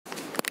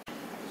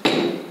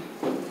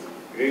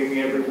Good evening,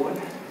 everyone.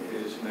 It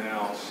is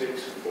now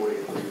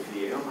 6:43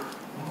 p.m. on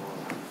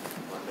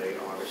Monday,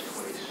 August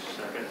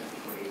 22nd,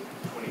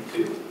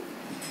 2022.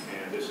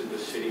 And this is the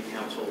City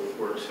Council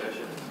work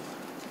session.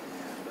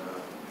 And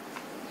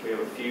we have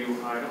a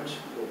few items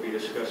we'll be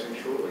discussing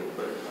shortly,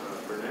 but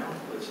for now,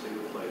 let's do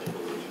the Pledge of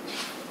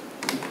Allegiance.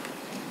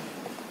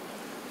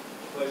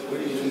 Pledge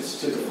allegiance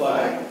to the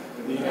flag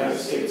of the United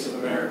States of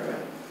America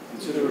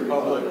and to the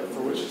republic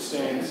for which it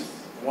stands,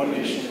 one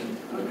nation,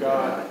 under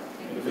God,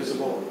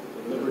 indivisible,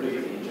 with liberty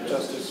and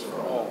justice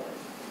for all.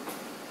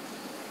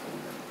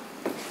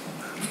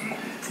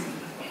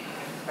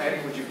 Patty,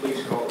 would you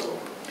please call the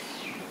roll?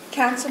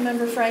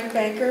 Councilmember Frank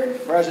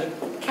Bankert. Present.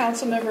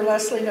 Councilmember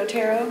Leslie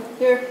Notero.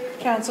 Here.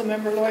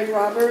 Councilmember Lloyd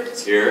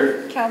Roberts.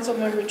 Here.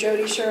 Councilmember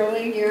Jody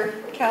Shirley. Here.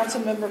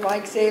 Councilmember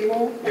Mike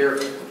Zabel. Here.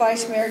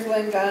 Vice Mayor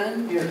Glenn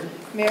Gunn. Here.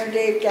 Mayor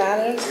Dave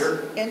Gaddis.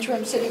 Here.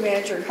 Interim City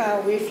Manager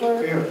Kyle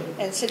Weifler. Here.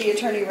 And City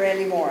Attorney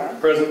Randy Mora.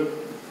 Present.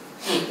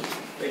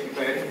 Thank you,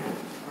 Patty.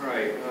 All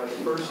right, the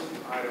first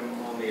item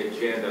on the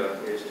agenda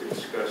is to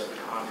discuss the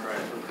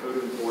contract for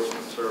code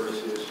enforcement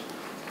services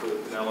with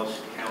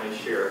Pinellas County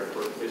Sheriff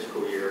for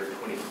fiscal year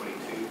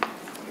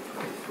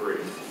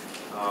 2022-2023.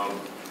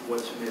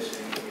 What's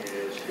missing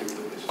is who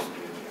put this on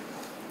the agenda.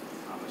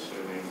 I'm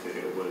assuming that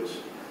it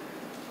was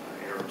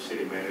Interim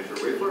City Manager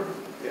Weifler.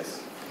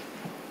 Yes.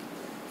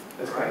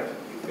 That's right.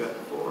 You've got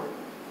the floor.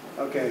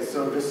 Okay,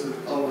 so just an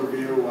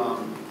overview.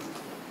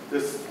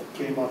 This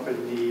came up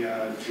in the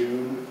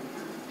June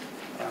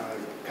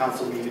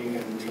council meeting,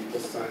 and we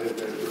decided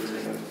that we were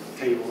going to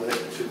table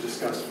it to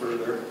discuss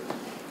further.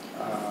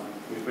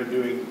 We've been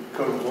doing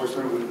code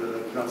enforcement with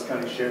the Pinellas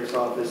County Sheriff's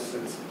Office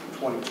since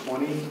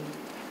 2020.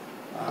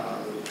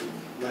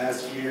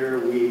 Last year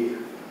we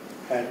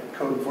had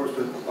code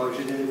enforcement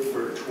budgeted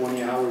for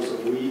 20 hours a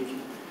week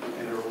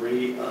at a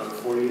rate of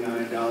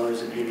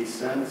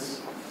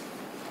 $49.80.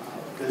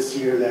 This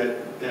year that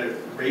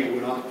rate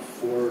went up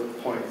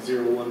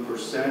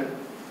 4.01%.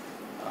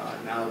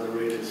 Now the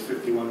rate is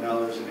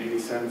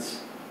 $51.80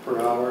 per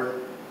hour.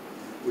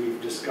 We've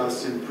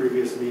discussed in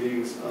previous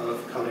meetings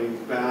of cutting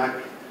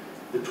back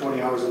the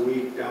 20 hours a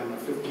week down to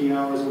 15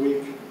 hours a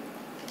week.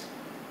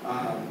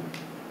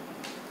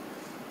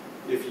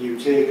 If you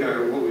take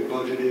what we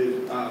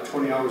budgeted,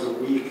 20 hours a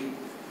week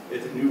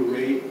at the new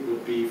rate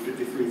would be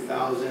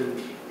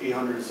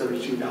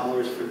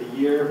 $53,872 for the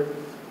year.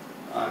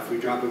 If we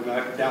drop it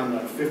back down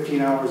to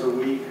 15 hours a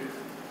week,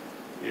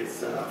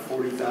 it's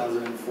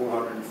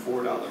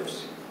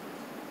 $40,404.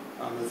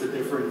 That's a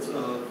difference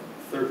of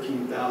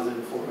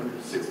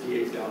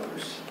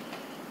 $13,468.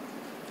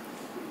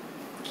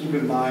 Keep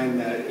in mind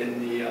that in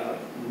the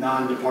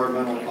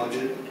non-departmental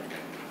budget,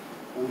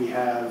 we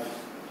have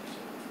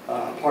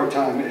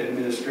part-time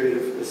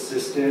administrative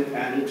assistant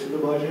added to the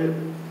budget.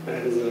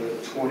 That is a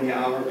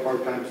 20-hour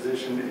part-time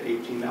position at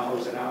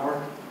 $18 an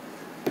hour.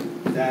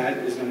 That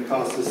is going to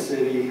cost the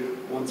city,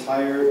 once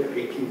hired,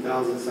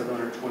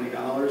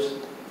 $18,720.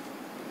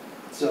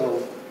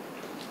 So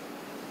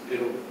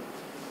it'll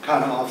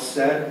kind of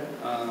offset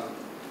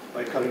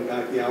by cutting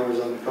back the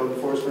hours on the code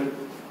enforcement.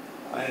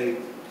 I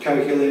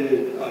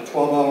calculated a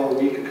 12-hour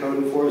week of code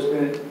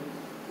enforcement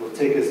will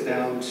take us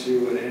down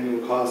to an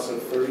annual cost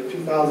of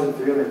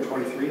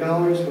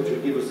 $32,323, which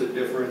would give us a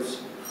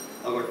difference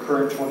of our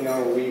current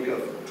 20-hour week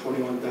of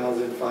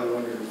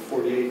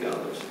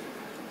 $21,548.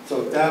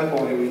 So at that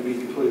point, we'd be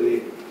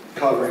completely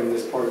covering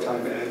this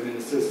part-time admin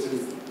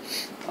assistant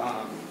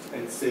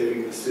and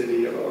saving the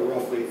city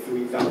roughly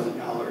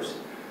 $3,000.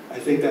 I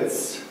think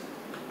that's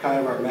kind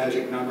of our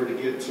magic number to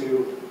get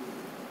to,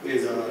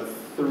 is a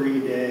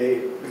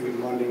 3-day, maybe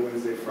Monday,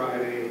 Wednesday,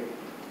 Friday,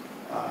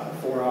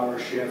 4-hour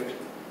shift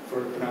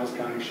for Pinellas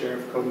County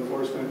Sheriff Code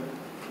Enforcement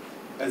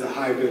as a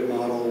hybrid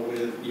model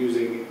with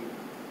using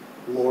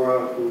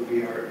Laura, who would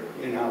be our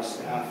in-house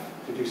staff,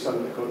 to do some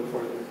of the code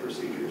enforcement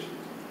procedures.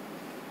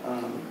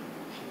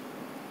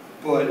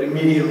 But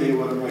immediately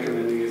what I'm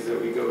recommending is that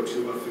we go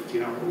to a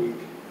 15-hour week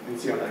and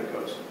see how that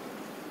goes.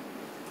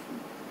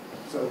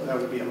 So that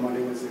would be a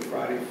Monday, Wednesday,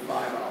 Friday,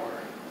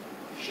 5-hour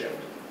shift.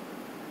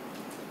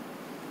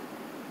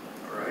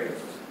 All right.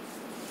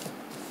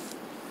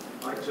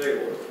 Mike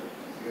Zabel,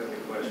 you have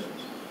any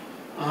questions?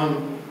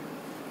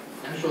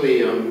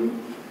 Actually, I'm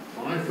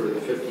fine for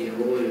the 15,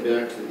 rolling it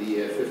back to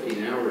the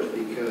 15 hours,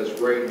 because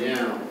right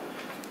now,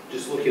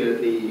 just looking at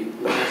the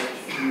last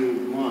few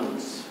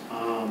months,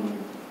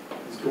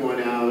 is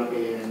going out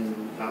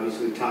and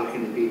obviously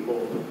talking to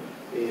people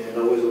and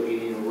always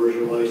looking, where's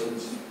your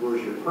license,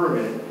 where's your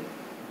permit,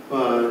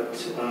 but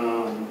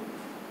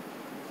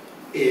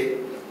it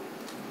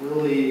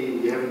really,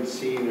 you haven't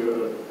seen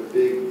a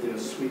big,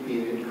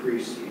 sweeping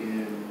increase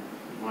in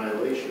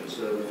violations.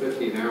 So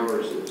 15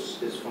 hours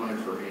is fine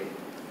for me.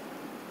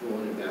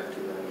 Rolling it back to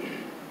that.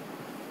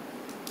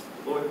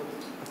 Lloyd?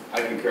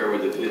 I concur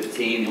with the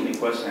 15. The only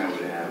question I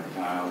would have,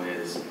 Kyle,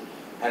 is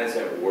how does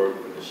that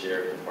work with the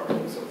sheriff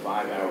department? So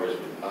 5 hours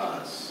with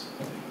us,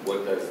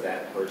 what does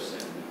that person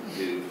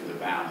do for the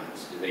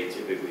balance? Do they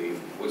typically,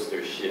 what's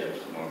their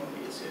shift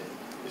normally? Is it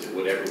Is it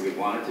whatever we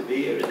want it to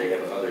be, or do they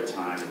have other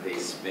time that they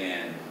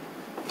spend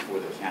for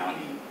the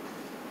county,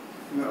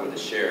 or the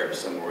sheriff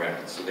somewhere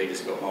else? So they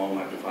just go home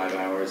after 5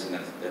 hours and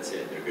that's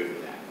it, they're good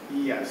with that?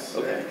 Yes.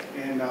 Okay.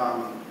 And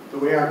the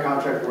way our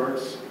contract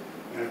works,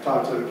 and I've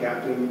talked to the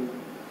captain,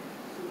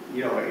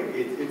 you know,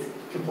 it's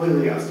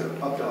completely up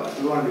to us.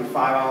 We want to do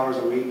 5 hours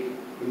a week,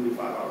 we can do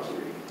 5 hours a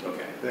week.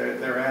 Okay.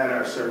 They're at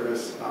our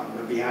service.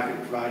 They'll be happy to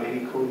provide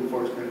any code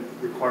enforcement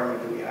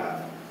requirement that we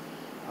have.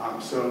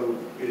 So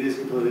it is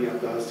completely up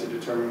to us to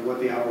determine what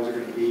the hours are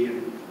going to be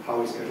and how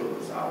we schedule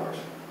those hours.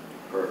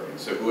 Perfect.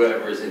 So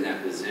whoever is in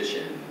that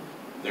position,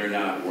 they're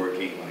not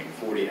working like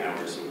 40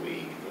 hours a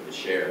week for the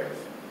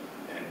sheriff.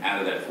 And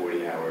out of that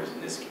 40 hours,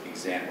 in this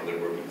example, they're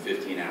working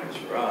 15 hours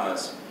for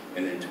us,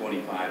 and then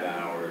 25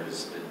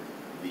 hours that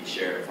the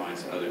sheriff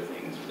finds other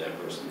things for that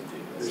person to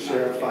do. The That's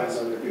sheriff not finds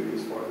case. other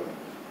duties for them.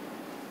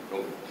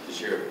 Oh, the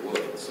sheriff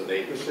would. So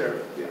they The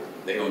sheriff, yeah.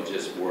 they don't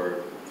just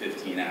work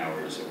 15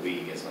 hours a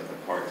week. It's like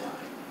a part-time.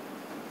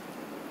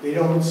 They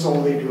don't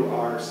solely do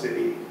our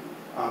city.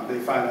 They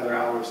find other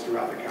hours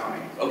throughout the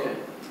county. Okay.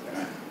 Yeah. All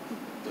right.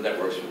 So that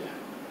works for them.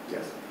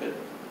 Yes. Good.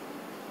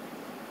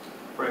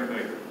 Frank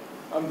Maker.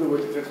 I'm good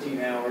with the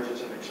 15 hours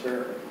as an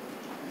experiment.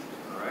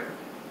 All right.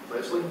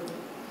 Leslie?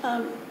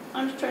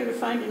 I'm just trying to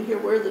find in here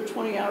where the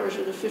 20 hours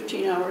or the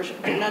 15 hours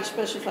are not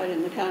specified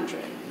in the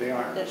contract. They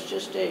are. That's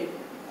just a,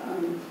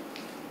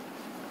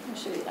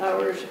 let's see,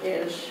 hours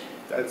as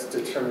That's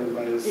determined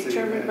by the city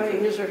determined by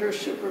manager. his or her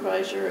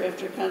supervisor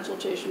after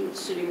consultation with the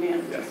city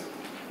manager. Yes.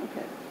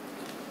 Okay.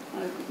 I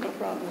have no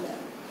problem with that.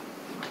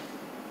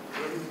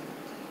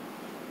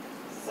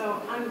 So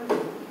I'm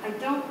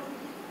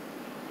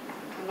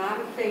not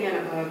a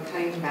fan of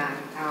cutting back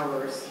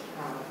hours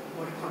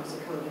when it comes to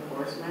code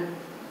enforcement.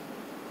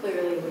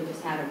 Clearly, we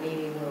just had a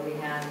meeting where we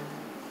had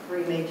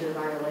 3 major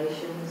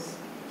violations.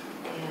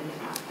 And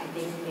I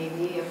think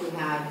maybe if we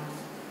had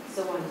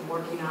someone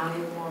working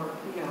on it more,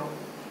 you know,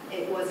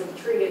 it wasn't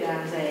treated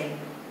as a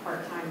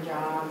part-time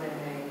job and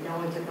a no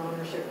one took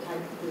ownership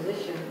type of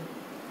position,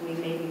 we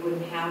maybe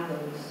wouldn't have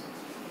those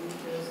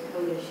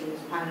code issues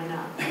piling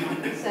up. I'm not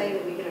going to say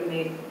that we could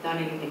have done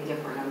anything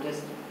different. I'm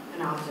just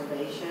an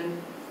observation.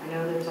 I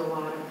know there's a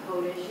lot of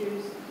code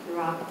issues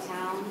throughout the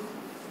town.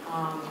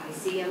 I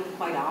see them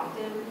quite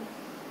often.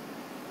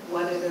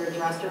 Whether they're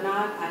addressed or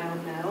not, I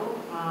don't know.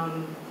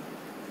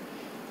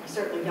 I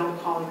certainly don't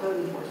call a code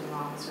enforcement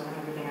officer on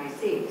everything I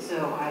see.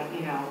 So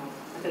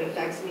if it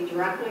affects me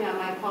directly, I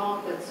might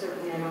call, but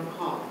certainly I don't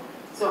call.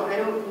 So I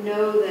don't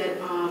know that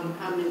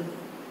I'm in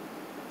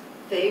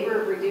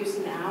favor of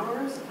reducing the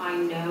hours. I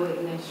know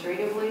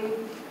administratively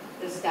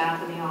the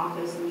staff in the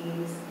office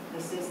needs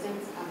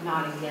assistance. I'm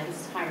not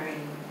against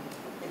hiring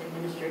an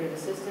administrative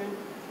assistant,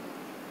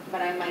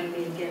 but I might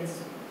be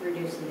against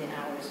reducing the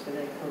hours for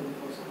the code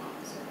enforcement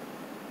officer,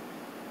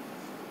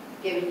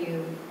 giving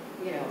you,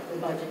 the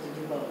budget to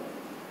do both.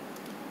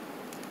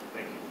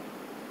 Thank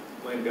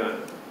you. Lynn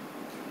Gunn.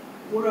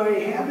 What I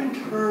haven't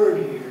heard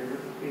here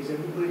is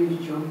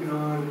everybody's jumping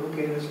on,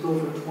 okay, let's go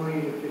from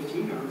 20 to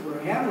 15 hours. What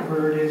I haven't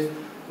heard is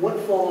what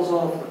falls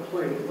off the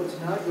plate, what's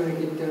not going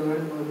to get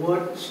done, or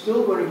what's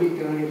still going to get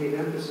done and get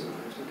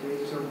emphasized,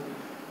 okay? So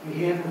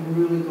we haven't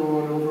really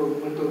gone over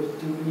what those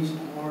duties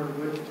are,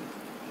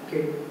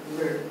 okay,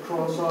 we're going to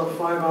cross off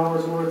 5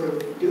 hours worth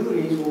of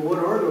duties. Well, what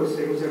are those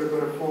things that are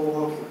going to fall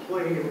off the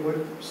plate and what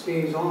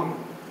stays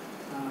on?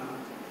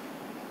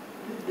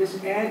 This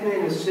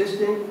admin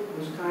assistant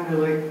was kind of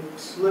like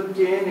slipped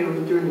in. It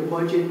was during the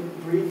budget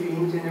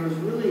briefings, and there was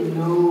really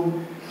no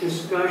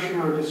discussion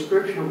or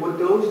description of what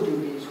those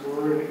duties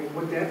were and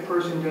what that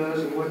person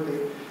does and what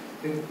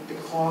the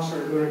costs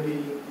are going to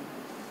be.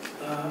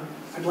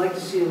 I'd like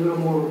to see a little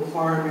more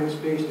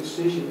requirements-based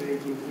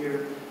decision-making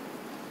here.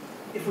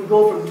 If we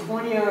go from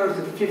 20 hours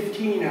to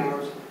 15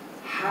 hours,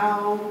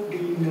 how do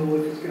you know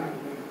if it's gotten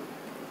better?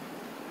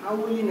 How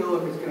will you know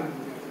if it's gotten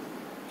better?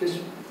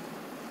 Just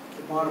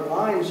the bottom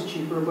line is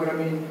cheaper, but I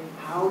mean,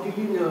 how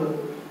do you know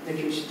that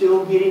you're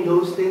still getting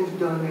those things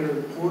done that are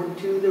important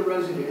to the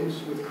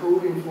residents with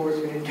code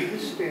enforcement and to the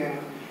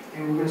staff,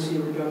 and we're going to see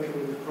a reduction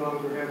in the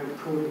problems we're having with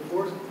code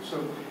enforcement?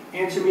 So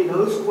answer me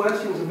those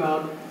questions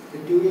about the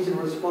duties and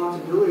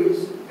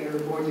responsibilities that are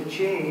going to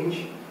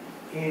change,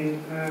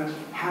 and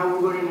how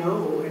we're going to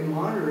know and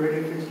monitor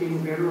it if it's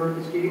getting better or if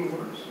it's getting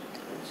worse.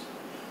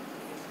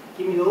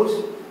 Give me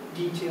those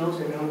details,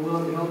 and I'm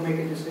willing to help make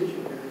a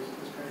decision there.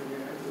 It's kind of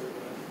accurate.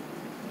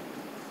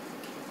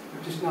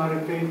 I'm just not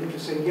in favor to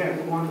say, yeah,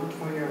 go on from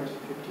 20 hours to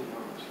 15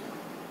 hours.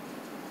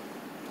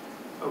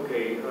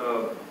 Okay,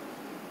 let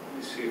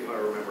me see if I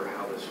remember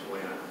how this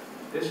went.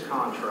 This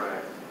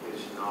contract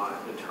is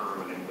not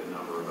determining the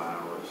number of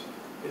hours.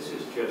 This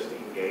is just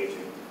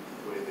engaging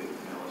with the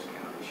Pinellas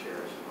County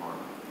Sheriff's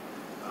Department.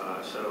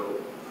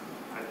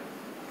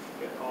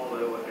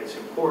 Although it's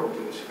important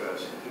to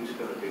discuss who's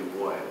going to do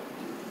what,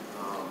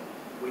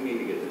 we need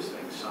to get this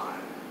thing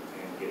signed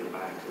and get it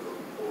back to them,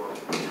 or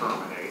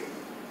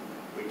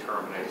we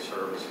terminate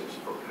services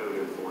for code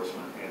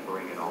enforcement and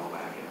bring it all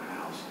back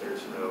in-house.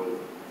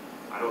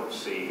 I don't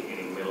see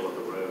any middle of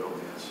the road on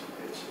this.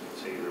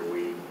 it's either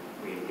we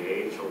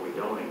engage or we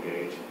don't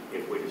engage.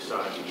 If we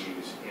decide to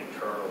use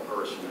internal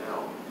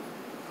personnel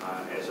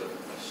as a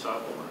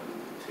supplement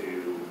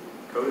to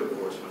code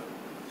enforcement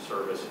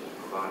services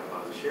provided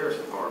by the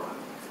Sheriff's Department,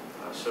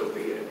 so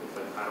be it,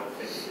 but I don't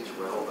think it's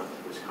relevant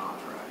to this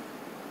contract.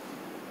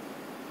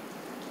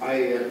 I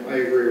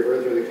agree, I've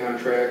read through the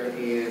contract,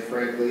 and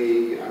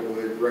frankly, I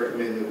would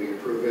recommend that we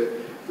approve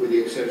it, with the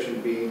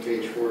exception being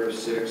page 4 of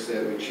 6,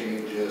 that we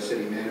change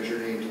city manager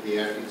name to the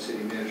acting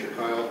city manager,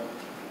 Kyle.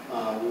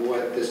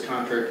 What this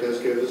contract does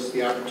give us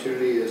the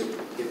opportunity is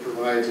it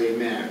provides a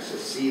max, a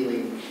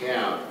ceiling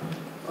cap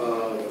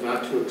of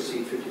not to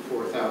exceed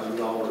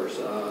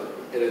 $54,000,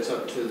 and it's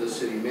up to the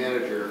city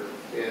manager,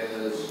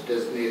 as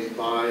designated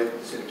by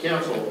the city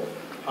council,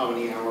 how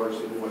many hours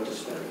and what to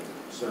spend.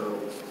 So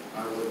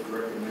I would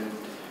recommend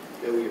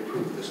that we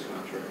approve this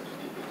contract.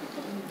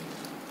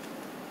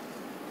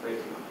 Thank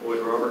you.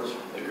 Boyd Roberts?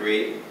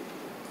 Agreed.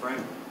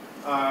 Frank?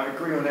 I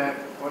agree on that.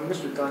 On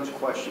Mr. Dunn's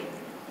question,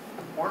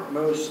 aren't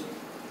most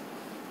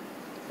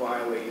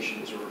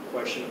violations or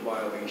question of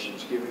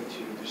violations given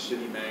to the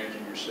city manager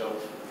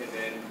yourself and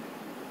then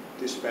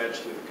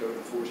dispatched to the code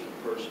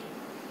enforcement person?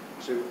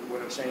 So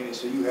what I'm saying is,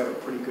 so you have a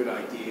pretty good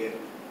idea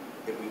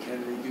if we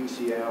can reduce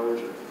the hours,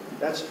 or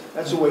that's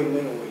the way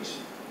Lynn always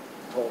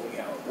told me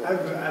how it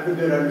worked. I have a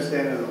good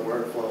understanding of the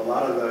workflow. A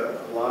lot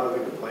of the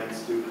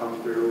complaints do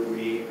come through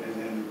me, and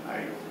then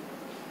I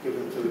give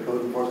them to the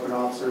code enforcement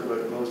officer,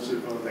 but most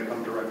of them that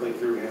come directly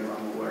through him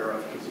I'm aware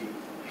of,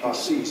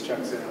 because he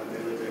checks in on a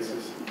daily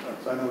basis.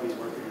 So I know he's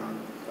working on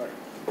it.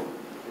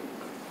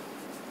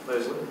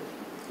 Leslie?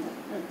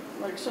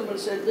 Like someone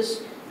said,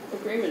 this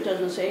agreement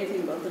doesn't say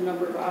anything about the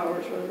number of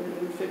hours, whether we're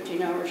doing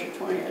 15 hours or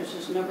 20 hours.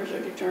 These numbers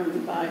are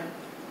determined by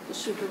the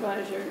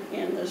supervisor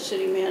and the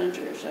city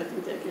managers. I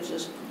think that gives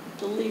us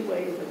the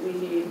leeway that we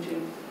need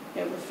to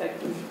have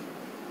effective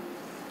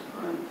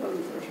code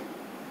enforcement.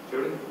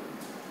 Jody?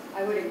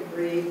 I would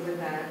agree with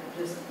that.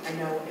 Just, I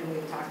know, and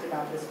we've talked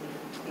about this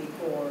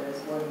before, is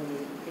what do we,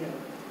 you know,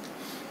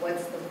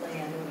 what's the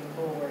plan moving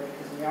forward?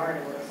 Because we are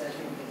in a work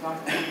session, we can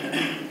talk about it.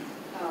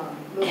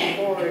 Moving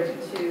forward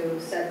to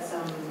set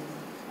some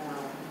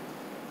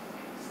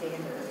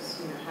standards.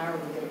 You know, how are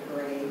we going to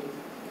grade?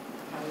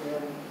 How are we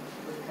doing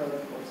with code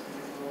enforcement?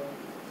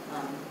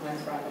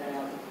 Glenn's brought that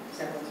out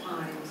several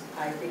times.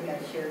 I think I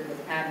shared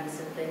with Abby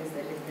some things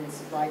that had been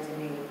supplied to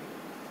me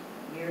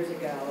years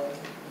ago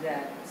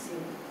that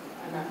seemed,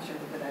 I'm not sure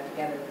to put that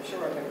together for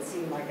sure, but it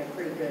seemed like a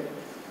pretty good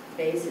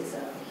basis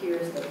of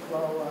here's the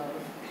flow of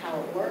how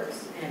it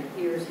works and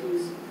here's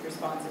whose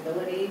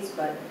responsibilities,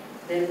 but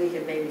then we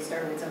could maybe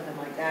start with something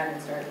like that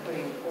and start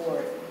putting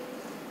forward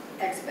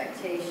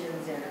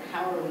expectations and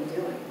how are we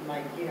doing?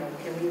 Like, you know,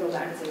 can we go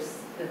back to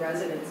the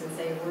residents and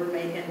say we're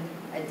making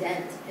a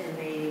dent in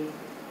the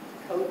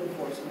code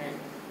enforcement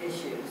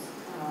issues?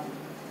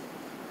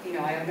 You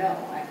know, I don't know.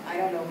 I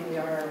don't know if we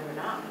are or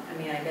not. I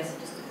mean, I guess it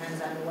just depends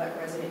on what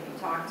resident you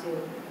talk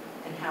to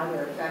and how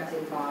they're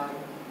affected by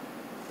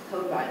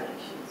code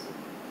violations.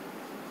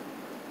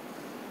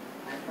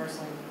 I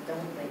personally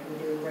don't think we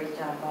do a great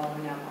job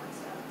following up on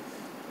stuff.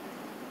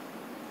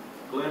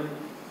 Glenn?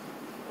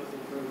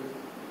 Nothing further.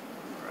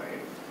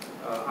 Right.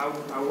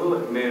 I will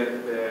admit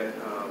that,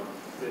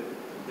 that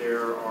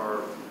there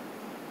are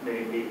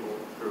many people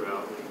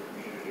throughout the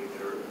community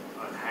that are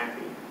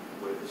unhappy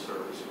with the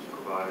services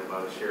provided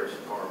by the Sheriff's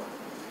Department.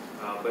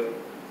 But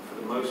for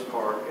the most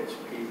part, it's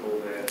people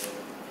that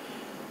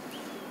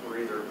were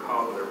either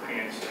caught with their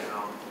pants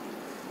down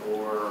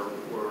or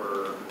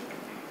were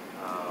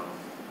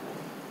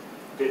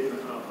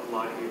didn't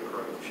like the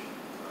approach.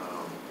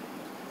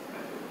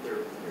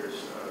 There's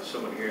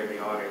someone here in the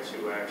audience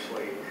who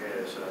actually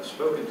has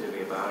spoken to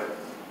me about it.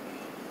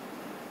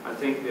 I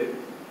think that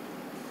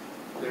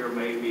there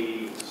may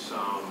be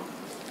some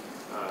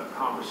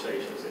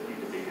conversations that need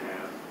to be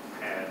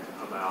had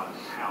about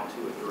how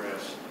to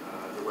address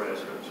the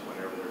residents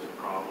whenever there's a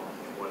problem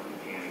and what you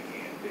can and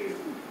can't do.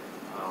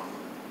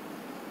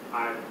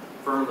 I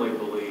firmly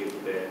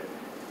believe that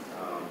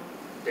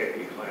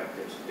Deputy Clapp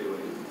is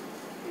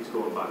he's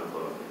going by the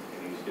book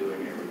and he's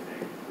doing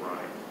everything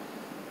right.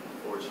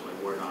 Unfortunately,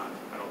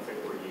 I don't think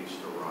we're used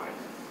to right.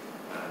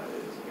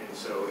 And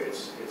so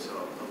it's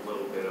a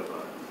little bit of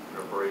an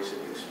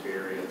abrasive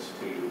experience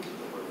to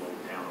the little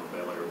town of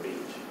Bel Air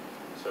Beach.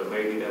 So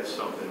maybe that's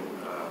something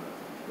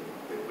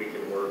that we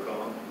can work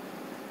on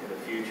in the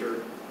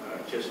future,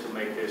 just to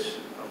make this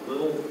a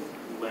little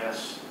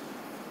less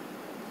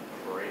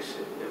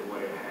abrasive than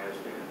what it has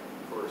been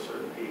for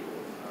certain people.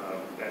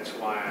 That's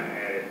why I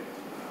added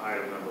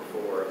item number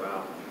 4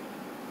 about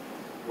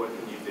what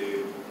can you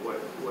do,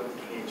 what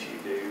can't you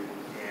do,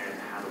 and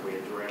how do we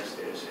address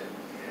this and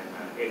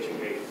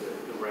educate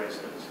the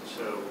residents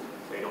so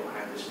they don't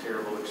have this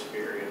terrible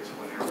experience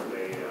whenever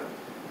they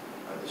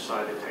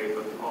decide to tape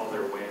up all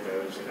their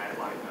windows and act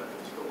like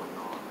nothing's going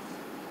on.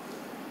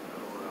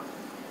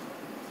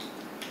 So,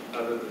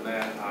 other than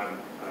that, I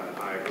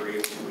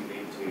agree we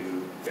need to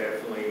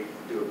definitely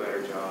do a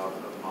better job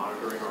of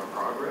monitoring our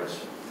progress.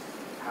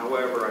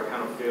 However, I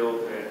kind of feel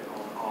that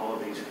on all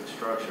of these construction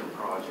construction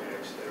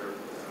projects that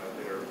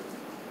are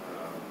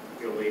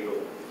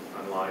illegal,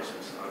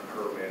 unlicensed,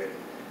 unpermitted,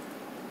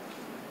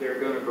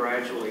 they're going to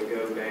gradually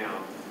go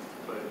down.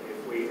 But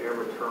if we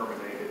ever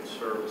terminated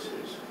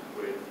services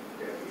with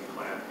Deputy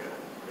Klapka,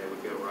 they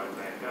would go right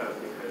back up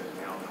because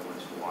now no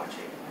one's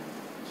watching.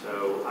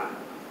 So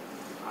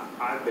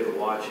I've been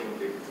watching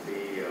the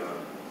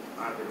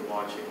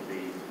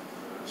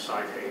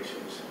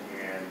citations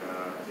and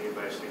the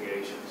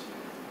investigations,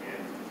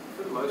 and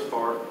for the most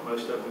part,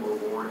 most of them were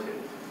warranted.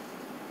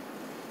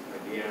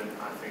 Again,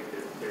 I think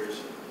that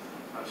there's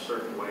a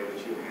certain way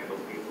that you handle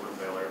people in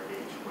Bel Air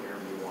Beach whenever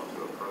you want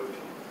to approach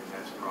them, and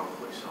that's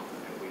probably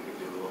something that we could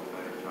do a little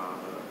better job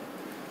of.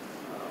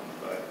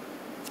 But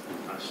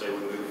I say we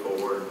move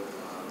forward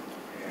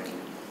and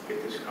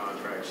get this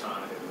contract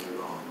signed and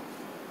move on.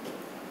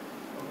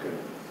 Okay.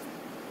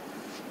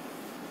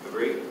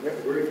 Agreed? Yep,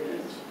 agreed.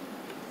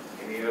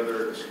 Any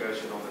other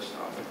discussion on this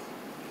topic?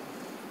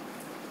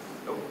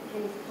 Nope.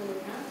 Can we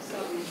have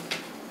some,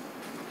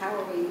 how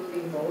are we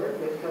moving forward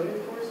with code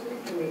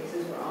enforcement? Can we,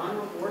 since we're on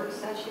a work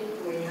session,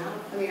 can we have,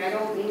 I mean, I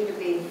don't mean to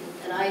be,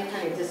 and I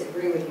kind of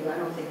disagree with you, I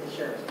don't think the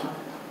sheriff's not enough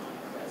on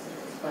our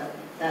residents, but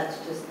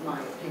that's just my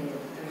opinion,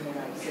 I mean,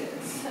 I've seen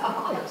it, so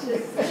I'll just.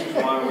 This is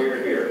why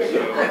we're here,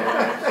 so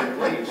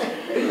please.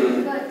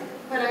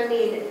 But I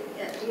mean,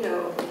 you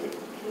know,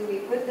 can we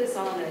put this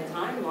on a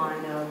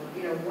timeline of,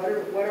 you know,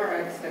 what are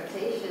our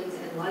expectations,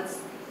 and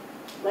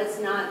let's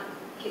not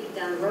kick it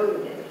down the road a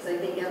bit, because I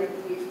think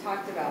we've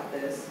talked about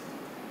this,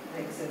 I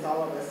think since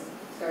all of us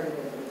started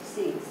in the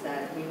seats,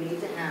 that we need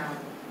to have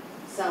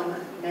some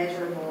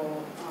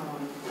measurable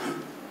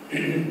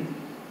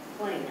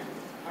plan.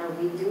 Are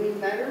we doing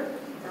better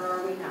or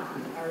are we not?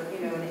 Or, you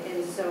know,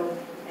 and so,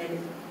 and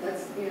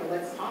let's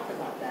talk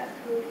about that.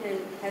 Who can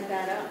head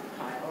that up,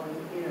 Kyle? And,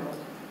 you know,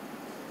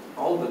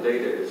 All the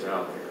data is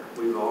out there.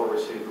 We've all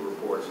received the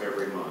reports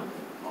every month.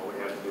 All we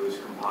have to do is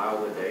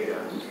compile the data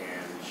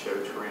and show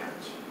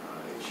trends.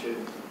 It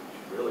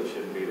really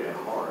shouldn't be that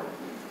hard.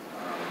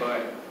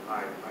 But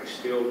I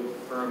still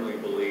firmly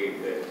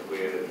believe that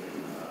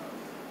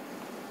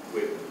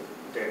with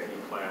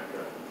Deputy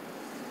Klapka,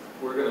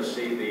 we're going to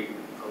see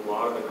a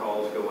lot of the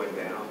calls going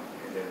down,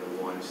 and then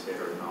the ones that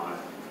are not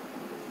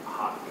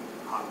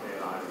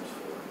hotbed items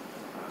for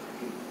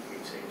him. He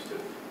seems to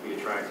be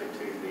attracted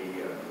to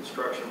the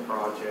construction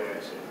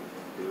projects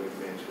and doing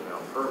things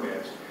without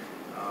permits.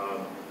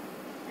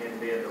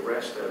 And then the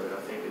rest of it,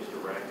 I think, is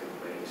directive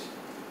based.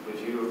 Would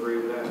you agree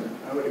with that?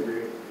 I would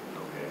agree.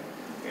 Okay.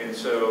 And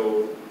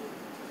so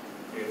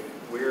if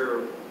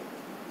we're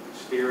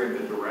steering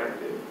the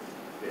directive,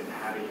 then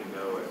how do you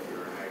know if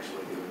you're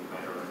actually doing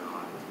better or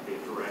not? The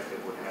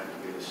directive would have to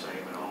be the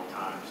same at all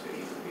times to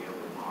even be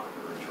able to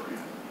monitor a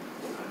trend.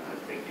 I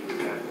think you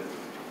would have to,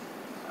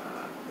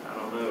 I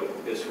don't know,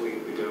 this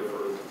week we go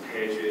for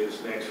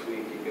hedges, next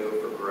week you go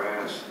for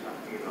grass.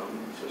 You know,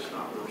 I'm just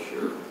not real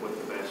sure what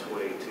the best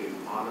way to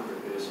monitor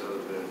this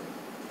other than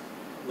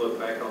look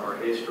back on our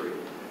history.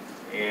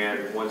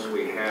 And once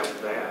we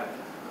have that,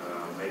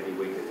 maybe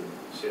we can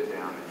sit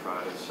down and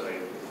try to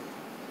say,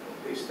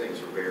 these things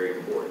are very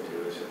important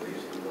to us, and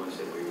these are the ones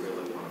that we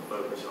really want to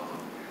focus on,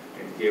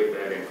 and give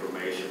that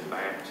information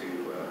back to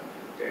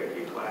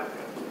Deputy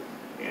Klapka.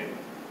 And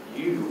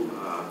you,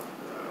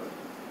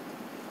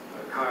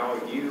 Kyle,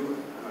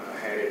 you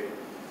had it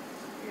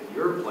in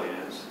your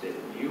plans that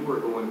you were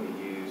going to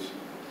use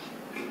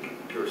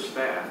your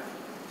staff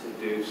to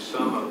do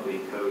some of the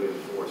code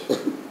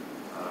enforcement.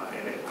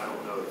 I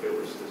don't know if it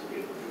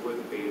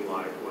wouldn't be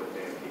like what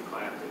Deputy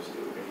Klapka is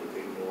doing. It would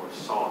be more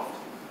soft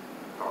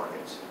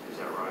targets. Is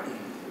that right?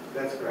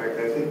 That's correct.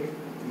 I think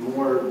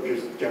more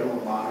just general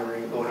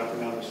monitoring, going up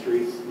and down the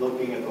streets,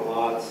 looking at the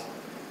lots,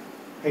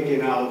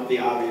 picking out the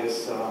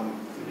obvious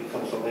when it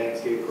comes to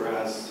landscape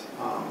grass,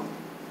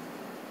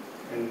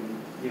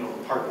 and, you know,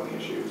 parking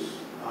issues,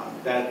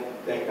 that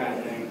kind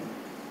of thing.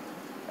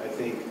 I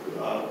think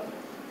a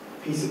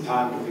piece of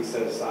time can be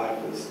set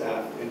aside for the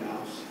staff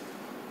in-house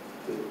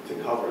to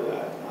cover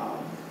that.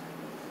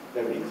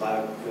 Deputy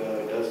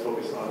Klapka does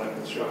focus a lot on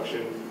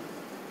construction.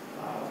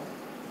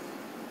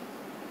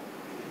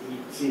 He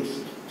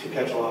seems to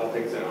catch a lot of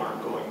things that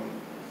aren't going,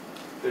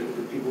 the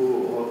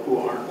people who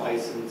aren't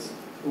licensed,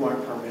 who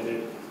aren't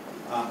permitted.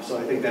 So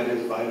I think that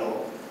is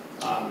vital.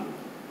 And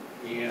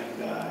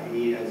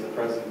he has a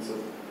presence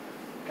of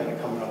kind of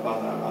coming up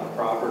on a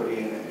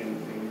property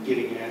and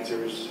getting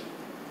answers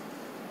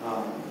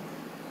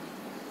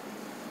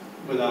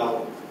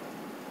without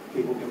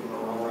people giving him a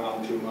run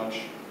around too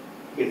much.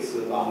 He gets to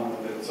the bottom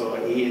of it. So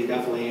he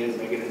definitely is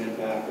making an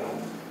impact on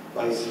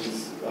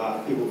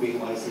people being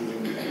licensed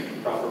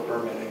and proper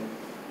permitting.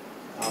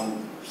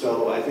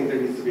 So I think there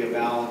needs to be a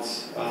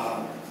balance.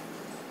 I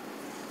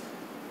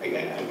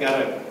got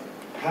to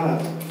kind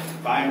of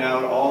find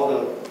out all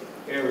the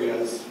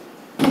areas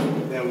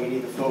that we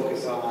need to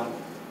focus on,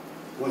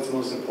 what's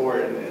most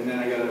important, and then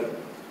I got to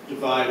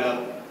divide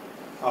up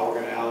how we're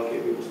going to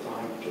allocate people's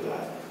time to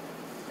that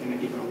in a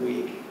given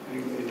week,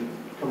 and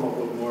come up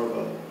with more of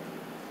a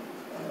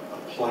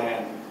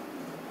plan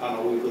on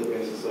a weekly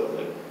basis so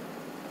that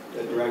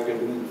a directive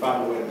and then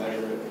find a way to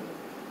measure it.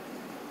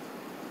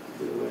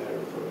 Be the way I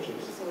would approach it.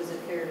 So is it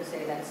fair to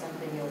say that's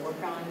something you'll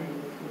work on and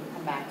you can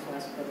come back to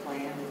us with a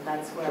plan?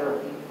 That's what Sure. I'm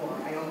looking for.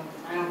 I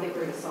don't think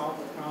we're going to solve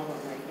the problem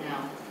right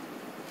now.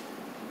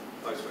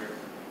 Vice Mayor?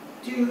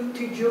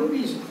 To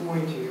Jody's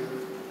point here,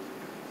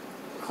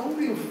 code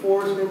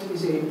enforcement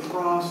is a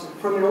process,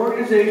 from an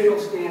organizational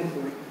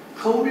standpoint,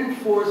 code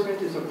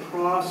enforcement is a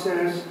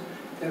process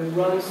that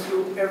runs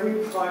through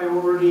every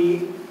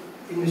priority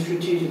in the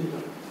strategic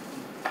plan.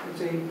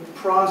 It's a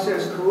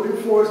process, code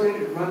enforcement,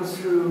 it runs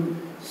through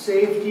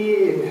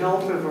safety and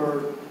health of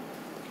our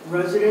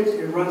residents,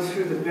 it runs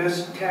through the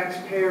best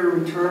taxpayer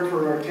return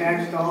for our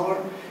tax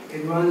dollar,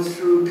 it runs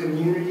through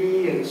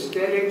community and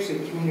aesthetics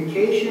and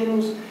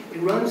communications, it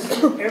runs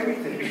through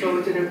everything. So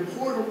it's an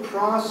important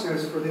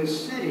process for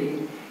this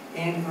city,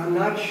 and I'm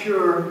not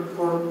sure,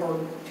 or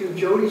to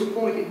Jody's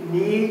point, it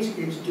needs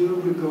its due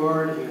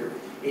regard here.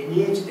 It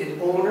needs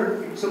an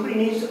owner, somebody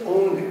needs to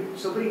own it.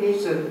 Somebody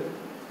needs to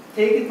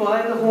take it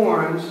by the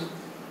horns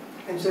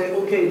and say,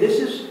 okay, this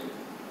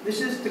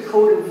is the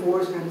code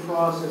enforcement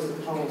process,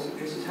 the policy.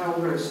 This is how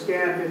we're going to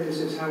staff it, this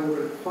is how we're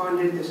going to fund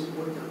it, this is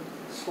what the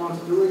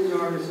responsibilities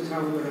are, this is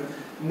how we're going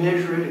to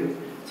measure it and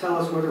tell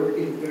us whether we're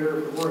getting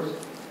better or worse.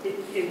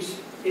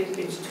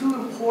 It's too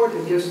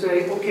important to just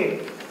say, okay,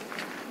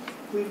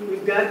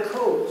 we've got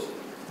codes.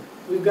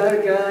 We've got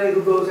a guy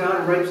who goes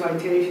out and writes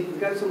citations. We've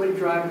got somebody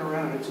driving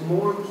around. It's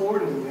more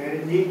important than that.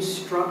 It needs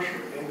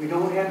structure, and we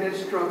don't have that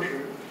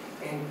structure.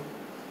 And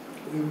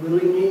we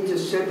really need to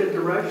set the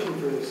direction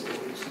for this thing.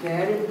 It's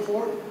that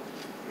important.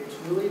 It's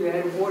really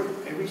that important.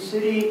 Every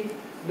city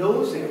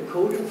knows that.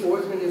 Code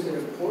enforcement is an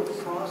important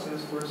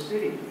process for a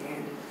city,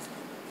 and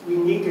we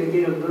need to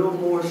get a little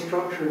more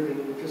structure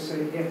than just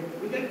say, yeah,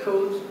 we got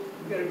codes.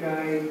 We got a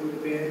guy with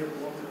a badge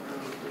walking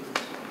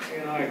around.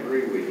 And I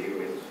agree with you.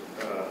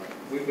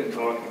 We've been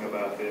talking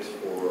about this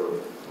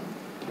for,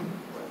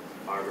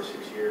 5 or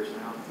 6 years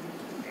now,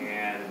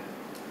 and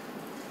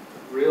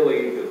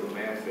really the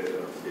method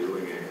of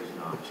doing it has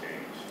not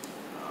changed.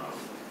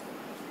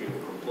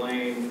 People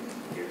complain,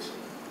 it's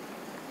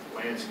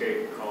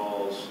landscape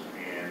calls,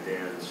 and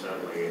then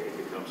suddenly it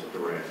becomes a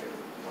directive.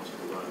 Wants to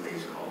run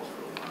these calls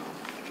for a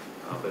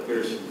while. But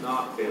there's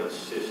not been a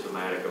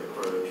systematic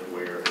approach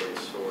where it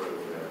sort of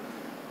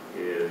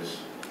is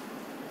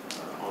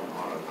on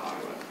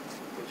autopilot,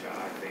 which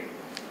I think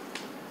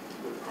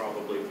would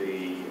probably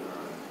be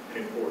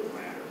an important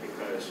matter,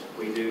 because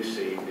we do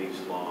see these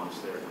lawns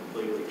that are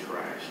completely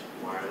trashed.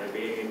 Why are they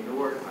being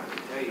ignored? I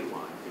can tell you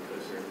why,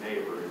 because their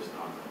neighbor is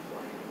not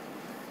complaining.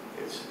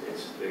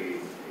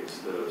 It's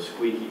the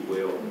squeaky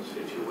wheel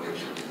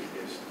situation.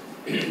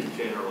 It's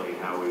generally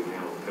how we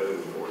handle code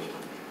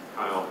enforcement.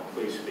 Kyle,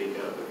 please speak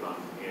up if I'm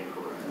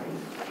incorrect.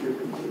 You're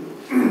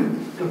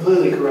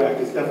completely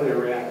correct. It's definitely a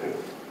reactive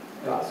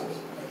process.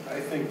 I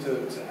think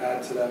to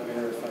add to that,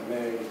 Mayor, if I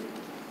may,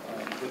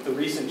 with the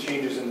recent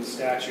changes in the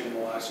statute in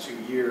the last 2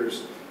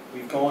 years,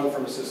 we've gone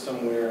from a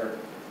system where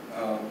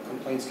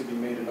complaints could be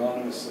made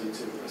anonymously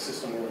to a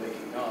system where they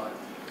cannot,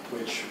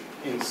 which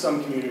in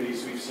some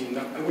communities we've seen,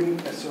 I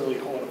wouldn't necessarily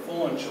call it a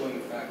full-on chilling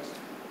effect,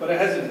 but a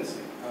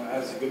hesitancy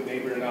as a good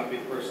neighbor to not be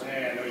the person,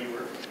 hey, I know you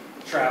were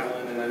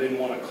traveling and I didn't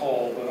want to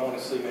call, but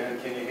honestly,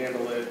 man, can you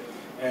handle it?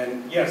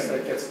 And yes,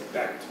 that gets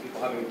back to people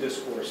having a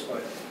discourse,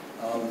 but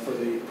for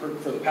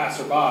the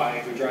passerby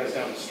who drives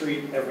down the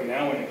street every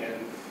now and again,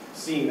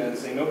 seeing that and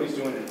saying nobody's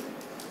doing anything.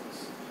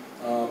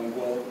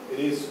 Well, it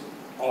is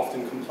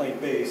often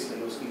complaint-based,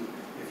 and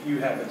if you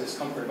have a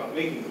discomfort about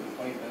making the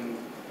complaint, then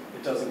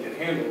it doesn't get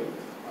handled.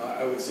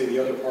 I would say the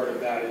other part of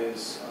that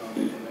is,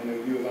 and I know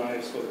you and I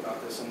have spoken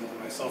about this, and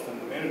myself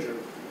and the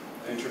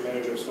interim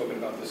manager have spoken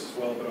about this as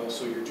well, but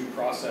also your due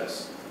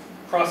process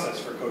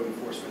for code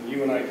enforcement.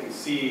 You and I can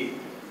see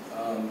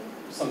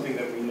something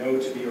that we know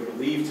to be or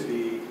believe to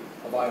be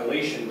a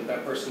violation, but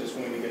that person is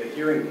going to get a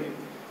hearing date.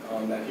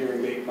 That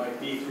hearing date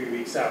might be 3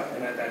 weeks out,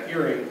 and at that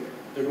hearing,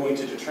 they're going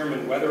to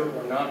determine whether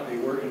or not they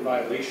were in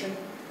violation,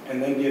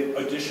 and then give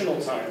additional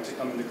time to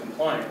come into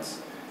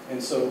compliance.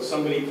 And so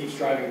somebody keeps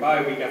driving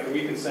by week after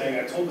week and saying,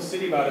 I told the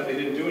city about it, they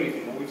didn't do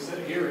anything. Well, we've set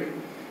a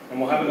hearing,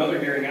 and we'll have another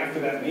hearing after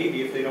that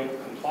maybe if they don't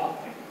comply.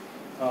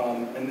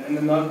 And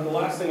then the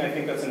last thing I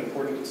think that's an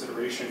important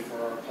consideration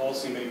for our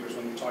policymakers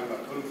when you're talking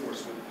about code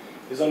enforcement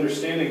is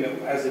understanding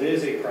that as it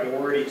is a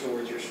priority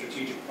towards your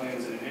strategic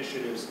plans and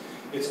initiatives,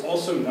 it's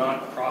also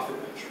not a profit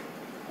venture.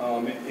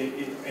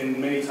 And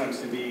many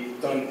times can be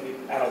done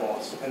at a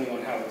loss, depending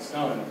on how it's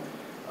done,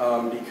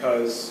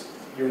 because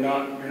you're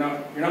not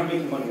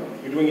making money on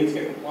it. You're doing it to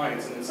get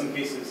compliance, and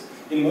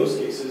in most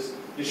cases,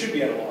 it should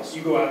be at a loss.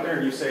 You go out there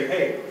and you say,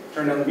 hey,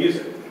 turn down the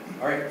music.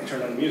 All right, you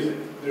turn down the music.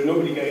 There's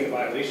nobody getting a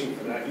violation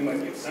for that. You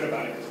might be upset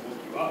about it because it woke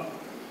you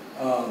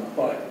up,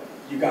 but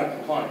you got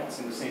compliance,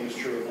 and the same is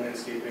true of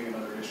landscaping and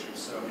other issues.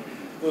 So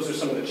those are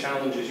some of the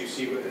challenges you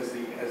see as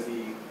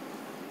the,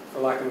 for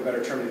lack of a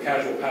better term, the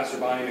casual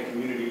passerby in a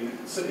community.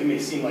 It may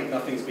seem like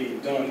nothing's being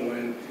done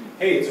when,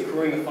 hey, it's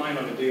accruing a fine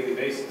on a daily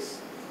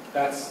basis.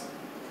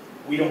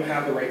 We don't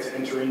have the right to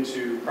enter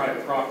into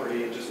private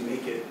property and just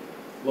make it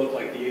look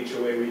like the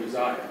HOA we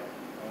desire.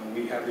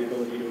 We have the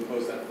ability to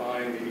impose that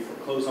fine, maybe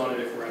foreclose on it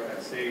if we're at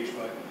that stage,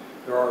 but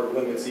there are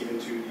limits even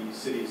to the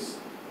city's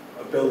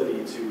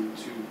ability to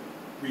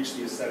reach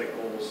the aesthetic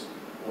goals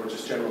or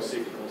just general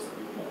safety goals that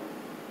we want.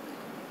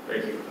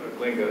 Thank you.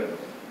 Glenn, go ahead.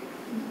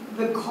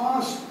 The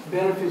cost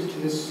benefits to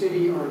the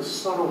city are a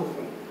subtle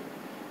thing.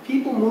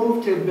 People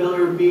move to Bel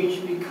Air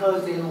Beach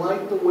because they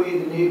like the way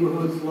the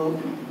neighborhoods look.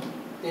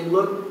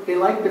 They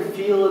like the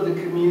feel of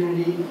the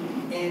community,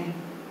 and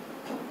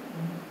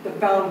the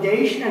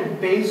foundation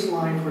and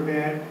baseline for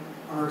that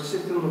are a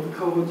system of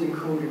codes and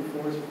code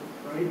enforcement,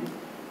 right?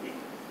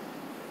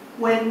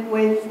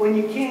 When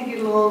you can't get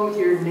along with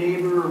your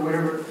neighbor or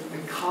whatever,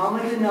 the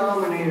common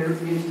denominator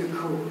is the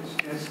codes.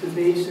 That's the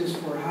basis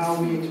for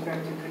how we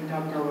expect to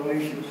conduct our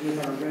relations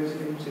with our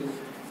residents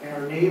and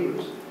our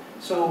neighbors.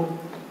 So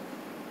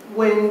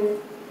when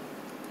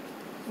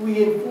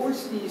we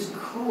enforce these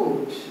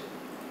codes,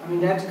 I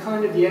mean, that's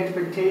kind of the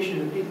expectation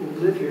of the people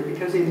who live here,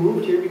 because they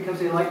moved here because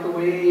they like the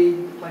way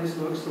the place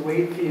looks, the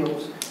way it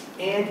feels.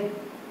 And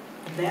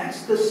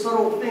that's the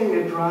subtle thing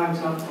that drives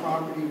up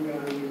property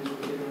values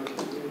within our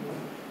community.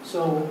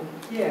 So,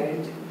 yeah,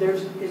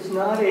 it's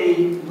not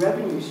a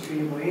revenue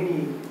stream by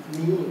any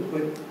means,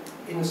 but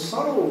in a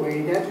subtle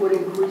way, that's what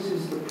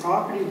increases the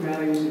property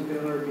values in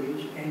Bel Air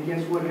Beach. And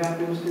guess what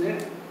happens to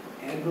that?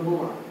 Ad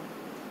valorem.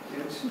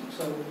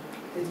 So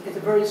it's a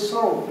very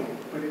subtle thing,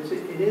 but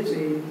it is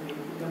a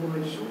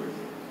double-edged sword.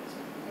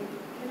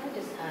 Can I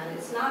just add,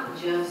 it's not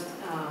just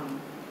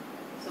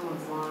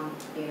someone's lawn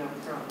being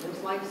overgrown.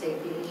 There's life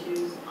safety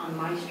issues. On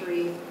my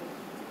street,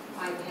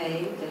 I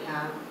pay to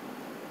have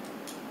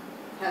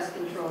pest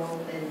control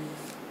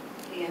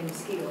and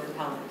mosquito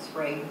repellent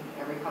sprayed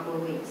every couple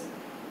of weeks.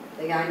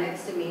 The guy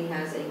next to me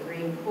has a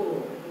green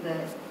pool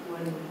that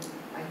when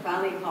I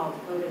finally called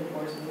code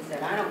enforcement, he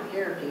said, I don't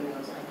care if he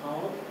knows I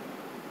called.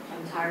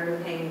 I'm tired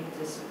of paying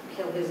to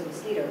kill his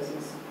mosquitoes.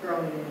 He's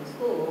growing in his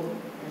pool.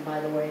 And by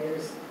the way,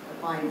 there's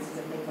appliances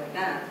and things like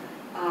that.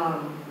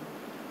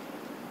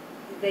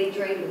 They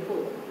drain the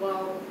pool.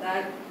 Well,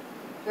 that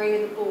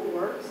draining the pool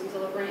works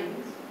until it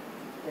rains.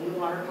 Then the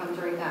water comes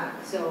right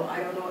back. So I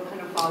don't know what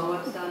kind of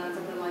follow-up's done on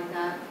something like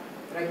that,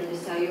 but I can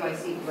just tell you I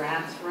see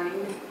rats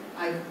running.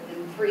 I've,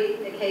 in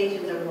 3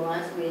 occasions over the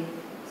last week,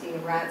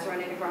 seen rats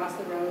running across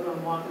the road when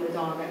I'm walking the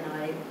dog at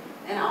night.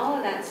 And all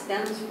of that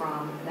stems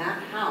from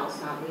that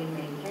house not being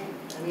maintained.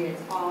 I mean,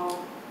 it's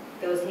all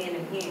goes hand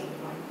in hand.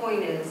 My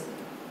point is,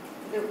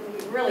 we're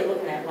really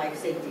looking at life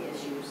safety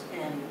issues,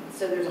 and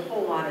so there's a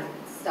whole lot of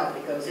stuff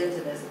that goes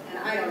into this, and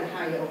I don't know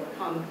how you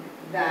overcome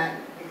that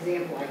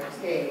example I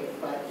just gave,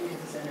 but he's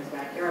just in his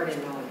backyard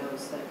and no one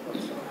knows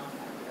what's going on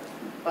back there.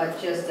 But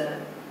just,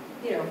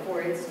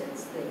 for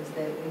instance, things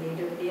that we need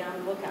to be on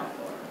the lookout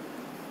for.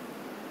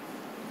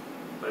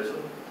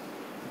 Leslie?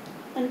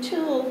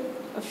 Until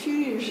a few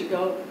years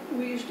ago,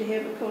 we used to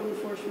have a code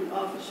enforcement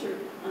officer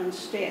on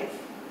staff.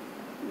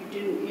 We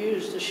didn't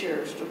use the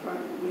sheriff's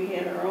department. We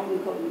had our own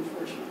code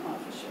enforcement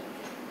officer.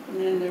 And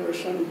then there were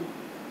some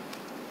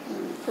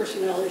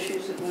personnel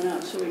issues that went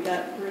out, so we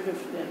got rid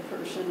of that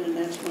person, and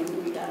that's when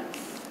we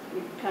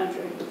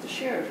contracted with the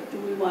sheriff. Do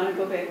we want to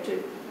go back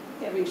to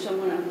having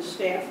someone on the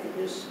staff that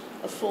is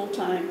a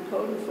full-time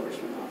code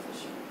enforcement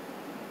officer?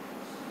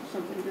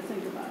 Something to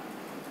think about.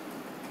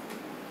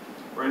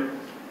 Brent?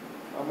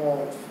 I'm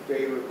all in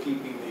favor of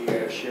keeping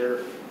the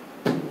sheriff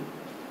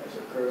as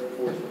a code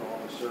enforcement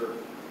officer.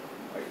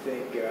 I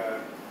think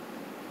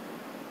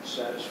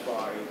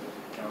satisfy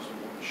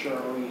Councilwoman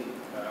Shirley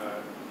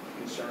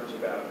concerns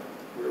about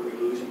where we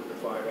lose him with the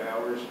 5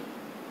 hours.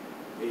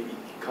 Maybe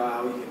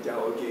Kyle, you can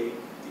delegate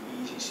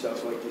the easy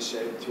stuff like you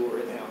said to our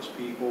in-house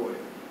people and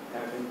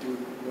have him do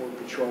more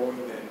patrolling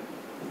than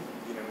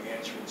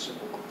answering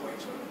simple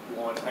complaints on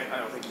lawn. I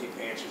don't think he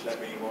answers that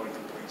many lawn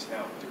complaints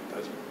now.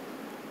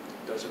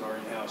 Doesn't our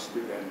in-house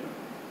do that?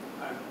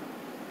 I've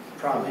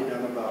probably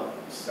done about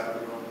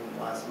 7 of them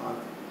last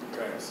month.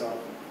 Okay. So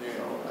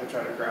I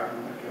try to grab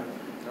them when I can.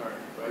 All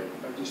right,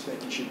 but I just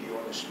think you should be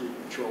on the street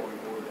patrolling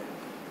more than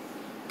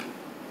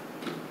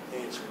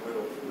answering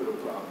little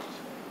problems.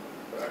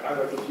 But I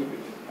like to keep it.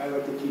 I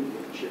like to keep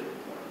it in check.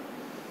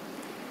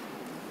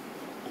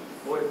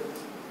 Boyd?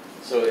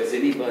 So has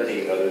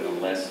anybody other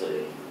than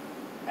Leslie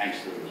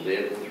actually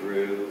lived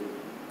through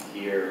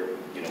here,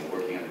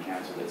 working on the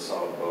council that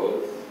saw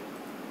both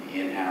the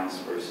in-house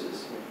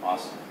versus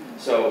Austin?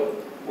 So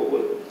what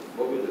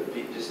were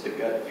just the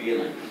gut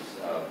feelings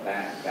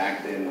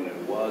back then when it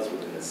was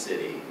within the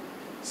city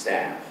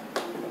staff?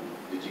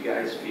 Did you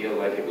guys feel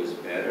like it was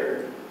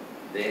better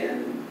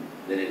then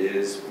than it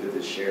is with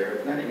the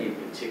sheriff? Not any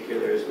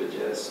particulars, but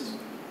just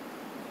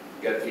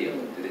gut feel.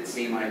 Did it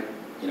seem like,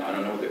 I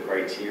don't know the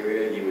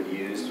criteria you would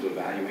use to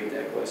evaluate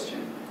that question?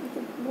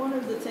 One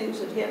of the things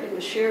that having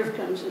the sheriff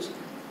comes is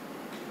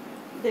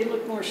they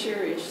look more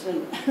serious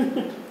than,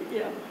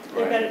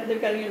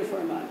 they've got a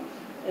uniform on,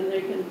 and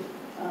they can.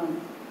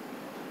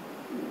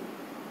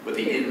 But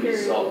the end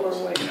result,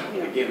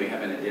 again, we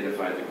haven't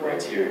identified the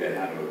criteria on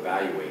how to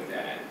evaluate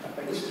that,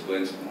 which is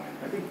Glenn's point.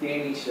 I think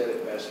Danny said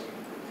it best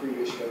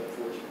previous code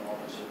enforcement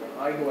officer. When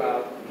I go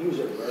out, he was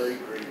a very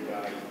great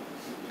guy. He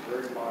was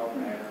very mild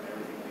mannered and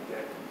everything like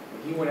that.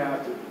 When he went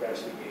out to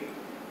investigate,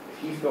 if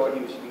he thought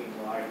he was being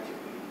lied to,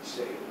 he would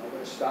say, I'm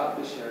going to stop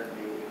this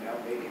interview and now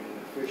make it an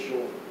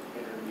official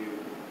interview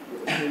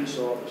with a police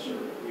officer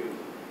review.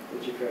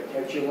 Which if I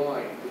catch you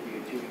lying, it could be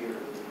a 2-year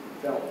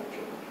felony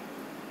charge.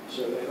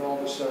 So then all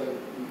of a sudden,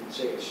 you can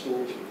say the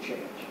stories would change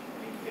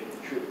and you can get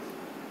the truth.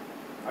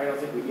 I don't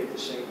think we get the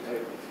same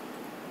type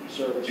of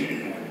service we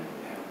have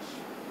in-house.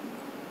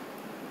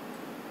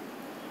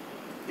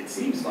 It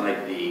seems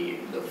like the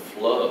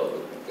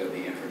flow of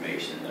the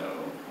information,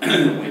 though,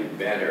 went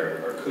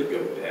better or could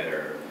go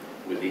better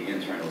with the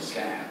internal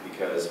staff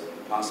because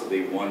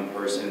possibly one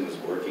person was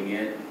working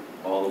it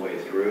all the way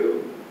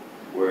through,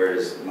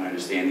 whereas my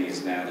understanding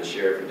is now the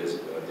sheriff, who does,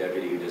 a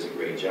deputy who does a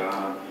great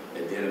job,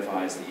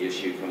 identifies the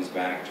issue, comes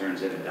back,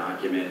 turns in a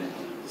document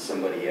to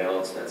somebody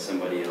else, that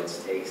somebody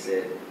else takes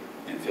it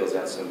and fills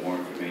out some more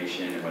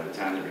information, and by the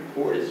time the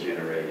report is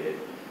generated,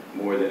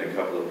 more than a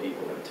couple of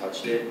people have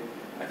touched it.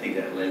 I think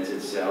that lends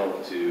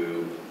itself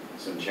to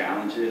some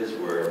challenges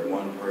where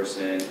one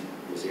person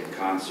was in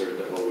concert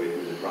the whole way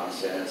through the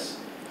process.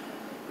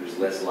 There's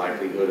less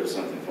likelihood of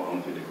something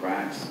falling through the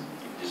cracks,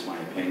 just my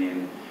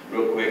opinion.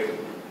 Real quick,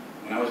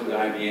 when I was with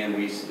IBM,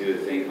 we used to do a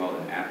thing called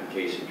an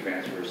application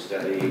transfer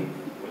study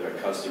with our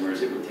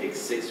customers. It would take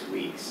 6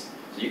 weeks.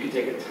 So you could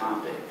take a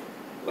topic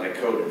like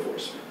code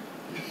enforcement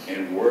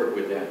and work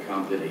with that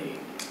company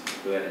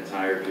for that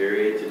entire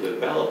period to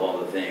develop all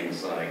the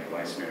things like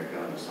Vice Mayor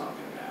Gunn was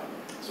talking about.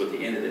 So at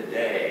the end of the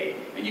day,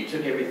 and you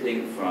took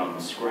everything from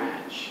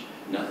scratch.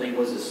 Nothing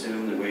was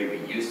assumed the way we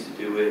used to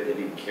do it. They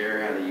didn't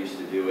care how they used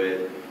to do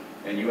it.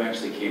 And you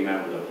actually came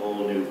out with a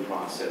whole new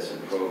process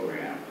and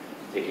program,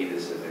 taking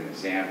this as an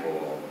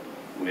example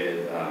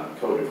with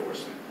code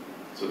enforcement.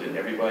 So that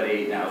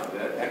everybody, now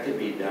that could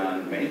be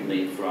done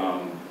mainly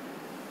from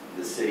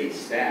the city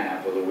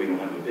staff, although we don't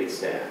have a big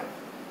staff.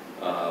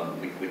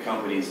 The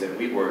companies that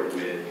we worked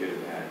with could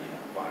have had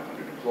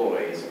 500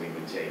 employees, and we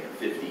would take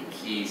 50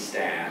 key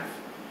staff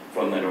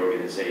from that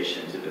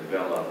organization to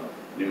develop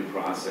new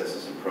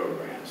processes and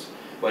programs.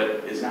 But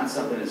it's not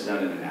something that's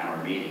done in an hour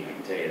meeting, I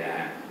can tell you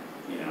that.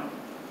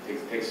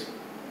 It takes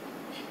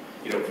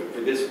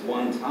for this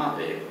one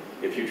topic,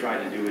 if you try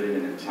to do it in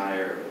an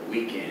entire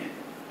weekend,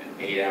 an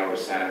 8-hour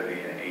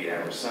Saturday and an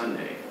 8-hour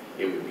Sunday,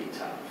 it would be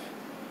tough.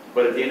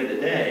 But at the end of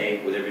the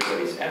day, with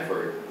everybody's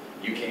effort,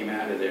 you came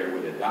out of there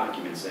with a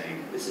document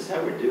saying, this is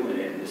how we're doing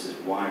it, and this is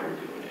why we're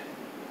doing it.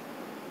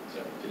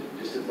 So,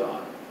 just a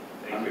thought.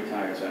 I'm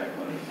retired, so I have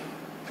plenty of time.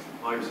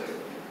 I'm saying.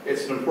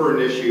 It's an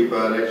important issue,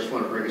 but I just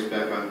want to bring us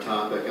back on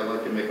topic. I'd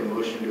like to make a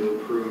motion to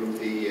approve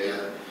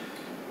the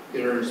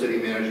interim city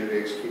manager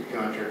to execute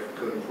contract for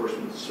code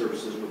enforcement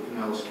services with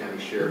Pinellas County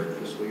Sheriff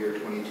for fiscal year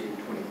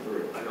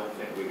 22-23. I don't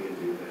think we can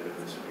do that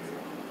in this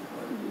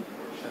meeting.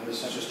 And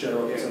this is just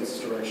general consensus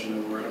direction,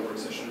 and we're in a work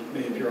session.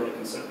 Maybe if you're on a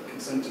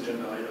consent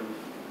agenda item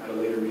at a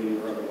later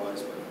meeting or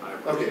otherwise, but.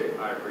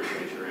 I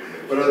appreciate your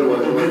input. But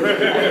otherwise,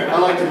 I'd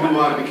like to move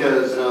on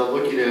because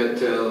looking at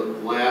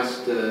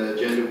last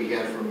agenda we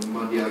had from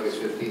Monday,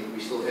 August 15th, we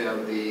still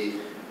have the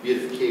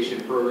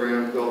beautification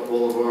program, Gulf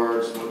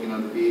Boulevards, looking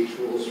on the beach,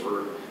 rules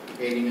for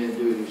painting and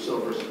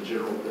do-it-yourself versus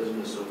general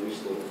business, so we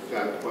still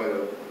got quite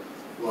a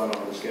lot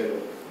on the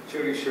schedule.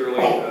 Judy Shirley,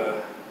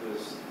 our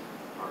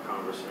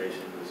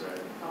conversation was that.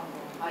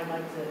 I'd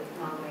like to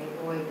nominate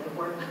Roy to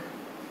work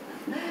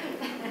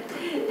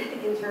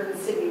interim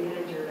city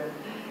manager to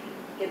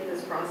get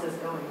this process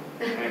going.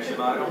 Action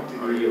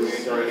item, are you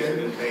interested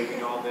in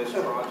taking on this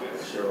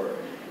project? Sure.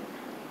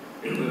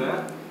 Good with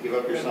that? Give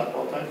up your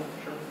softball time?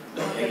 Sure.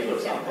 Don't take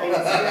it down.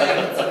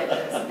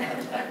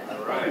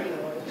 All right.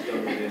 Just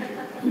don't get in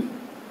here.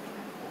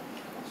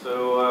 So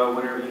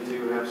whenever you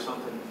do have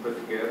something put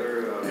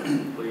together,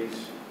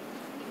 please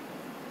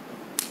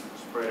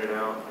spread it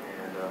out,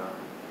 and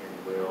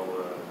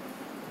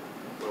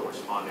we'll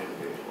respond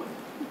individually.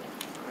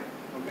 All right.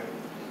 Okay.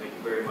 Thank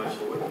you very much,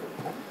 Lloyd.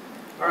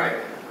 All right.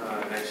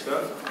 Next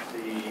up,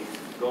 the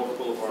Gulf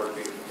Boulevard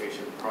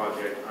beautification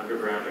project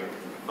undergrounding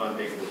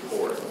funding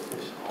report.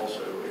 This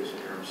also is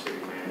interim city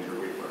manager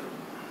report.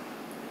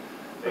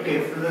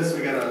 Okay, for this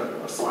we got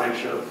a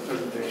slideshow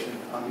presentation.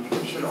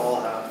 You should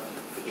all have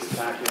this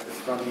packet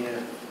from you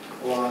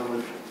along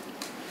with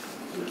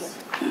this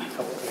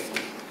couple things.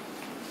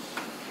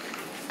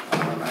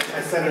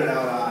 I sent it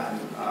out on,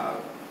 I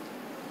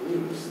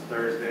believe it was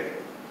Thursday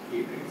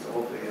evening, so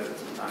hopefully you had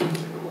some time to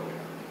take a look at it.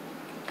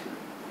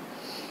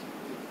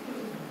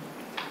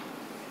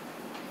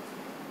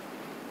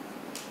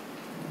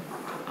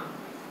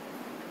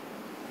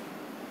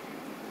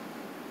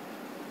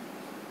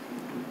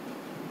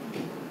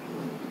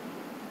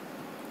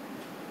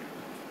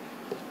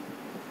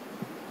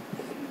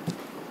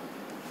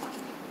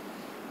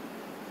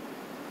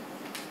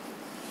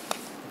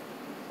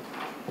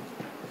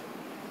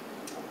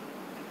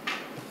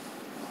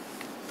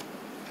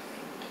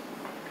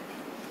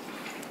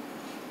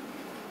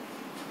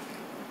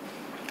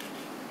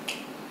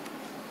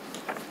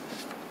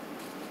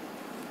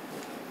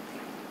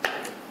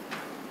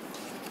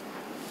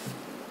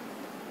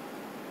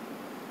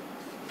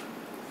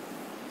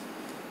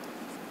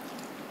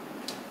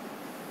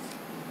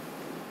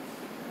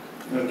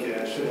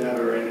 I should have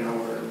it right now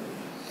where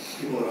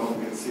people at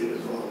home can see it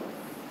as well.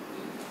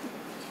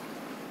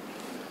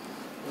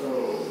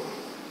 Oh.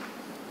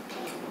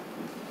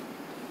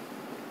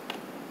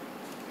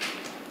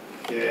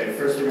 Okay,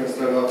 first we're going to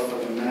start off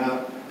with a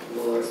map, a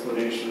little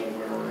explanation of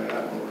where we're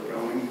at and where we're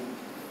going.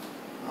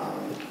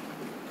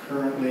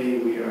 Currently,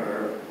 we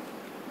are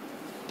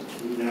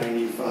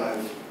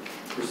 95%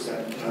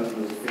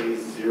 done with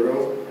phase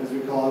 0, as we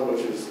call it,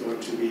 which is going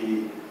to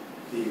be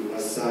the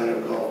west side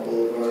of Gulf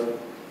Boulevard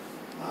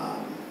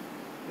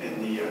and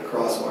the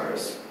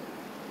crosswires,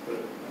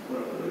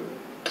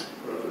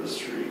 whatever the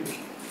street.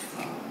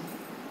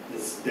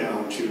 It's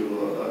down to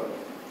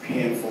a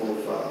handful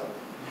of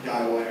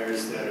guy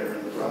wires that are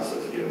in the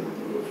process of getting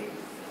removed.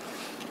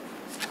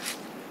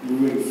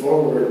 Moving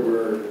forward,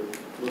 we're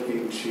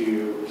looking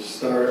to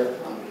start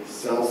on the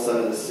south side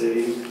of the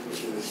city,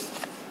 which is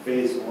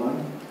phase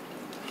 1.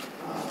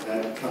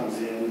 That comes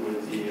in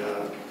with the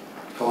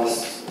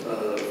costs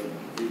of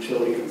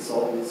utility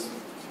consultants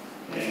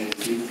and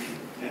Duke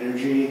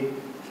Energy,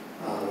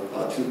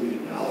 about $2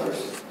 million.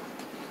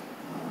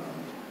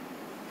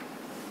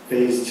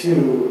 Phase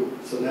 2,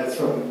 so that's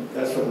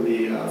from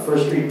the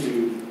First Street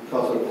to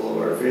Causeway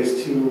Boulevard.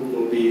 Phase 2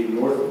 will be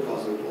north of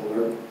Causeway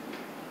Boulevard.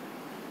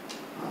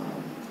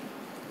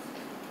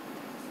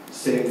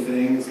 Same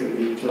thing, it's going to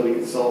be utility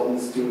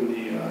consultants doing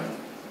the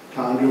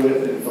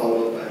conduit and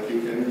followed up by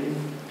Duke Energy.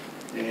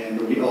 And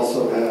we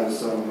also have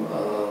some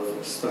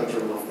of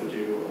Spectrum left to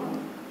do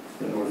on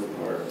the northern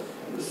part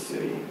of the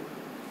city.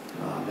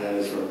 That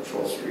is from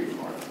Troll Street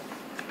north.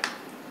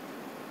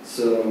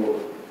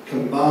 So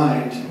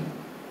combined,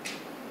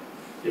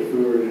 if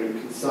we were to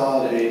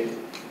consolidate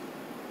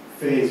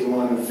phase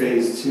 1 and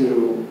phase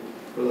 2,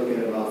 we're looking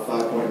at about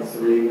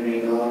 $5.3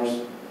 million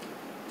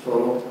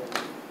total.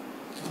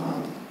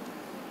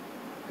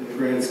 In the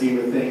grand scheme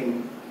of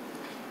things,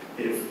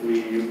 if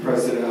we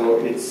price it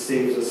out, it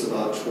saves us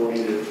about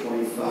 20 to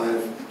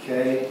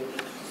 25K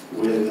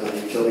with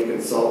utility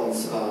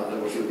consultants,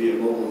 which would be a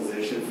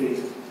mobilization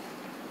fee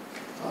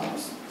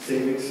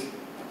savings.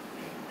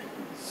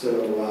 So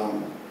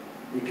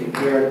we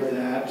compared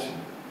that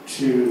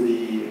to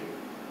the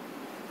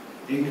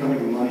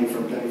incoming money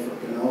from Penny for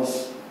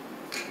Pinellas.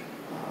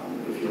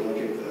 If you look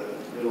at the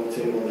middle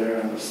table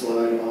there on the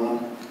slide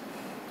on,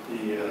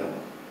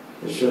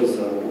 it shows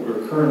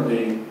we're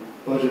currently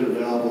budget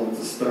available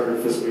to start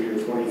of fiscal year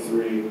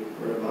 23.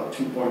 We're at about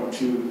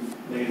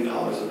 $2.2 million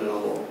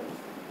available.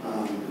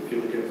 If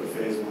you look at the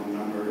phase 1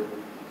 number,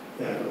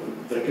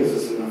 that gives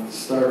us enough to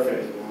start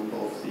phase 1,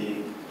 both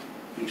the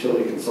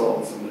utility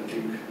consultants and the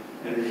Duke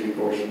Energy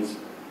portions,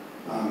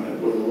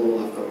 with a little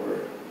left over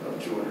of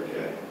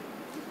 $200K.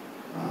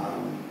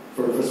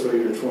 For fiscal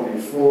year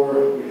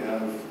 24, we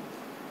have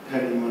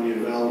Penny money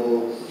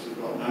available, which is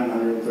about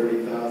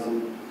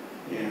 $930,000,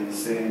 and the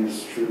same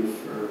is true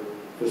for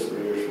fiscal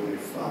year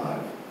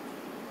 25.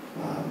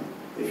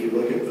 If you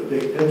look at the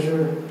big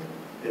picture,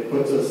 it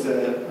puts us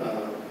at,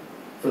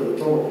 for the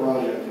total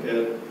project,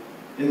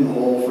 in the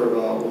hole for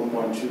about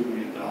 $1.2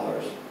 million.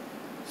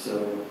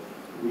 So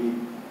we,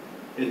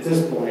 at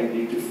this point,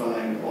 need to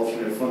find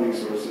alternate funding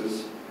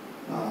sources,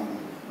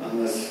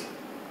 unless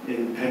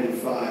in Penny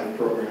 5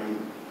 program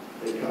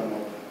they come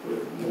up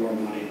with more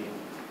money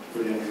for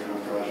the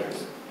underground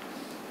projects.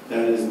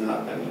 That has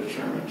not been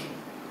determined.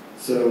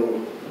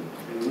 So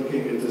in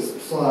looking at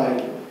this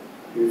slide,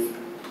 we've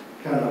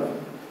kind of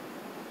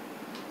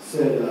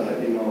said,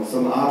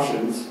 some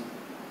options.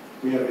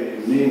 We have a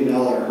 $1 million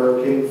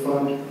hurricane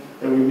fund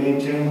that we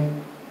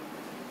maintain,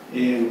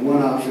 and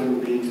one option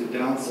would be to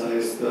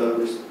downsize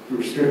the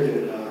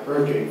restricted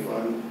hurricane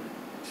fund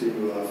to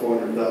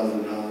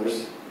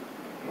 $400,000,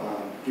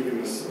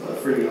 giving us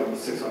freeing up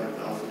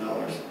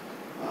 $600,000.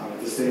 At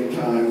the same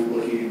time,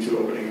 looking into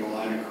opening a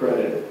line of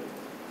credit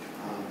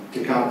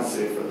to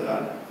compensate for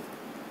that.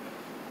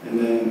 And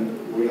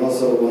then we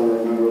also want to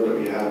remember that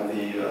we have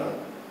the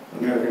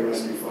American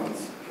Rescue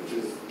Funds, which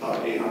is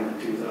about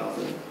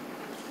 $802,000.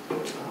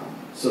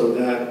 So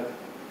that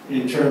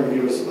in turn would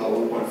give us about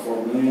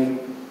 $1.4 million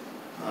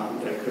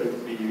that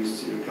could be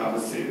used to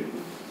compensate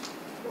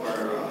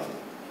our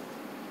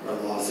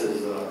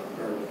losses or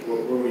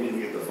where we need to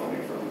get the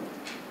funding from.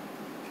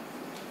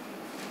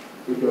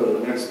 We go to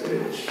the next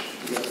page.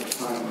 We got the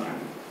timeline.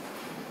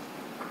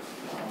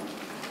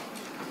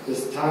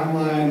 This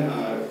timeline,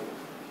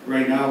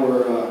 right now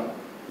we're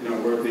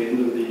at the end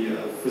of the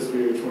fiscal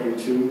year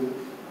 22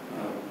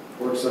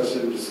 work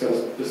session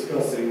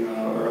discussing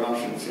our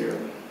options here.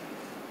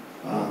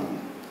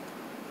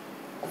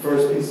 The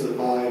first piece of the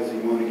pie is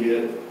you want to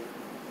get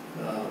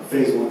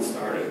phase 1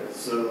 started.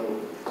 So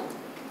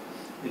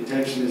the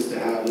intention is to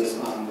have this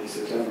on the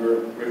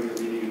September regular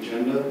meeting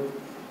agenda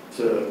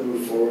to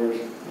move forward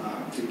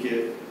to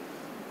get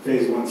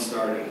phase 1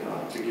 started,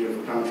 to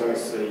give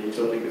contracts to the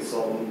utility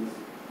consultant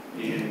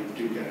and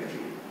Duke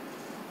Energy.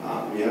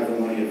 We have the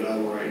money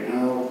available right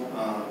now.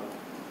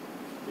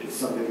 It's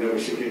something that we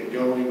should get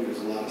going. There's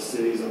a lot of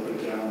cities up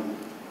and down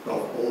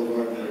Gulf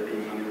Boulevard that are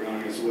doing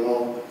undergrounding as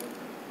well.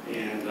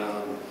 And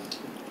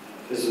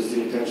this is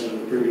the attention of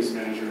the previous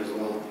manager as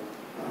well,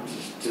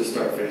 to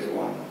start phase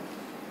one.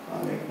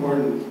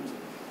 Important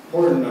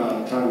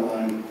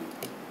timeline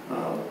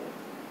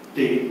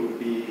date would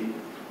be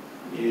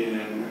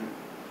in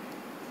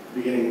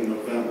beginning of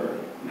November.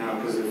 Now,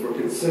 because if we're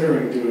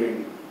considering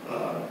doing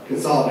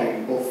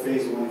consolidating both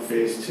phase one and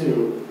phase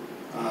two,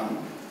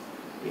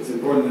 it's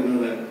important to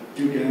know that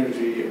Duke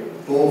Energy,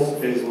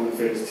 both phase one and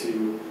phase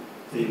two,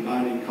 the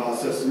binding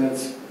cost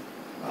estimates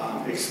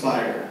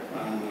expire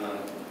on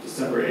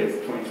December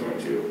 8th,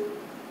 2022.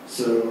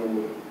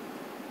 So,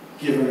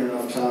 given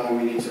enough time,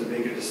 we need to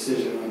make a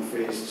decision on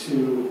phase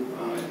two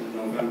in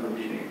the November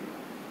meeting.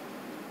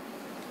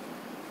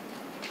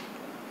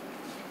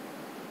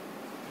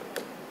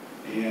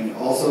 And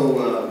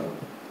also,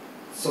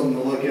 something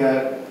to look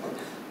at,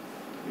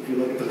 if you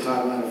look at the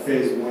timeline of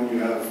phase one, you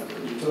have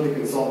utility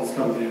consultants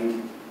coming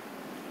in.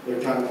 Their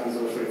timeline is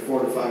roughly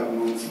 4 to 5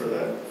 months for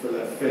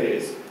that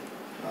phase.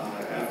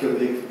 After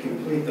they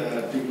complete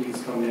that, Duke needs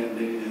to come in,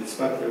 they need to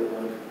inspect their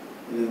work,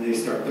 and then they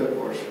start their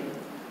portion.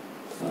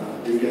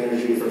 Duke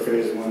Energy for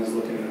phase one is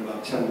looking at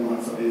about 10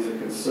 months. Now, these are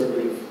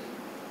conservative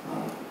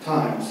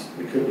times.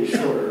 It could be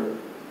shorter,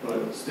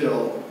 but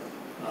still,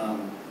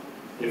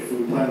 if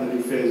we plan to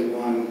do phase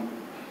one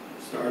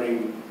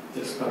starting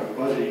this coming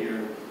budget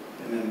year,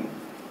 and then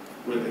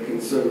with the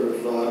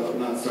conservative thought of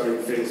not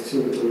starting phase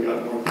two until we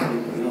got more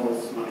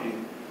Pinellas money,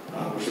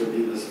 which would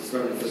be this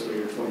starting fiscal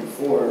year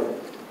 24,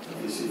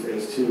 if you see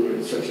phase two,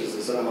 it stretches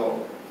this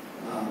out.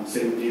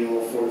 Same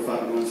deal, 4 to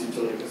 5 months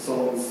utility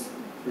consultants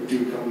for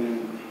Duke coming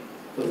in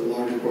for the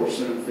larger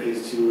portion of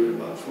phase two in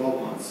about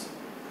 12 months.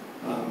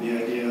 The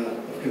idea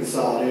of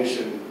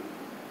consolidation,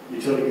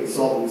 utility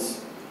consultants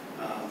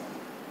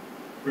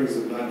brings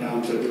them back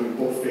down to doing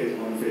both phase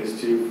one and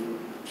phase two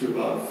to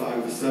about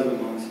 5 to 7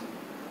 months,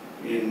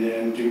 and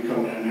then Duke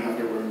coming in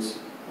afterwards,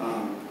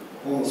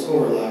 almost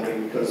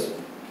overlapping, because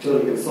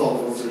utility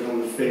consultants are doing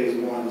the phase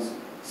ones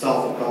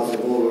south of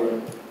Causeway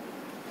Boulevard.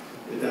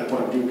 At that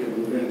point, Duke can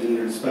move in, do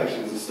their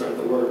inspections, and start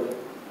the work,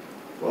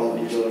 while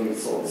the utility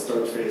consultant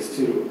starts phase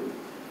two.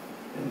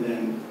 And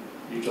then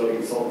utility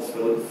consultants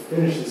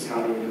finish this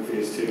conduit in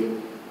phase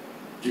two.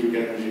 Duke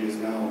Energy is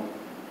now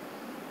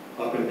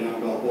up and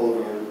down Bell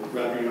Boulevard,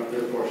 wrapping up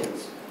their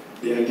portions.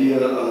 The idea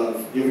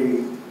of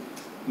giving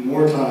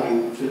more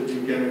time to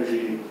Duke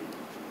Energy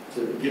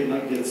to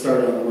get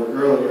started on the work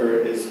earlier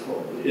is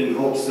in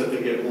hopes that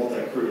they get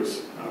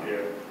multi-crews out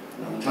here.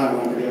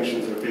 Timeline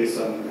projections are based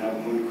on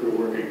having one crew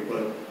working,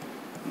 but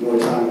more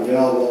time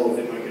available,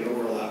 they might get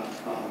overlap.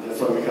 That's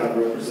why we kind of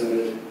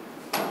represented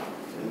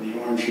in the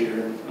orange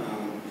here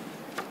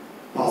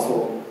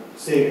possible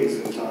savings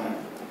in time.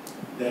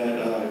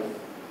 That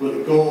with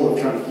the goal of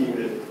trying to keep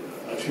it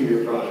a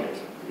 2-year project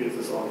to get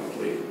this all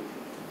complete.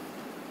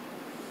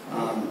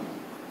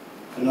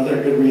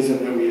 Another good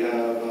reason that we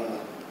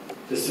have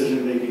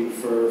decision making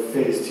for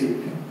phase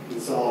two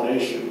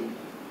consolidation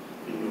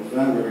in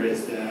November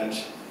is that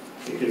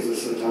it gives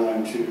us the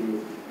time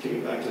to take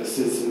it back to the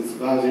Citizens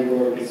Advisory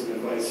Board, get some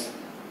advice,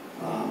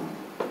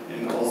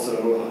 and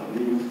also the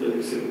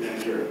new city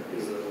manager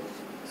gives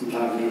some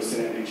time to do a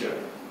sanity check.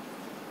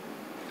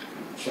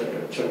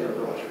 Check our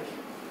project.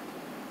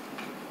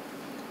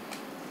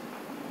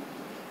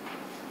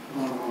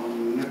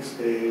 Next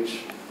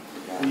page,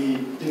 we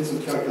did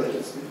some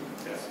calculations.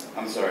 Yes,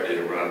 I'm sorry to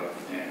interrupt,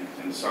 and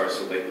I'm sorry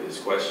so late with this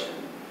question,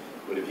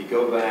 but if you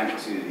go back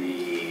to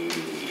the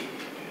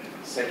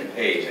second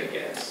page, I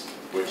guess,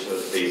 which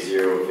shows phase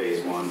 0,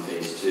 phase 1,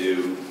 phase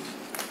 2,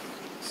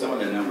 some of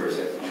the numbers,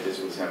 I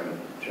just was having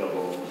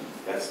trouble,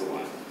 that's the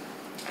one.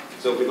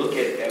 So if we look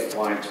at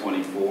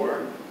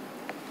FY24,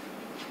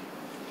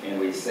 and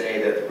we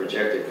say that the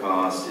projected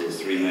cost is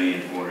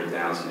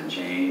 $3,400,000 and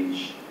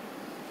change,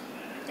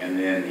 and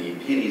then the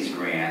pennies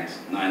grant,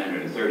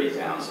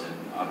 $930,000.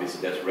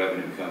 Obviously, that's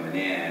revenue coming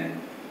in.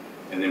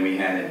 And then we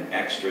had an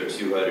extra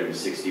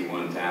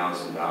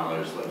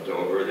 $261,000 left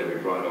over that we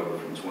brought over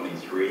from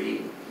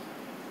 23.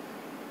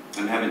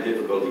 I'm having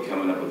difficulty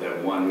coming up with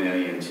that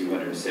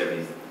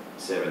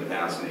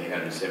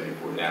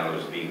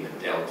 $1,277,874 being the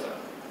delta.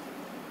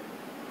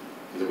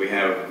 Because we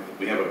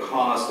have a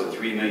cost of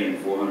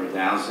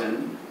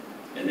 $3,400,000.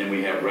 And then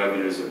we have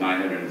revenues of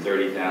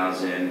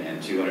 $930,000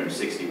 and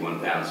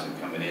 $261,000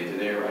 coming into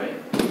there, right?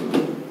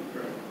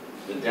 Correct.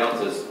 The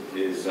delta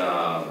is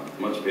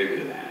much bigger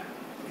than that.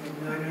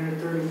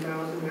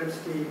 930,000, that's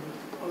the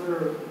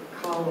other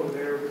column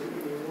there.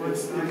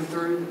 What's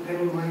 930, the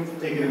penny money?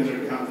 Taking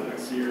into account the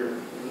next year,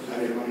 the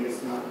penny money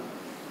is not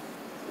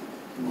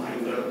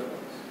lined up.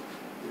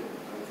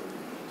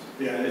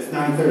 Yeah, it's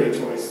 930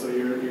 twice, so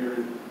you're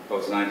Oh,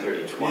 it's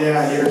 930 twice.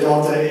 Yeah, your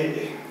delta,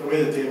 the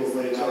way the table's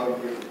laid out,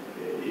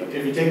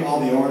 if you take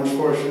all the orange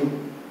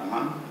portion,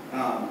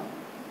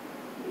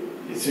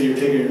 so you're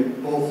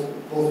taking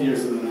both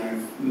years of the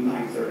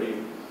 930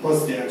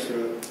 plus the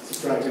extra,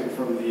 subtracting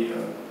from the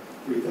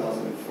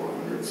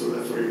 3,400. So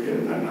that's where you're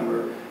getting that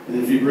number.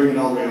 And if you bring it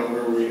all the way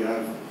over, where you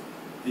have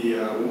the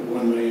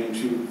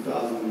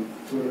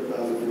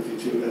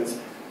 1,002,200,052,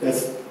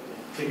 that's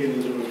taking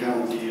into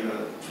account the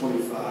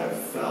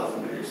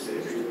 $25,000 that you're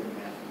saving.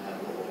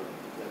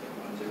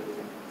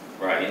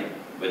 Right,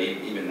 but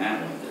even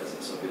that one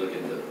doesn't, so if you look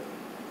at the,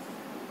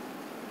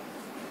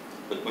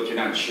 but you're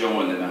not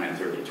showing the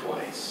 930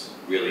 twice,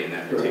 really, in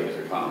that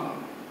particular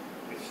column.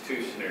 It's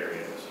two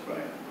scenarios.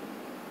 Right.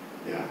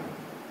 Yeah.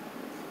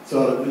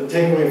 So the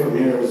takeaway from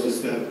here was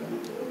just that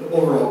the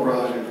overall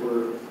project,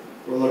 we're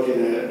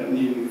looking at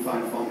needing to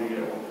find funding at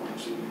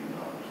 $1.2 million.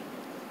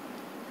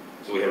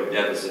 So we have a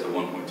deficit of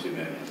 1.2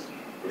 million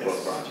for Yes.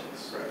 both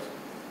projects. Correct.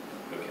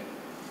 Okay.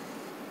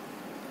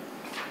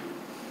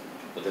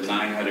 But the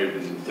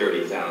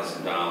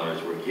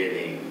 $930,000 we're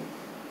getting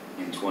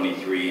in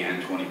 23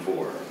 and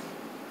 24,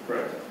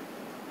 Correct.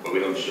 but we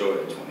don't show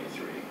it in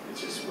 23.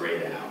 It's just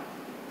grayed out.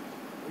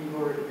 We've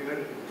already got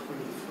it in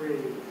 23.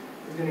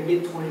 You're gonna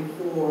get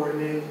 24, and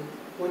then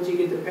once you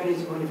get the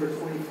pennies money for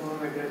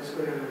 25, that's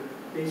gonna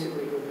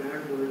basically go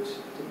backwards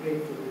to pay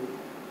for the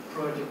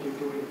project you're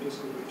doing in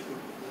fiscal year 24.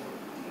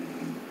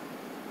 Mhm.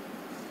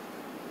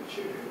 Which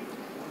is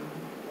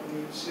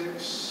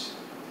 186.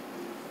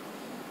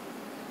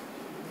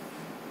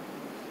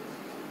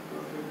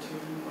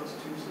 113 plus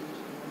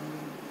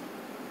 261.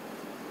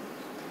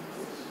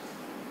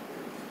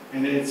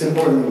 And it's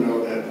important to know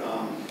that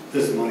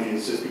this money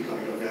is just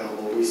becoming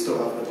available. We still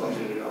have to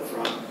budget it up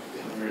front.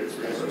 Where it's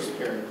reimbursed.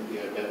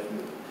 Yeah,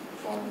 definitely.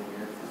 Following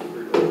year.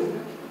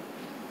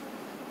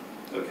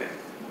 Okay.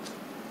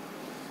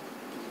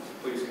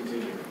 Please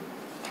continue.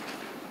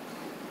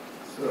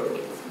 So,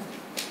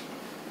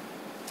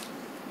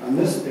 on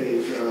this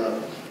page,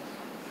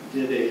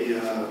 did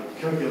a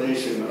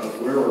calculation of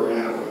where we're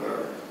at with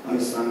our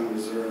unassigned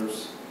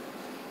reserves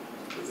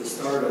at the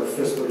start of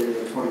fiscal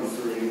year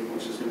 23,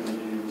 which is going to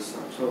be this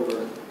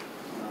October.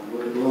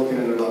 We're looking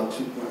at about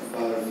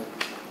 2.5,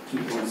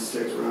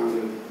 2.6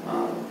 rounded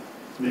 $1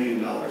 million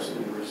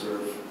in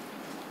reserve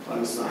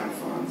unassigned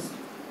funds.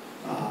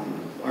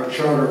 Our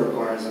charter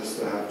requires us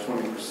to have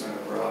 20%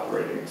 of our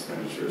operating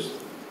expenditures.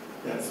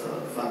 That's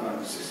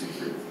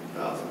 $563,000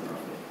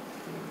 roughly.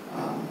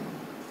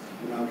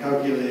 Now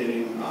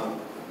calculating,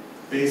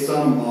 based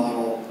on a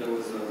model, that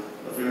was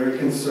a very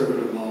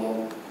conservative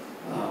model.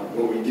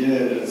 What we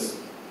did is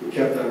we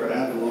kept our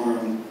ad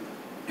valorem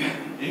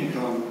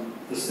income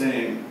the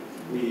same.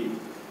 We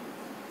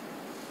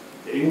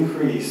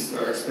increased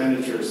our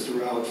expenditures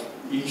throughout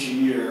each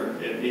year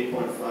at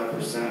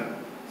 8.5%.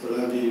 So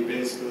that'd be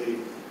basically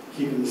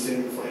keeping the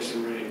same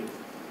inflation rate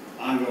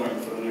ongoing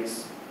for the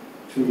next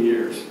 2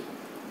 years.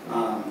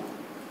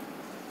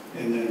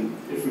 And then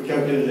if we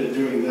calculated it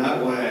doing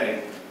that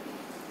way,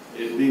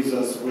 it leaves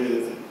us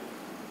with,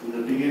 in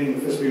the beginning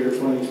of fiscal year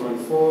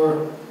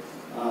 2024,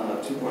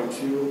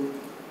 $2.2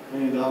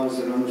 million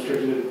in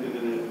unrestricted, and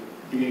then at the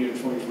beginning of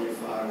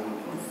 2025,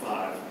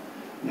 1.5.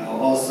 Now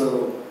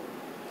also,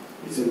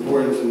 it's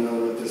important to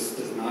know that this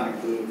does not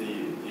include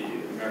the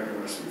American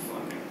Rescue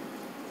funding.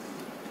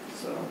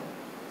 So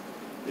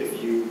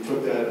if you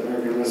took that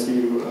American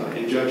Rescue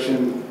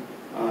injection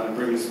and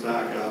bring us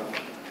back up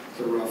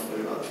to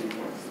roughly about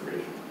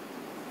 2.3.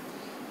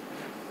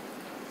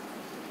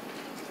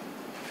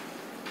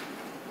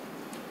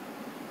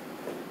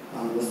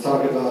 Let's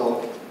talk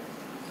about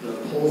the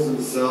poles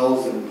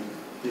themselves and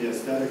the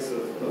aesthetics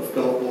of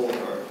Gulf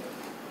Boulevard.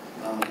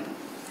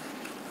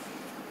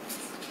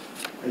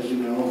 As you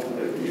know,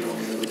 we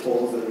have the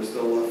poles that are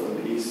still left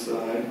on the east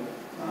side.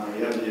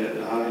 You have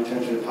the high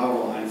tension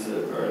power lines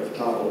that are at the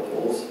top of the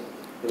poles.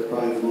 They're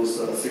probably the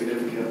most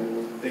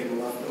significant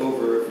thing left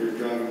over if you're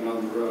driving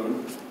down the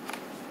road.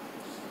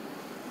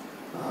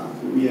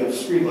 We have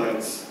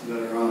streetlights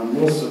that are on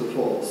most of the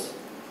poles.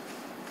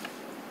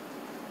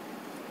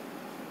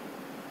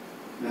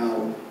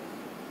 Now,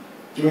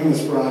 doing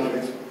this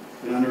project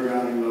and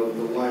undergrounding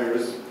the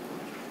wires,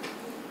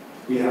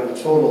 we have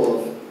a total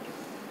of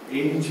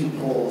 82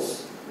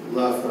 poles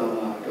left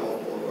on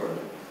Gulf Boulevard.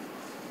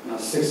 Now,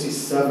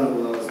 67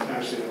 of those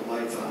actually have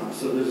lights on them,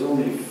 so there's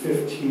only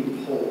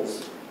 15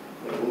 poles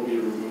that will be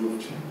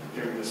removed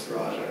during this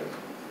project.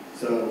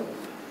 So,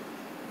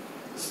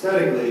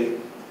 aesthetically,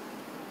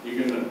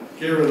 you're going to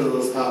get rid of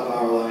those top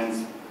power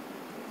lines,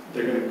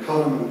 they're going to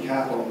cut them and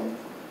cap them,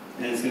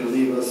 and it's going to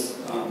leave us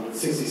with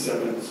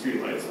 67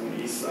 streetlights on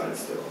the east side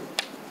still.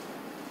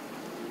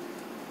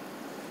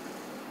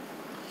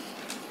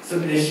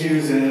 Some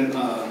issues and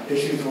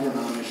issues or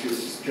non-issues,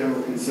 just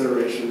general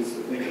considerations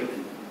to think of.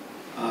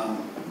 I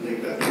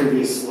think that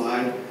previous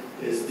slide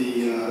is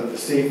the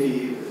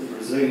safety,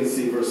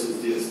 resiliency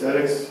versus the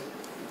aesthetics.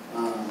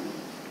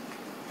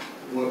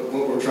 What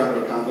we're trying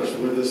to accomplish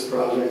with this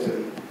project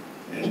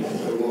and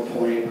at what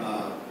point,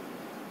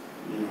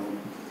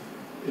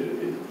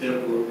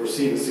 we're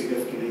seeing a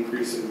significant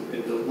increase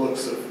in the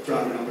looks of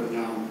driving up and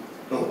down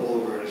Gulf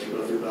Boulevard as you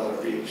go through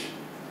Ballard Beach.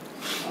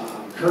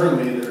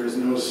 Currently, there is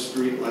no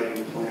street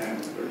lighting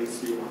plan. There needs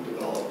to be one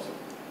developed.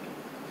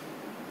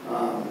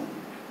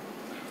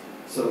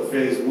 So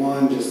phase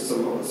one, just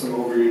some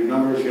overview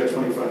numbers. You got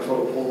 25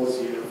 total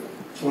poles. You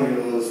have 20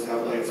 of those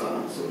have lights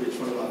on them, so there'll be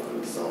 20 left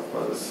in the south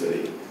part of the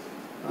city.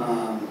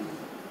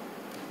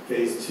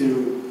 Phase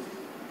two,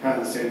 kind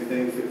of the same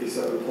thing,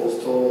 57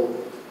 poles total,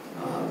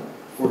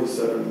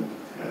 47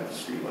 have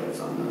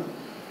streetlights on them.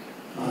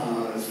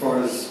 As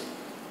far as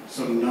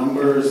some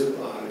numbers,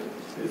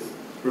 is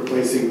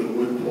replacing the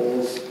wood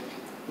poles.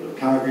 The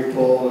concrete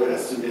pole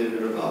estimated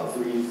at about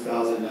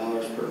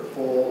 $3,000 per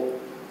pole.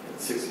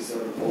 At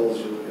 67 poles,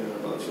 you're looking at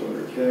about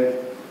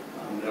 $200K.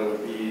 That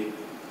would be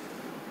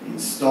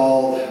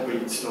installed, but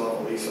you'd still have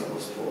a lease on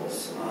those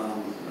poles.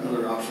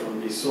 Another option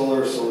would be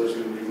solar. Solar is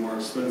going to be more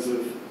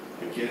expensive.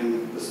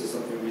 Again, this is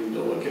something we need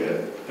to look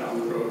at down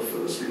the road for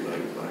the street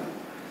lighting plan.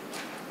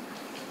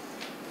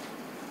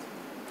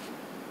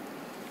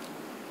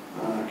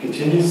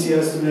 Contingency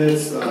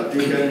estimates,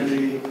 Duke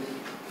Energy,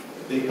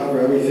 they cover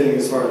everything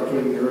as far as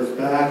putting the earth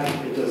back.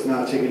 It does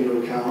not take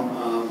into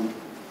account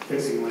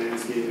fixing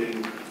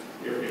landscaping,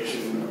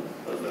 irrigation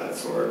of that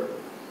sort.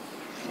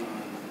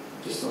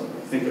 Just something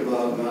to think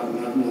about,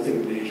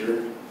 nothing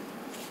major.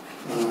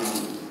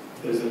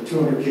 There's a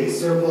 $200K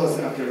surplus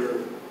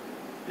after,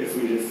 if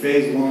we did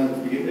phase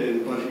one, we get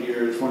in budget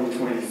year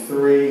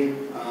 2023,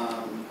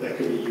 that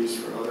could be used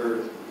for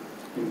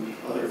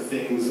other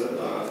things,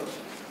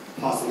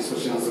 possibly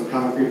switching out some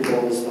concrete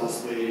poles,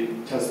 possibly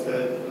test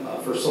bed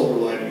for solar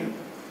lighting.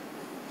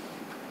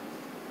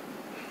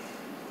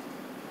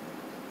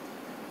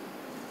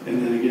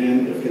 And then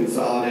again, if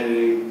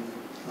consolidating,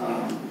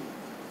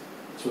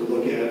 to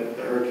look at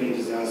the hurricane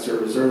disaster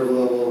reserve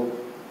level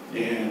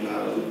and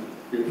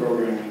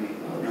reprogramming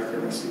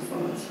American Rescue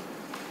Funds.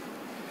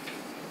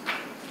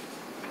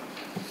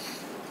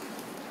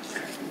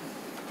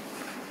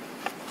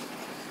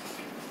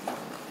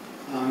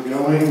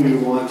 Ongoing, we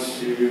want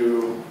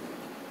to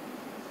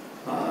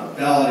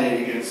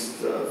validate against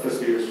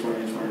fiscal years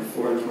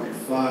 2024 and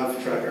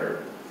 25, track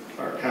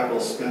our capital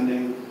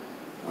spending,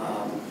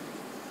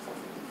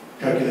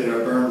 calculate our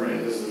burn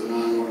rate. This is an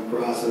ongoing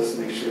process,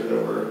 make sure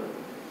that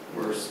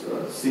we're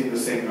seeing the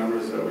same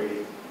numbers that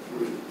we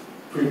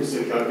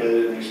previously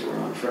calculated and make sure we're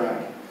on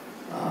track.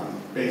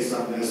 Based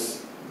on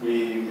this,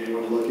 we may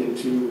want to look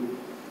into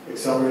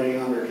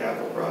accelerating other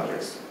capital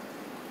projects.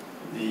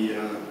 The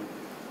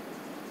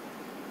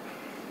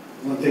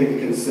one thing to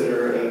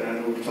consider, and I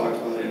know we've talked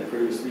about it in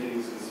previous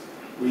meetings, is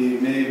we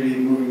may be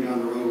moving down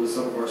the road with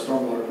some of our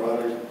stormwater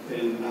projects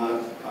and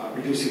not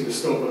reducing the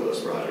scope of those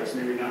projects,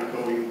 maybe not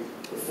going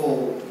the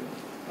full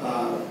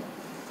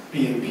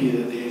BMP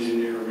that the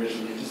engineer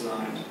originally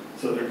designed.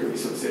 So there could be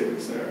some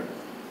savings there.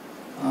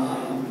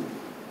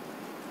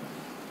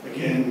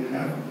 Again,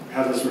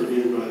 have this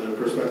reviewed by the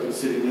prospective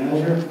city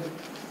manager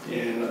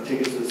and take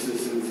it to the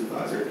Citizens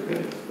Advisory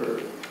Committee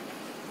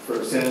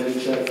for a sanity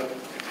check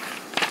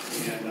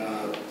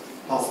and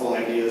possible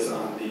ideas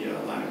on the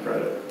line of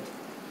credit.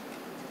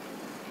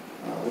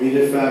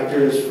 Weighted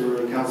factors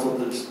for council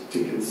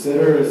to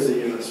consider is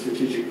the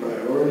strategic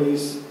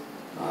priorities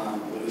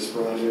with this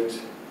project.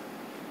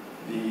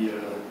 The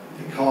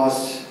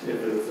cost,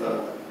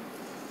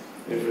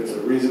 if it's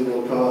a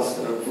reasonable cost,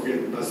 if we're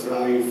getting the best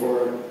value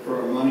for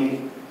our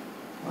money.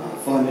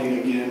 Funding,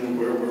 again,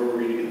 where we're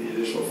going to get the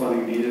additional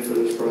funding needed for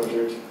this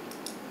project.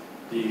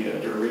 The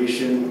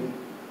duration,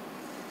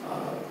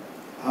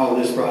 how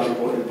this project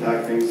will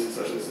impact things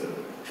such as the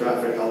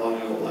traffic, how long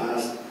it will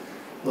last.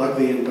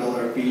 Luckily in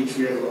Bel-Air Beach,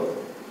 we have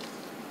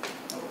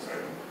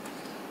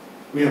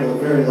a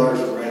very large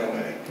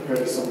right-of-way compared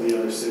to some of the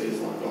other cities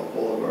along Gulf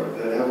Boulevard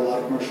that have a lot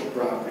of commercial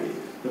property,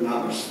 but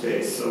not much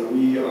space. So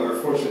we are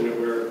fortunate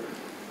where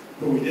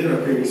when we did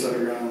our previous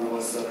underground on the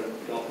west side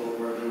of Gulf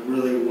Boulevard, there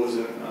really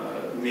wasn't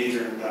a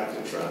major impact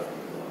in traffic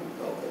along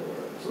Gulf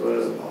Boulevard. So that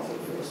is a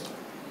positive for us.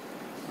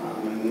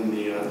 And then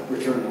the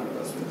return on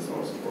investment is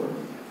most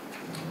important.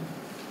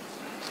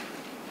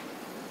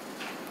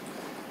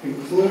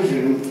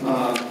 Conclusion,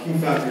 key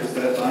factors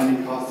that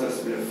binding cost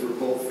estimate for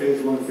both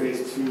phase 1,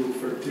 phase 2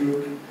 for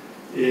Duke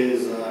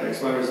is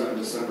expires on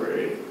December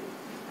 8th.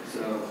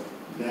 So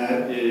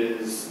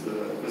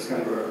that's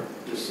kind of our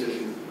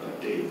decision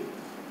date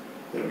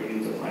that we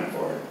need to plan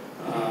for.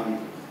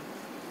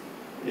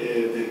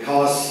 The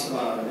costs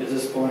at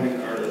this point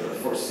are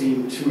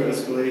foreseen to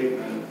escalate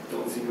and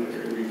don't seem like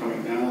they're going to be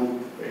coming down.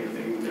 If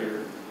anything,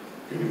 they're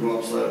going to go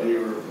up slightly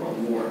or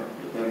more,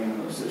 depending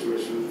on the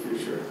situation in the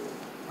future.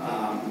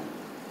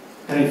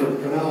 Penny for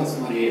pronounced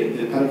money,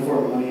 the penny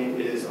for money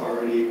is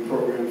already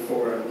programmed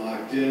for and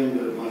locked in.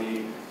 The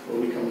money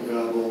will become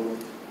available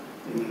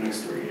in the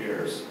next 3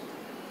 years.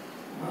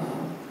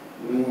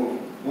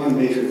 One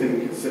major thing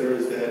to consider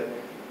is that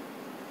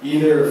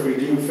either if we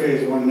do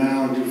phase 1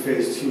 now and do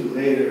phase 2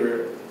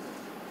 later,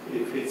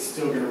 it's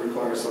still going to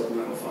require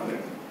supplemental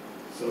funding.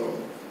 So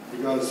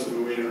regardless if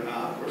we wait or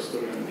not, we're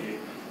still going to need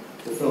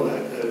to fill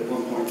that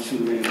 $1.2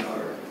 million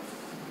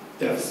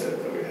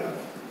deficit that we have.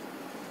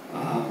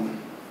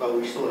 But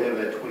we still have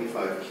that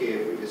 25K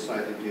if we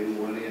decide to do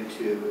 1 and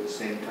 2 at the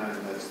same time.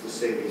 That's the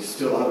We savings.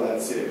 still have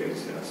that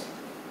savings, yes.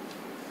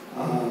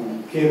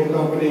 Cable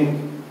company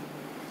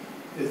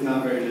is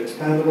not very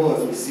dependable,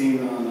 as we've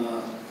seen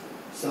on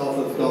south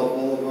of Gulf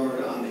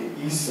Boulevard on the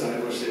east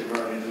side, which they've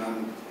already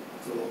done,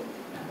 so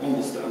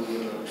almost done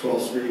with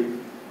 12th Street.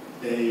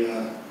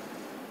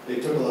 They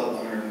took a lot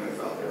longer than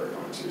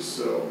want to.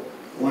 So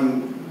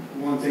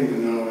one thing to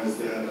know is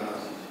that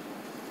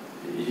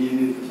you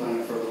need to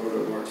plan for a little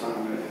bit more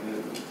time, and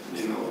then,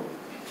 you know,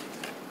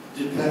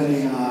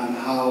 depending on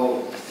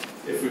how,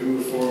 if we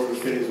move forward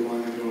with phase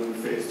 1 and go into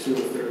phase 2,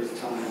 if there is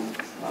time,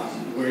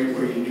 where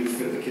you do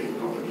fit the cable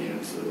company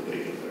in so that they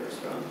get theirs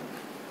done.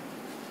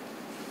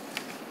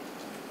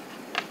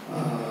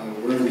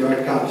 We're in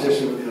direct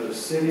competition with the other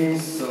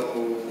cities,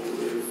 so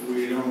if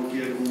we don't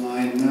get in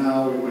line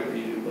now, we might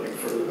be like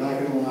further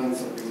back in the line,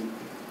 something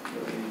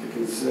that we need to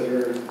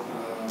consider.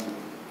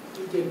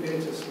 We did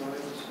bids as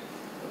slides.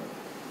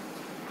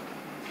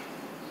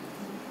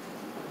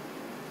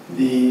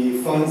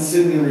 The funds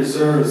sitting in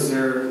reserves,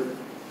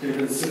 they've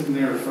been sitting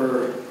there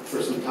for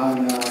some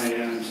time now,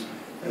 and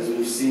as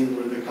we've seen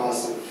with the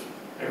cost of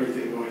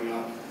everything going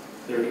up,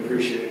 they're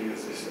depreciating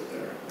as they sit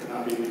there. They're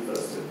not being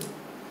invested.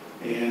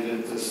 And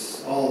it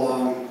just, all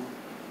along,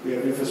 we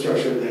have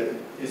infrastructure that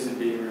isn't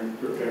being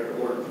repaired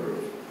or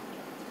improved.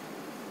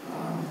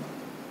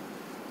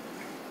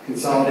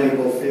 Consolidating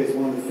both phase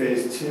 1 and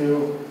phase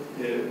 2,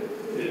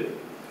 it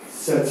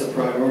sets a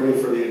priority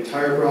for the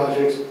entire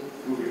project,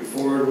 moving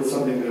forward with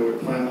something that we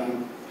plan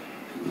on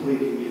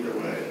completing either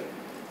way.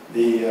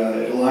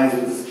 It aligns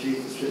with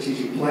the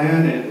strategic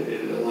plan,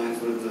 it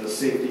aligns with the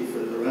safety for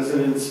the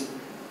residents,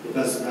 the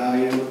best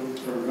value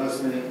for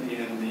investment,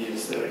 and the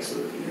aesthetics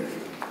of the community.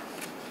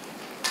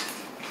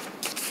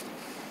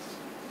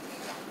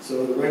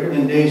 So the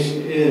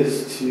recommendation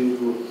is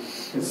to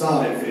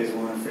consolidate phase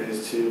 1 and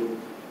phase 2,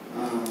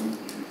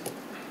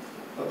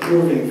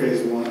 approving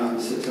phase 1 in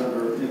the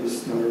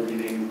September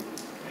meeting,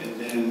 and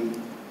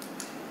then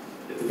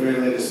at the very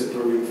latest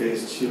approving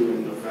phase 2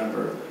 in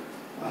November.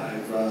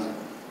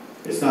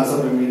 It's not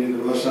something we need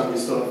to rush on. We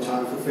still have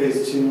time for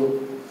phase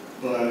 2,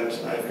 but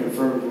I've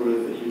confirmed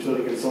with the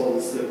utility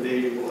consultants that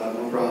they will have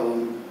no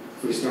problem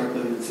if we start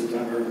them in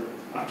September,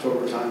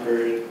 October time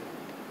period,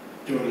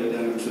 doing an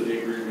addendum to the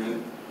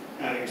agreement,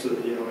 adding to the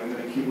PO, and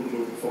then keep them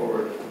moving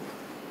forward.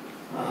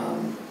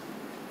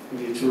 We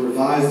need to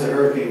revise the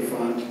hurricane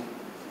fund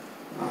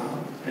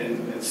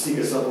and seek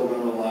a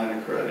supplemental line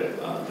of credit.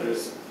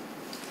 There's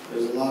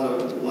a lot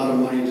of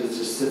money that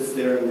just sits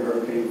there in the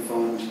hurricane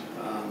fund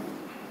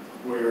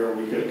where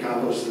we could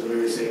accomplish the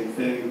very same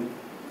thing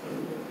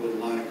with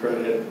line of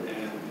credit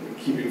and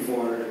keeping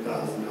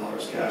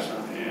 $400,000 cash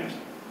on hand.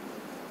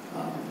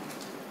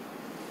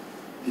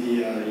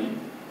 The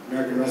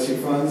American Rescue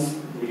Funds,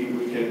 we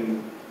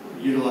can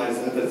utilize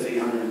that. That's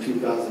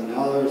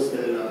 $802,000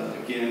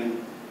 that,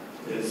 again,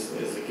 is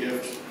a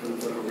gift from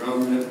the federal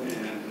government,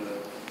 and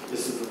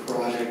this is a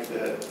project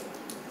that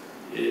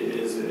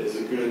is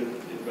a good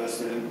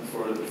investment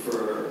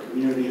for our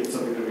community. It's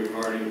something that we've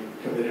already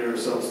committed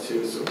ourselves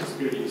to, so it's a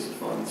good use of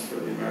funds for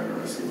the American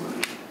Rescue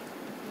money.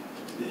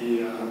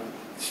 The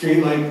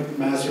streetlight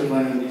master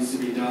plan needs to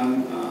be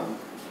done,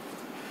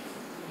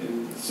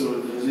 and so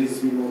there needs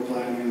to be more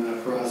planning in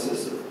that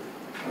process of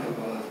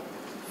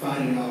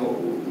finding out what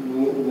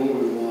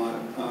we want,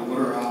 what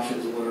our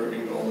options, what our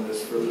end goal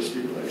is for the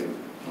street lighting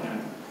plan.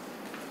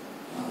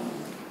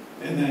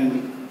 And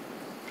then,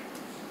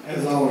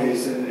 as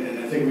always, and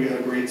I think we got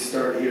a great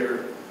start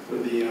here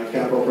with the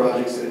capital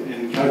projects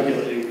and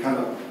calculating kind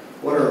of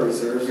what our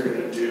reserves are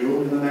going to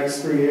do in the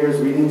next 3 years.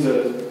 We need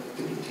to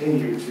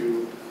continue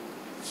to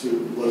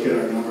look at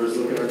our numbers,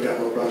 look at our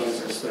capital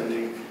projects, our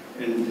spending,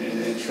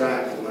 and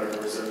track what our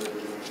reserves are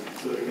doing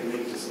so that we can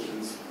make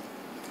decisions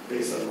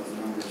based on those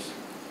numbers.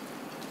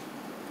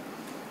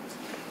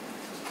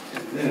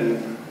 And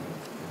then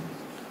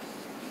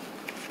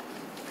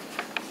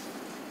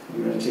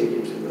I'm going to take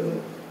you to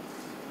the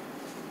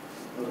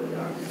other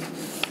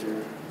document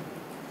here.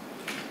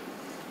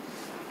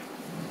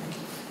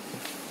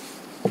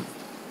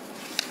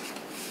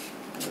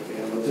 Okay,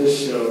 and what this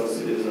shows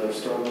is our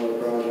stormwater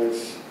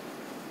projects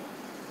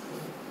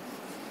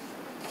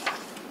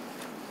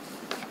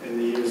in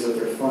the years that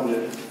they're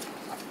funded.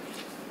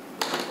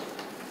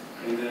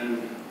 And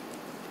then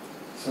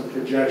some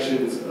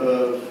projections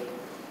of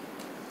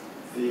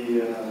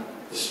the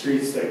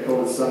streets that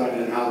coincide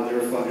and how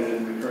they're funded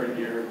in the current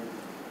year,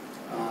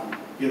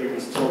 giving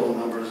us total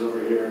numbers over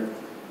here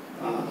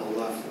on the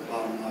left, the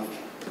bottom left.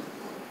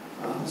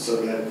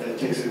 So that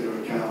takes into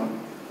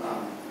account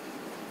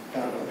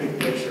kind of a big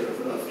picture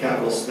of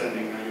capital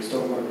spending. Now your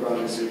stormwater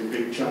projects are your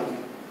big chunk,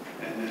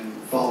 and then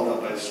followed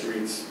up by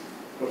streets,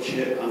 which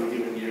hit on a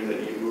given year that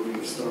you're moving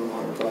the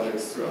stormwater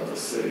projects throughout the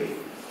city.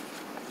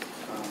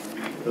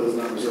 Those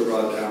numbers are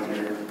brought down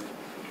here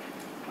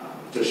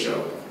to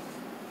show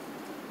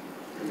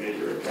your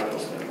major capital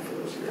spending for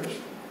those years.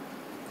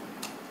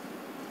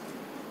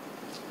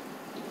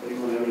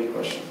 Anyone have any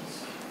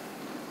questions?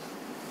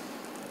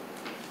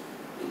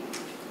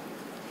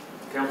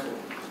 Council?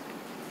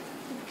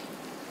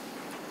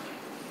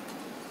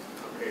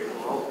 Okay,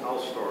 well, I'll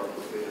start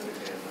with it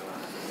and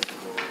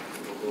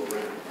we'll go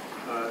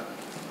around.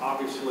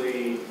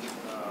 Obviously,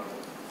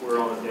 we're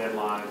on a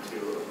deadline to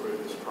approve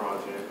this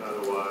project.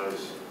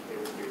 Otherwise, it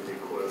will be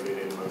requoted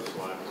and most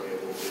likely it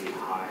will be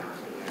higher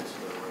the next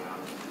go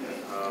around.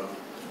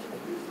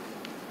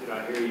 Did I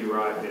I hear you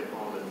right, that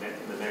on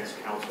the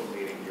next council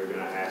meeting, you're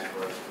gonna ask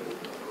for us to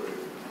approve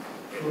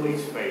at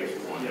least phase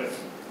one? Yes.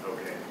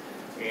 Okay.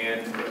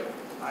 And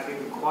I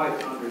didn't quite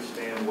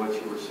understand what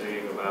you were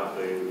saying about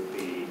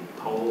the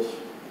poles.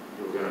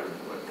 You were gonna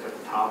cut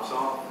the tops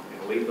off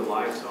and leave the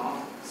lights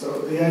on?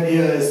 So the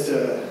idea is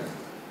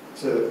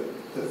to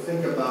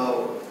think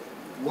about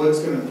what's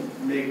going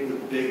to make the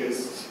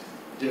biggest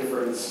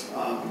difference.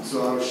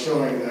 So I was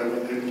showing that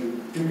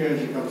when Duke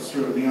Energy comes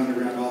through and the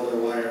underground, all their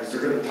wires,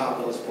 they're going to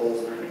top those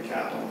poles, they're going to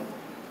cap them,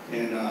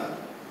 and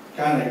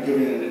kind of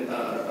giving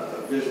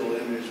a visual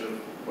image of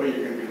what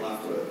you're going to be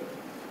left with.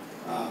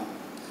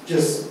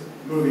 Just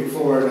moving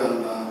forward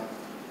on,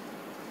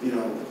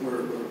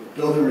 we're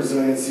building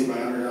resiliency by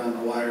underground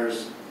the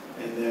wires,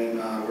 and then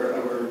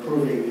we're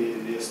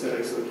improving the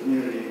aesthetics of the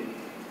community.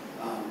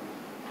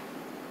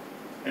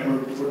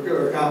 And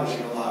we're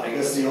accomplishing a lot. I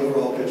guess the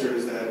overall picture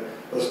is that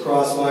those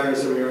cross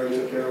wires that we already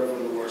took care of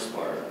were the worst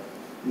part.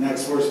 The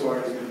next worst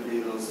part is going to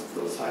be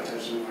those high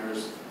tension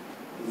wires,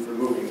 and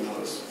removing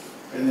those.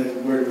 And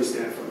then where do we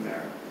stand from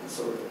there?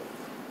 So,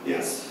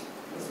 yes,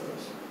 that's what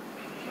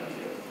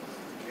it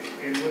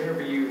is. And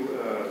whenever you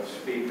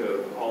speak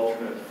of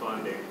alternate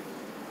funding,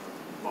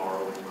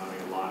 borrowing money,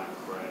 a line of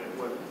credit,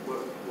 what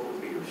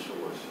would be your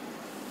source?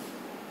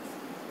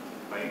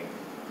 Bank?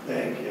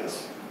 Bank,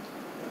 yes.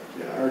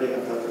 Yeah, I already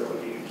have Heather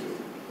looking into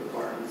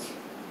requirements.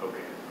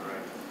 Okay, all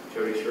right.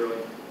 Jody, Shirley?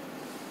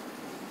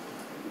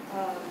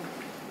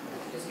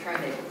 Just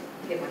trying to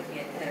get my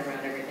head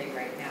around everything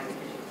right now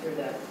because you threw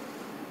the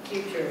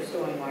future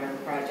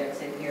stormwater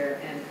projects in here,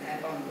 and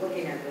if I'm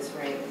looking at this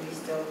right, we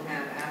still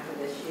have after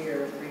this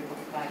year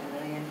 3.5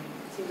 million.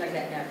 Seems like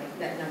that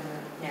number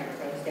never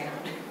goes down.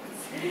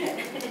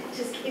 It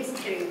just keeps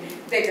getting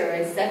bigger.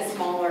 It's that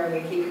smaller,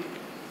 and we keep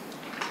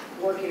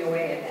working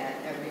away at that.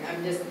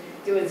 I'm just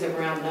doing some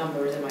round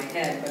numbers in my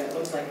head, but it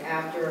looks like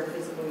after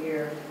fiscal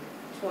year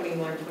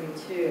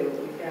 21-22,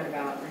 we've got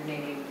about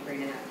remaining 3.5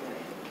 million.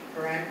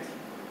 Correct?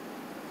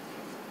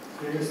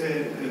 You're going to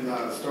say in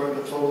the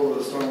total of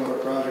the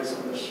stormwater projects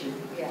on this sheet?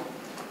 Yeah.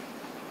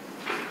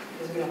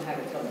 Because we don't have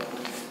a total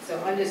on it. So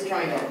I'm just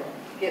trying to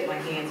get my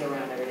hands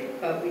around everything.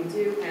 But we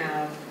do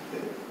have.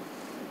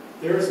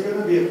 There's going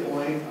to be a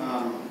point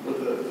with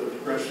the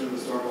progression of the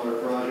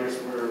stormwater projects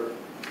where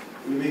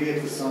we may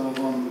get to some of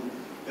them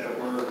that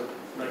were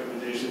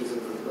recommendations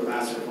of the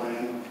master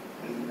plan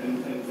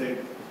and think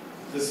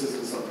this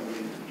isn't something we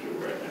need to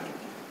do right now.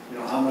 You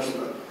know, how much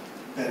of a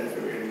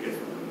benefit we're going to get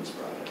from this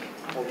project.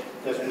 Well,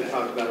 that's what we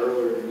talked about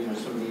earlier,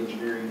 some of the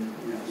engineering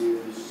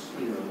reviews,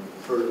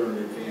 further in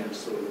advance,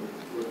 so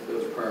with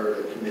those prior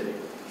to committing.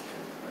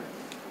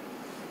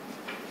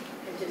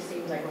 It just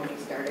seems like when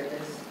we started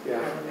this,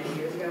 Yeah. however many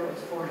years ago, it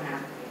was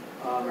 4.5.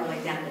 We're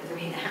like down to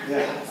 3.5.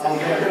 Yeah. So I'm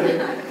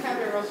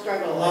having a real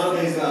struggle. A lot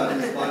of these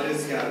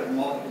budgets got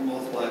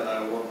multiplied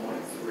by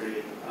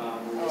 1.3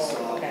 when we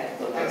saw okay.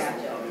 the I last got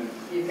one you. come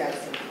in. You've got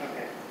some,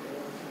 okay.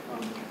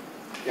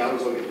 Yeah, I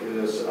was looking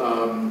through this.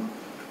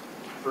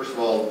 First of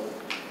all,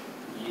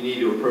 you need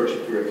to approach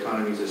it through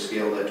economies of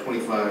scale. That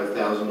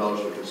 $25,000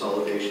 for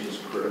consolidation is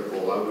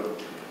critical.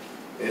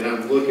 And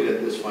I'm looking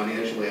at this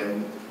financially.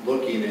 I'm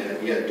looking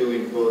at,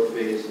 doing both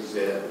phases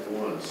at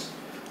once.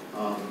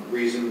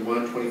 Reason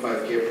one,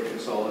 25K for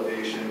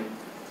consolidation.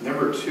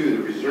 Number two,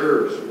 the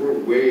reserves. We're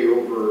way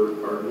over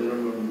our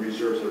minimum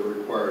reserves that we're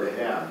required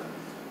to have.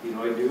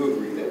 I do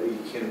agree that we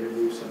can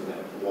remove some of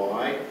that.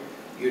 Why?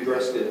 You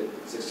addressed it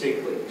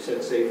succinctly. You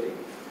said safety.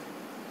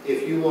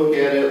 If you look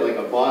at it like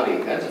a body,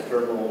 that's a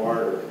terminal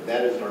artery.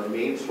 That is our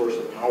main source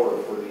of power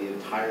for the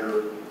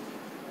entire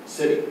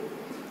city.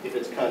 If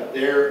it's cut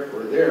there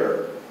or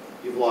there,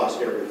 you've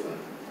lost everything.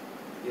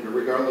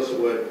 Regardless of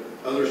what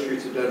other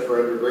streets have done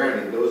for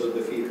undergrounding, those are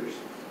the feeders.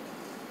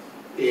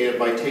 And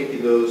by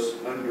taking those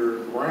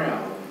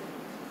underground,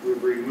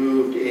 we've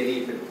removed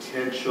any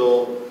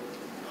potential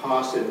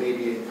costs that may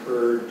be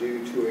incurred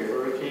due to a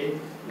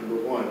hurricane. Number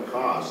one,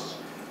 costs.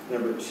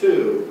 Number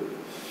two,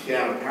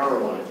 down power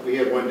lines. We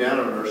had one down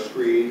on our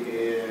street,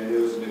 and it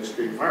was an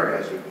extreme fire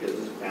hazard because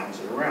it's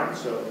bouncing around.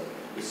 So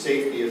the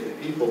safety of the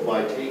people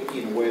by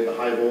taking away the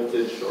high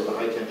voltage or the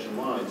high tension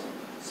lines,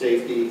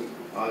 safety,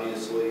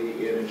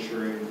 obviously, and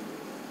ensuring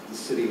the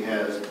city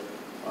has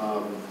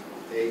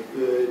a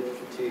good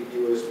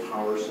contiguous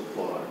power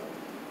supply.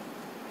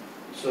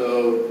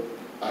 So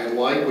I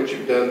like what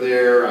you've done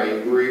there. I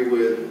agree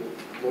with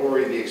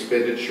lowering the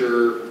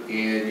expenditure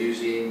and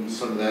using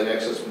some of that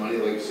excess money.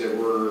 Like I said,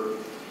 we're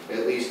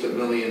at least $1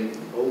 million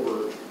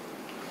over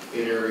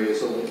in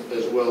areas,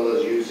 as well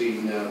as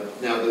using, now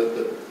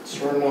the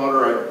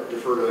stormwater, I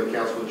defer to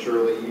Councilman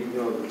Shirley,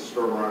 the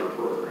stormwater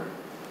program,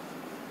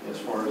 as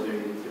far as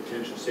any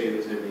potential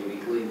savings that may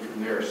be gleaned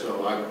from there.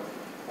 So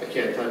I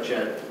can't touch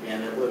that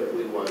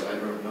analytically wise. I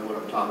don't know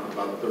what I'm talking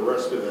about, but the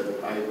rest of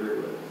it, I agree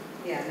with.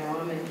 Yeah, no,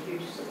 I'm in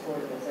huge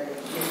support of this. I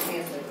didn't get a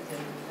chance to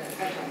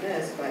touch on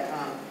this, but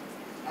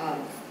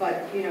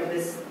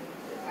this,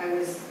 I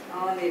was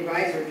on the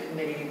advisory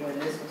committee when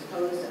this was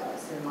posed to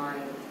us, and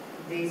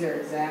these are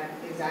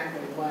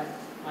exactly what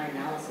my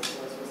analysis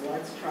was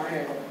let's try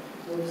to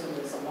move some of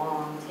this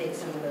along, take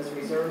some of those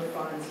reserve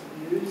funds,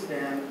 use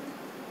them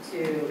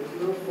to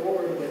move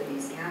forward with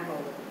these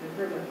capital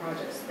improvement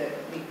projects that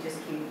we just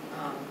keep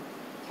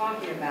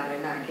talking about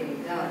and not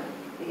getting done.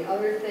 The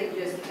other thing,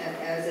 just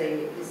as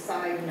a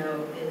side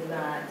note, is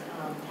that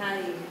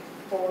Patty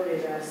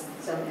forwarded us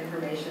some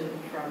information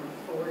from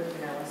Ford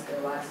Pinellas,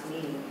 their last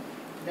meeting.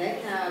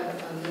 They have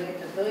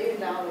 $1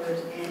 billion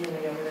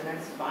annually over the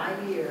next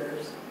 5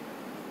 years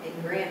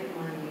in grant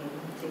money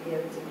to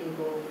give to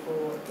people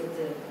give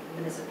to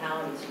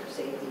municipalities for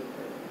safety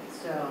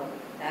improvements. So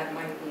that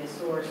might be a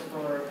source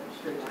for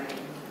street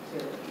lighting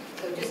too.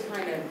 So just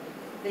kind of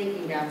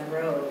thinking down the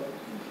road,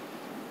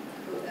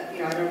 I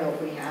don't know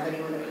if we have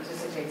anyone that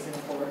participates in the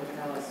Ford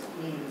Pinellas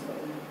meetings, but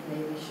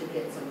maybe we should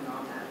get someone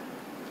on that.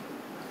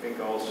 I think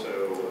also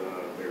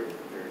there's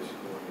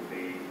going to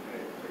be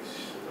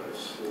a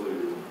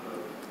slew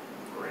of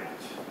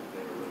grants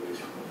that are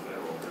released from the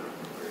federal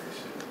government very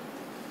soon.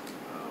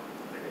 I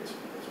think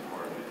it's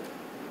part of it.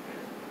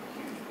 A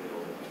huge bill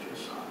that was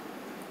just signed.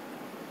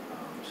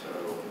 So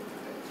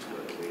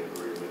whether we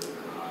agree with it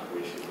or not,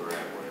 we should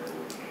grab whatever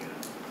we can.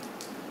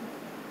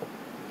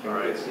 All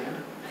right.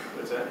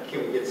 What's that? Can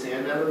we get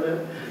sand out of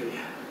that?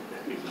 Yeah,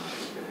 that'd be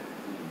nice.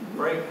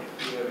 Frank,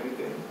 do you have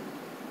anything?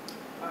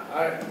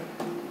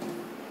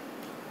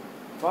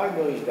 $5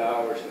 million in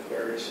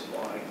various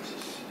lines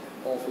is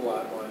an awful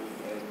lot of money,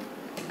 and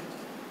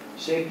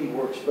safety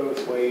works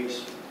both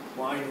ways.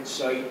 Line in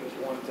sight is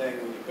one thing,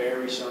 when you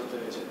bury something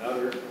is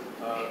another. Do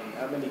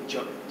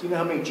you know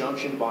how many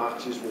junction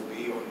boxes will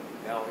be on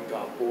Alvin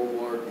Galt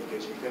Boulevard?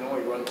 Because you can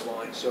only run the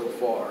line so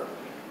far,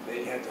 then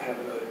you have to have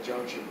another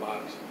junction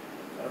box.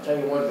 I'll tell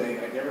you one thing,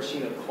 I've never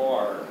seen a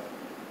car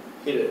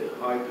hit a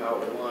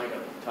high-powered line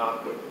up the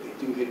top, but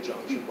they do hit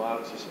junction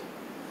boxes, and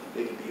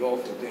they can be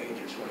awful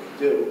dangerous when they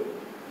do.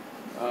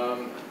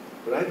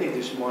 But I think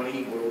this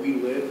money, where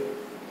we live,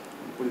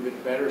 would have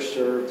been better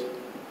served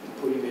in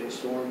putting in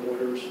storm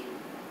waters.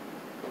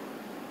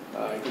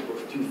 I think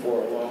we're too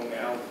far along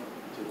now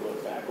to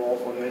back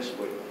off on this,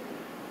 but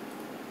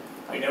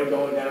I know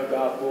going down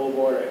Galt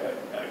Boulevard,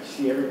 I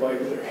see everybody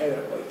with their head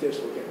up like this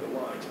looking at the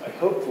lines.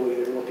 Hopefully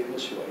they're looking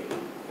this way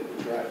at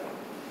the traffic.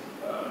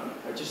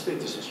 I just think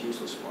this is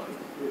useless money.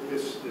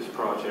 This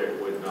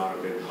project would not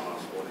have been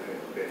possible had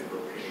it been for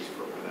Pennies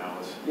for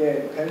Pinellas.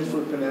 Yeah, Pennies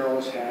for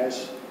Pinellas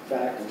has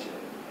factors in it,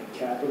 and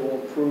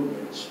capital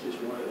improvements is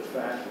one of the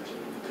factors. And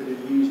we could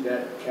have used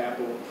that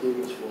capital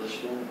improvements for a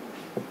storm.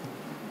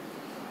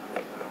 I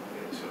don't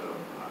think so.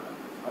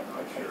 I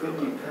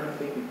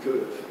think you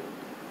could have.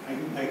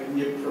 I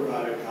can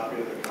provide a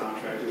copy of the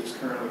contract. It's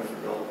currently for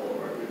Galt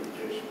Boulevard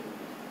beautification.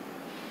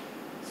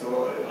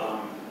 So,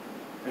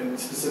 and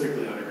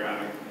specifically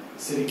undergrounding.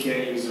 The city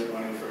can't use their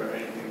money for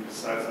anything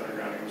besides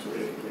undergrounding, so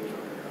they can leave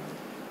undergrounding.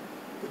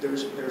 But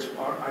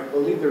I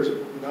believe there's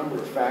a number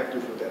of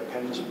factors with that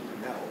Pennies and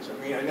Pinellas. I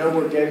mean, I know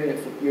we're getting it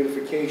for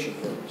beautification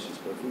purposes,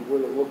 but if we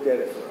would have looked at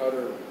it for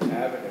other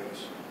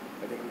avenues,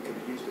 I think we could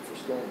have used it for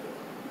storm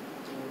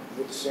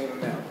with the same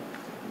amount.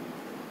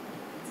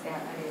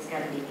 It's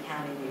got to be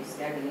county use. It's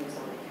got to be used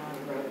on the county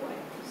roadway.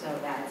 So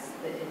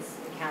it's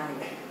the county.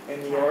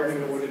 And the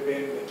argument would have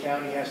been the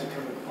county has to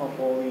come and pump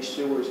all these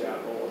sewers out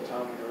all the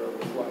time when they're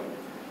overflowing.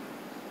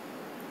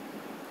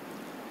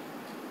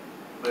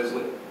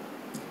 Leslie?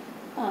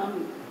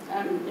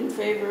 I'm in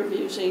favor of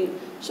using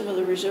some of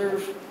the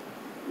reserve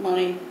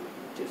money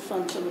to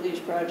fund some of these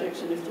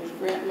projects, and if there's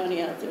grant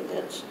money out there,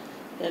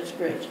 that's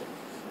great.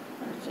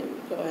 I say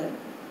go ahead.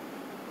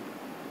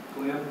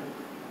 Glenn?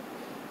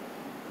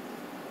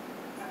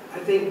 I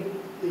think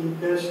the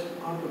best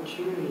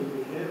opportunity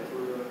we have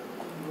for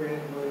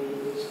grant money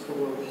is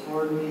for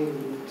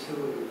hardening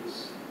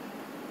utilities.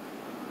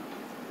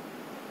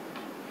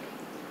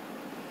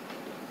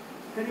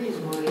 Pennies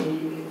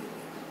money,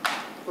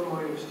 from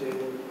my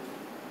understanding,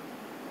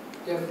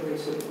 definitely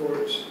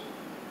supports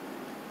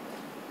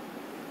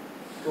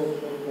Galt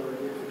Boulevard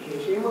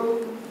beautification.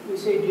 When we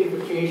say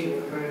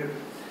beautification,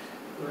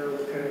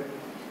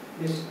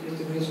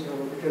 it's a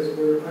misnomer because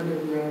we're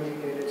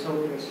undergrounding and it's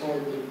helping us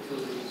harden the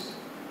utilities.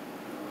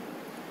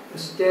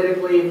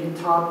 Aesthetically, if you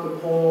top the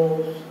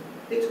poles,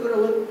 it's going to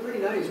look pretty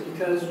nice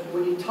because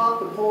when you top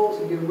the poles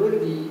and get rid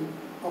of the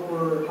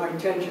upper high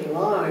tension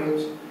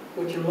lines,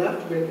 what you're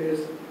left with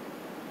is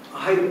a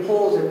height of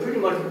poles that pretty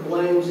much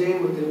blends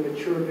in with the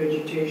mature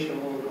vegetation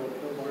along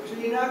Galt Boulevard. So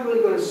you're not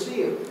really going to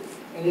see them.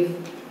 And if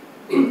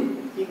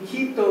you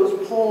keep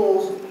those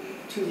poles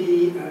to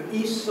the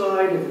east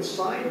side of the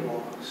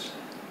sidewalks,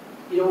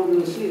 you don't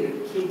really see it.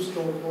 It keeps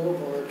Galt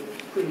Boulevard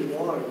pretty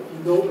wide. If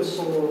you go with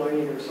solar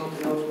lighting or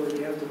something else where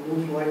you have to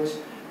move lights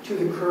to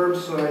the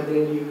curbside,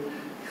 then you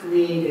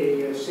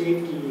create a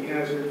safety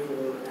hazard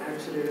for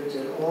accidents,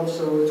 and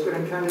also it's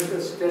going to kind of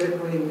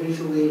aesthetically and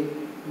visually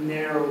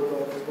narrow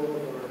Galt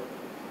Boulevard.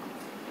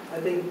 I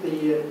think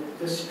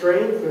the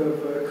strength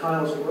of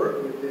Kyle's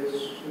work with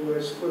this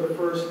was, for the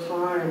first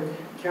time,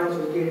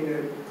 council was getting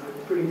a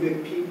pretty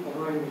good peek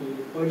behind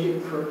the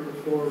budget curtain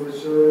for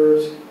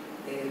reserves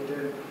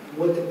and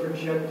what the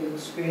projected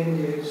spend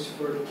is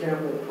for the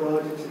capital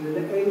projects in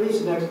at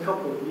least the next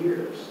couple of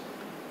years.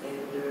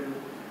 And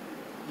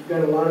you've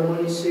got a lot of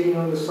money sitting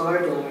on the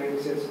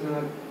sidelines that's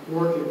not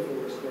working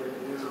for us right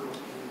now. And,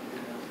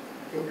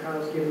 I think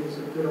Kyle's giving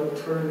some good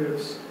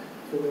alternatives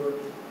for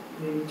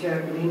maybe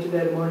tapping into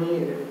that money,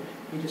 and if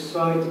you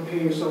decide to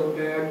pay yourself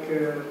back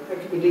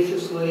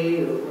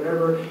expeditiously or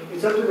whatever,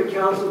 it's up to the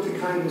council to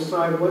kind of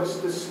decide what's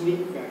the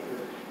sleep factor.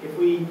 If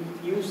we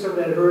use some of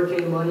that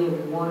hurricane money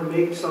and we want to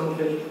make some of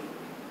it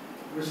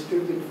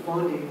restricted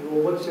funding,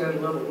 well, what's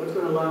that level? What's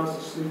going to allow us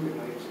to sleep at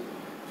night?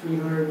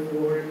 300,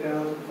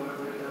 400,000,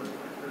 500,000,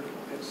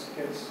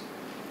 that's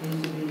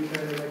needs to be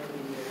kind of like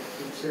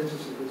the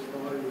consensus of this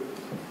body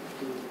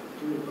to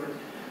do. But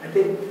I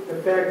think the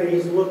fact that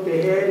he's looked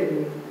ahead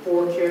and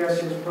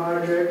forecast his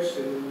projects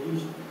and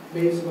he's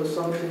made some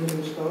assumptions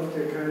and stuff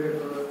to kind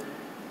of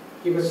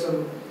give us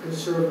some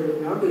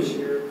conservative numbers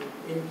here,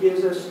 it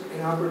gives us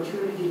an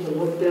opportunity to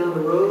look down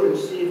the road and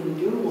see if we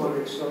do want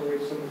to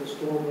accelerate some of the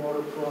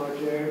stormwater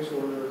projects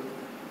or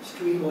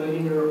street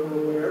lighting or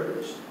whatever.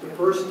 It's the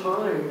first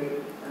time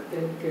that I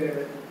think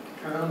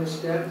Kyle and his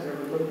staff has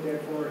ever looked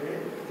that far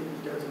ahead. I think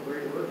he's done some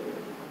great work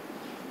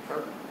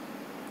there.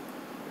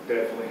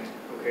 Definitely.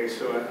 Okay,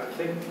 so I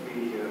think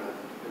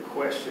the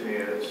question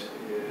is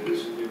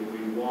do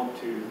we want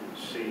to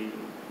see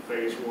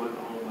phase one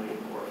only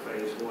or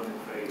phase one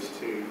and phase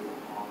two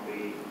on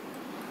the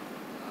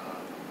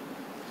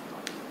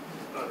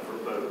for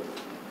vote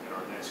at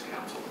our next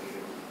council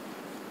meeting?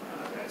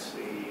 That's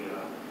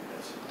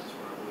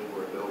where I believe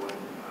we're going.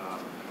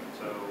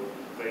 So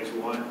phase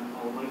one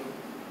only,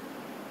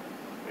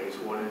 phase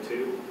one and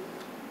two.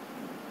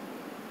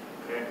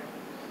 Okay.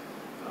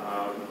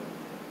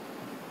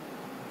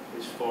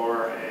 As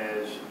far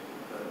as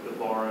the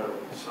borrow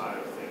side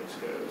of things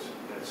goes,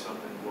 that's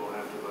something we'll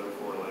have to vote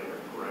for later,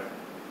 correct?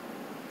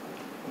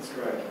 That's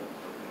correct.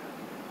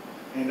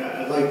 And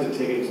I'd like to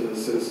take it to the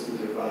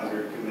Citizens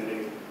Advisory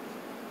Committee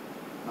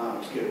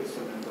to get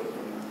some input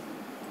from them.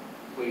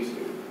 Please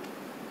do.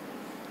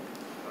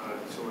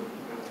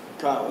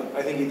 Kyle,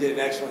 I think you did an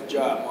excellent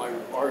job. My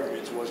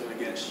arguments wasn't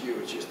against you,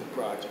 it's just the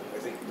project. I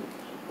think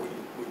what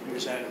you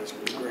presented was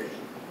great.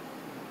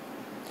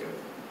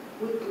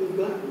 We've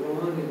got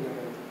Ron in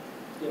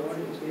the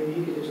audience. Maybe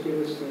you could just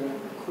give us a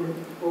quick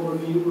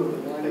overview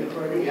of the line of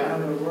credit, how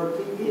it would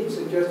work. He had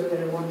suggested that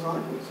at one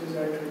time. This is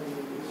actually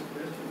his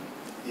suggestion.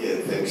 Yeah,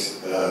 thanks,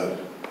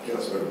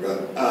 Councilmember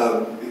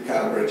Gunn.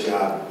 Kyle, great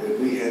job.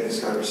 We had this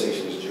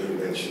conversation, as Jody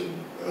mentioned,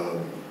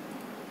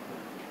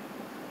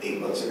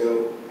 8 months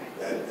ago,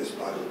 that this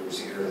project was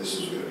here, this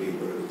was going to be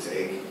what it would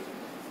take.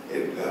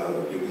 And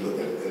we looked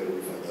at it and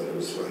we felt that it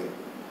was the right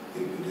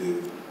thing to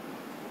do.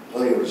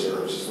 Plenty of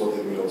reserves. It's one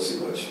thing we don't see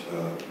much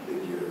in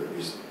here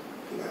is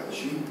the balance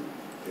sheet.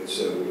 And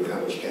so we know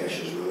how much cash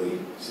is really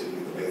sitting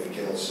in the bank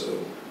account.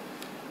 So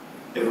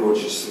everyone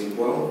should sleep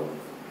well.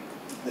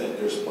 That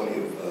there's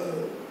plenty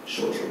of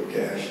short-term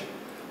cash,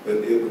 but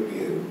it would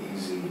be an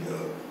easy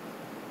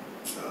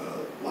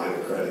line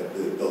of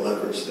credit. The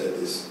leverage that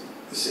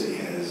the city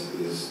has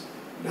is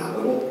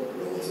nominal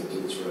relative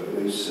to its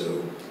revenues.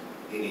 So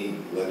any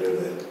lender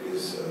that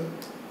is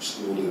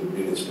schooled in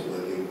municipal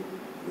lending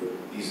would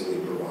easily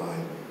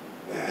provide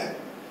that.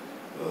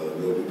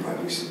 There'll be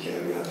probably some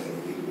caveat that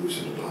we need to move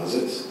some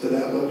deposits to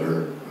that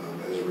lender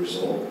as a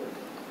result.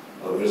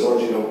 But as long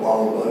as you don't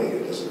borrow money,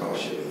 it doesn't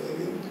cost you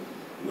anything.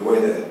 And the way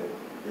that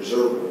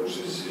reserve works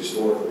is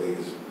historically,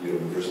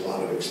 there's a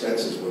lot of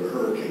expenses when a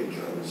hurricane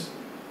comes,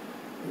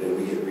 and then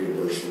we get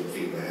reimbursed from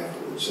FEMA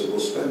afterwards. So we'll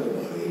spend the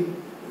money,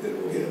 and then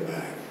we'll get it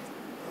back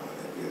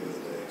at the end of the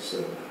day.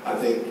 So I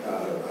think I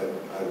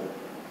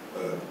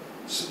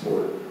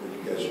support what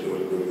you guys are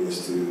doing, moving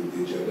this to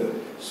the agenda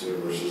sooner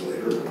versus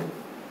later.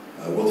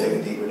 We'll take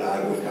a deeper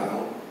dive with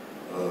Kyle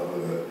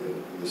on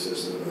the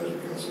Citizen Advisory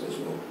Council as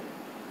well.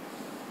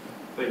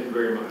 Thank you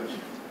very much.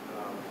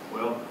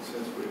 Well,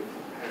 since we've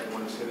had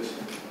one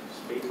citizen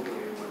speak, would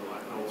anyone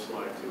else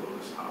like to on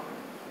this topic?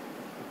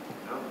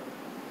 No?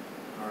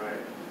 All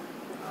right.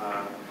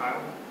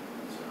 Kyle,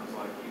 it sounds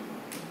like you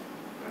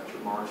got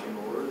your marching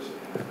orders,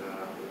 and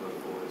we look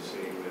forward to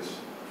seeing this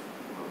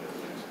on the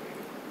next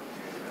meeting.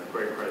 And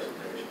great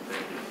presentation.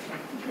 Thank you.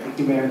 Thank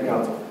you, Mayor and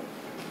Council.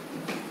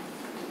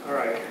 All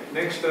right.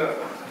 Next up,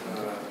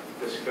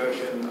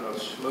 discussion of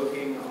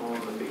smoking on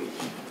the beach.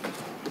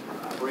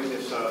 I bring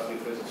this up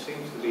because it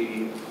seems to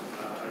be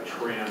a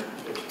trend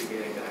that's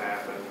beginning to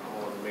happen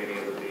on many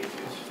of the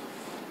beaches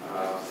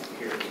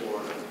here in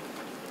Florida.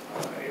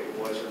 It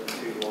wasn't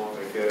too long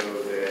ago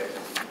that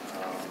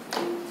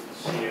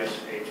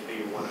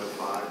CSHB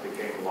 105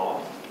 became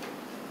law.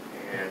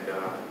 And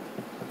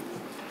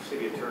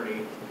City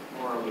Attorney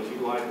Mara, would you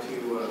like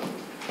to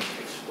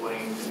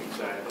explain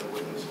exactly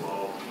what this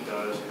law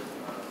does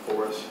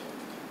for us?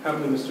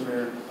 Happily, Mr.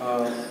 Mayor.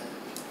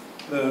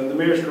 The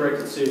mayor's correct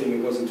in stating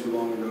it wasn't too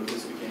long ago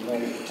this became law.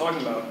 What we're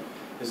talking about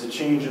is a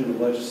change in the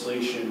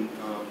legislation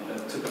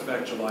that took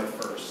effect July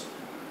 1st.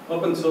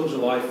 Up until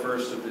July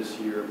 1st of this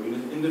year,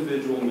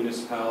 individual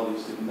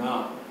municipalities did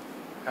not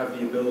have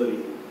the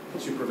ability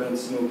to prevent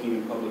smoking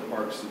in public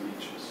parks and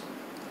beaches.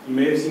 You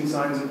may have seen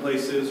signs in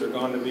places or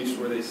gone to beaches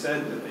where they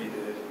said that they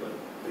did, but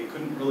they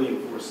couldn't really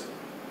enforce it.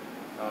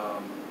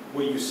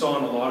 What you saw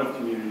in a lot of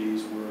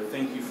communities were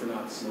 "thank you for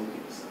not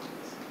smoking"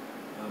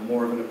 signs.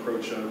 More of an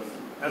approach of,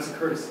 as a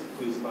courtesy,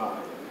 please buy.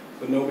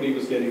 But nobody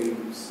was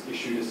getting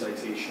issued a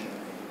citation or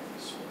anything of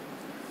the sort.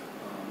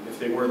 If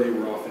they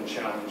were often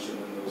challenged, and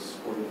then those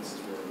ordinances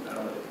were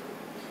invalidated.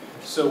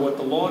 So what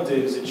the law did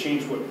is it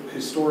changed what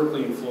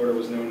historically in Florida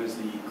was known as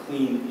the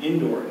Clean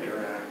Indoor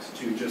Air Act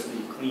to just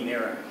the Clean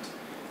Air Act.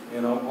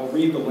 And I'll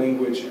read the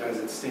language as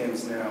it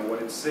stands now.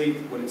 What it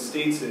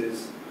states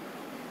is,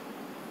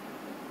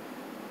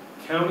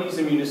 counties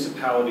and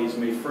municipalities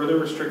may further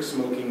restrict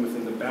smoking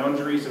within the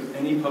boundaries of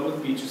any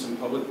public beaches and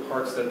public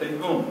parks that they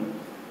own,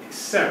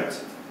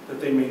 except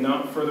that they may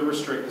not further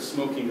restrict the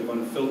smoking of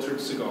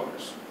unfiltered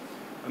cigars.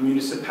 A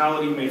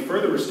municipality may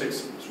further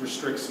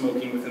restrict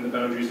smoking within the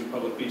boundaries of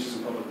public beaches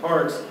and public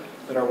parks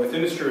that are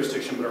within its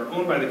jurisdiction but are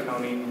owned by the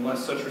county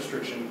unless such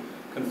restriction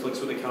conflicts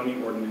with a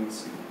county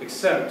ordinance,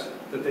 except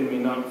that they may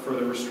not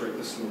further restrict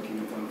the smoking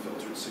of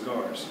unfiltered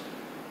cigars.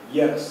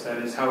 Yes, that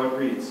is how it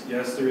reads.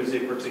 Yes, there is a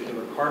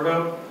particular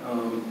carve-out.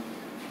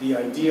 The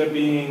idea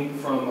being,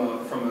 from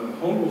a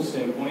home rule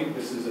standpoint,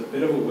 this is a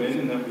bit of a win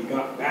in that we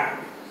got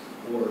back,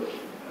 or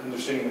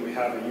understanding that we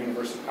have a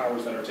universe of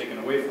powers that are taken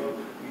away from,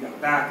 we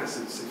got back a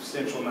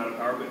substantial amount of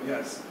power. But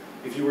yes,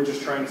 if you were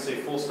just trying to say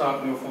full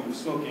stop, no form of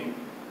smoking,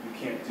 you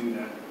can't do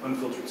that.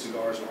 Unfiltered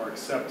cigars are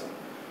accepted.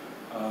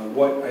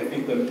 What I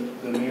think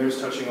the mayor is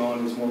touching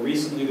on is more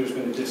recently there's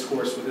been a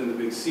discourse within the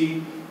Big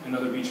C and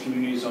other beach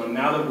communities on,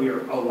 now that we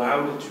are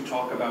allowed to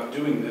talk about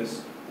doing this,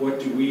 what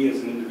do we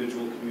as an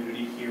individual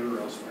community here or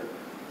elsewhere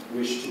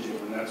wish to do?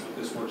 And that's what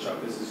this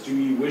workshop is do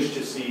you wish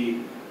to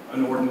see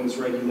an ordinance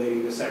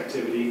regulating this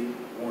activity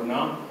or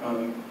not?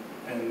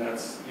 And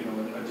that's,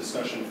 a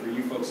discussion for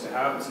you folks to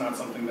have. It's not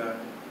something that,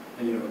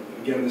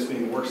 again, this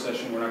being a work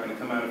session, we're not going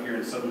to come out of here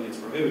and suddenly it's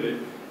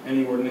prohibited.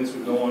 Any ordinance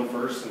would go on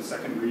first and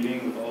second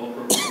reading with all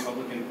appropriate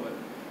public input.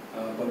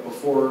 But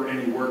before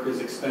any work is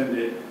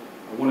expended,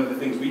 one of the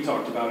things we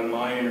talked about in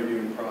my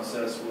interviewing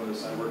process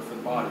was I work for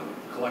the body,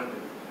 the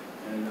collective.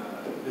 And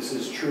this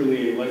is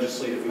truly a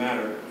legislative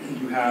matter.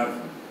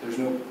 There's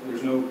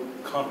no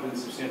competent,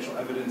 substantial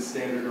evidence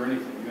standard or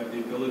anything. You have the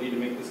ability to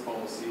make this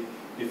policy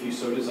if you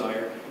so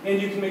desire. And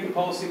you can make a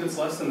policy that's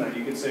less than that.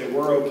 You could say,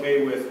 we're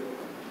okay with,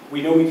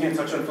 we know we can't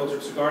touch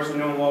unfiltered cigars, we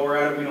know while we're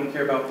at it, we don't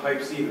care about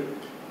pipes either.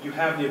 You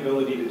have the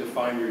ability to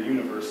define your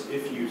universe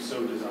if you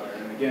so desire.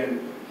 And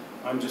again,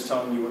 I'm just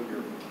telling you what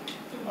your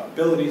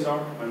abilities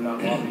are. I'm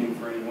not lobbying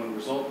for any one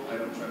result. I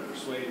don't try to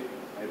persuade,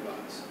 I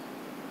advise.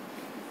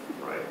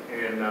 Right,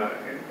 and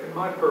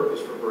my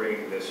purpose for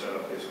bringing this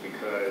up is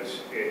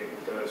because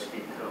it does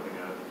keep coming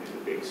up in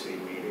the Big C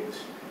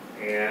meetings.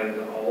 And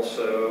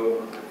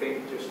also, I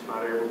think just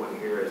about everyone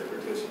here has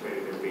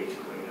participated in beach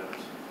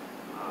cleanups.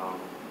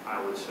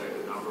 I would say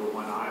the number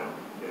one item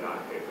that I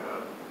pick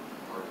up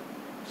are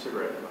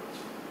cigarette butts,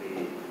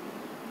 the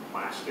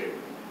plastic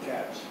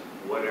caps,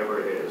 whatever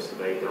it is,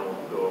 they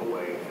don't go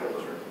away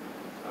ever.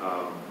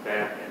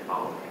 That and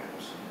bottle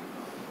caps.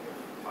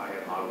 If I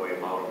had my way,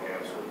 bottle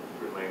caps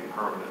would remain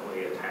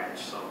permanently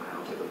attached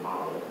somehow to the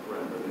bottle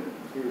rather than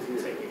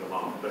taking them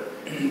off. But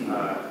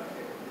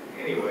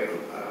anyway,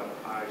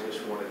 I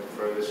just wanted to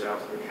throw this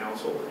out to the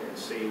council and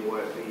see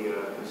what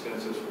the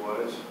consensus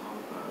was,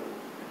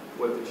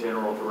 what the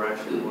general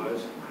direction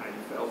was, how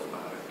you felt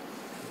about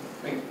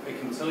it. I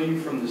can tell you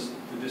from the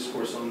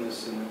discourse on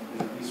this in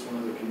at least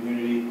one other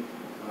community,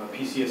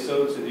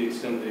 PCSO, to the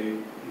extent they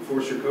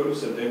enforce your code,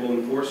 said they will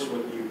enforce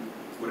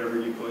whatever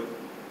you put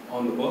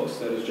on the books.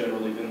 That has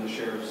generally been the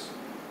sheriff's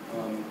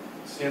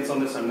stance on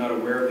this. I'm not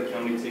aware of the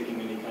county taking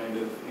any kind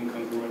of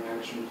incongruent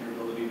action with your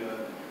ability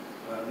to,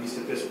 at least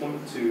at this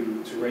point,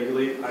 to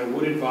regulate. I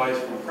would advise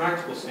from a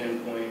practical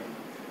standpoint,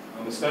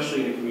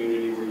 especially in a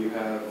community where you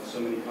have so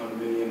many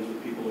condominiums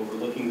with people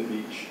overlooking the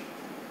beach.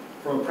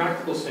 From a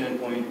practical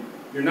standpoint,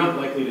 you're not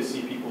likely to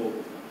see people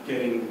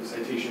getting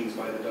citations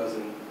by the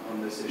dozen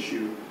on this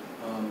issue.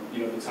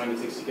 The time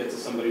it takes to get to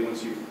somebody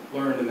once you've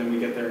learned, and then we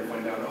get there and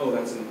find out, oh,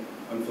 that's an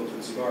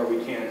unfiltered cigar,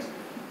 we can't.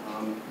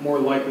 More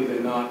likely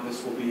than not,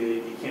 this will be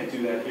you can't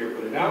do that here,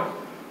 put it out,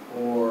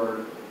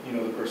 or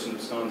the person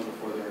absconds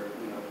before they're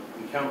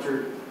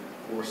encountered,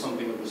 or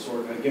something of the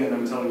sort. And again,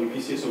 I'm telling you,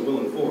 PCSO will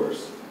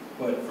enforce,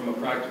 but from a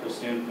practical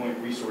standpoint,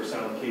 resource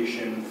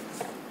allocation,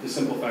 the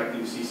simple fact that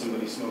you see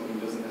somebody smoking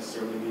doesn't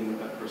necessarily mean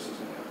that person's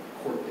going to have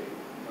a court date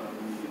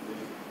immediately.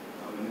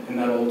 And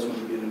that'll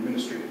ultimately be an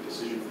administrative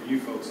decision for you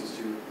folks as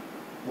to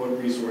what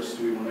resource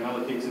do we want to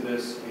allocate to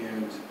this,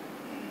 and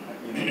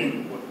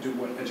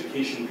what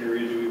education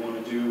period do we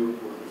want to do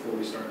before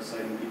we start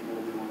citing people.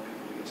 We want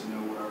people to get to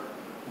know what our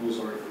rules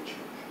are if we change.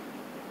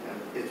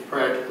 It's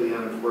practically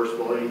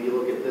unenforceable. I mean, you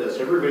look at this.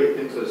 Everybody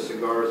thinks of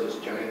cigars as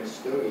giant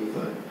stogie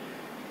thing.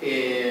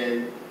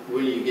 And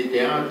when you get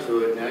down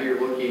to it, now you're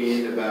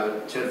looking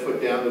about 10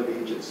 foot down the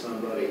beach at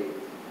somebody.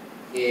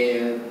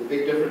 And the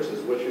big difference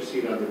is what you're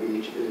seeing on the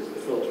beach is the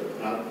filter,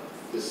 not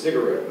the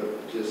cigarette,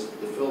 but just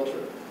the filter.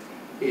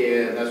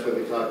 And that's why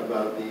they talked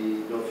about the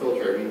no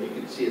filter. I mean, you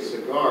can see a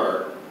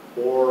cigar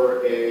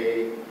or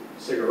a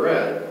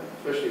cigarette,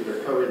 especially if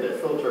they're covering that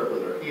filter up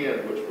with their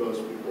hand, which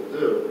most people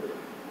do.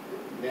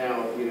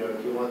 Now, you know,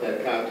 if you want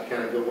that cop to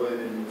kind of go in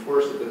and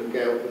enforce it, then the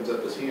guy opens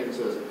up his hand and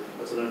says,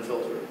 that's an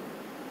unfiltered.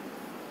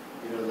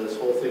 You know, this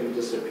whole thing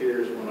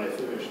disappears when I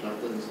finish,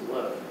 nothing's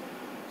left.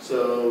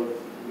 So,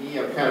 me,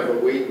 I'm kind of a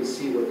wait and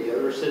see what the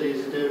other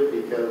cities do,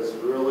 because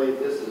really,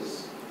 this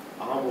is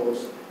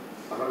almost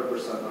 100%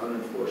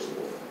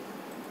 unenforceable.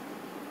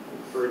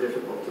 Very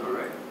difficult to do. All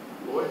right.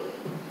 Lloyd?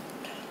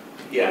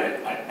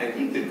 Yeah, I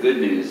think the good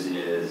news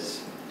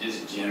is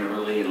just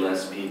generally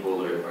less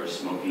people are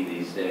smoking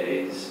these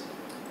days.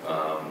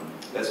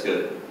 That's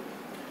good.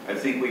 I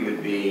think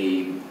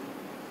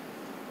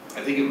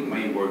it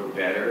might work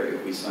better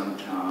if we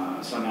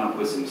somehow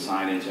put some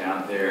signage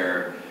out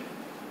there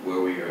where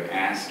we are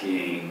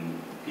asking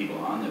people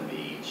on the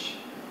beach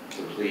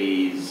to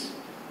please,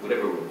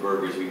 whatever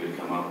verbiage we would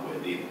come up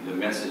with, the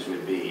message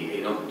would be,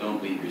 hey,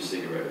 don't leave your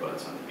cigarette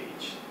butts on the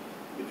beach.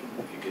 If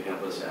you could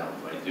help us out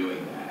by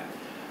doing that,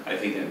 I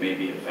think that may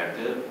be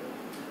effective.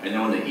 I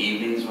know in the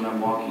evenings when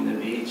I'm walking the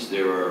beach,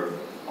 there are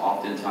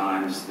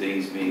oftentimes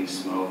things being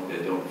smoked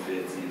that don't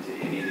fit into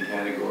any of the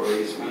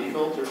categories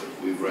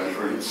we've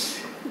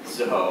referenced.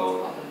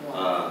 So,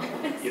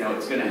 you know,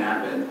 it's going to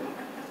happen.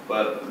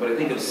 But I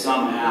think if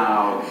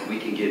somehow we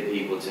can get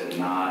people to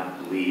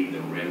not leave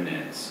the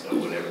remnants of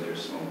whatever they're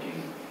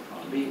smoking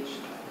on the beach,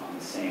 on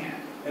the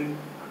sand. And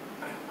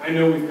I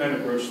know we've kind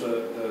of broached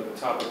the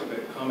topic a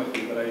bit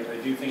comically, but I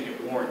do think it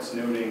warrants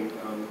noting,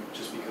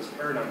 just because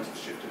paradigms have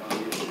shifted on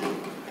the issue.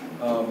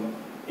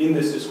 In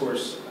this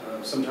discourse,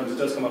 sometimes it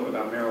does come up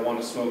about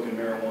marijuana smoke and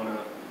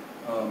marijuana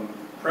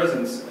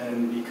presence,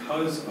 and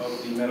because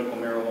of the medical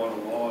marijuana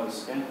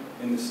laws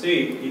in the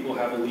state, people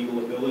have a legal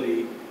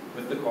ability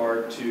with the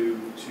card to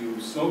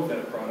smoke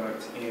that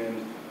product,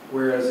 and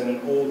whereas in an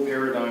old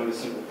paradigm, the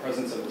simple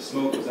presence of the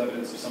smoke was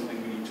evidence of something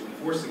we need to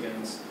enforce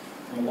against,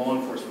 from a law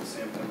enforcement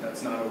standpoint,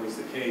 that's not always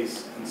the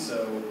case, and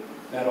so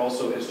that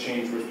also has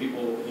changed, where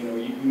people, you know,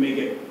 you may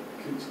get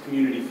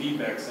community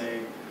feedback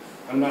saying,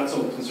 I'm not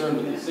so concerned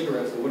with these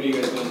cigarettes, but what are you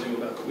guys going to do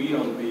about the weed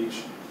on the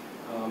beach?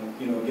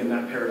 You know, again,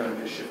 that paradigm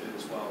has shifted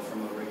as well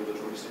from a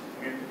regulatory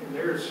standpoint. And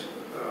there's,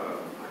 I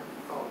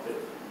thought that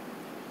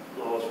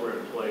laws were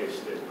in place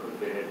that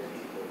prevented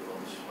people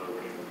from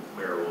smoking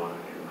marijuana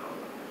in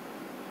public.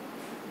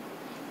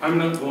 I'm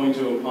not going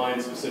to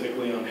opine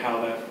specifically on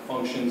how that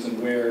functions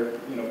and where,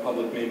 you know,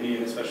 public may be,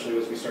 and especially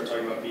as we start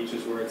talking about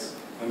beaches where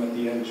I'm at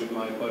the edge of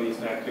my buddy's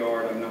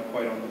backyard, I'm not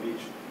quite on the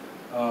beach.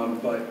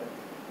 But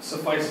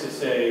suffice to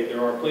say,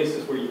 there are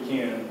places where you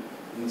can,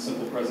 in the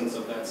simple presence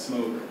of that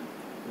smoke,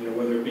 you know,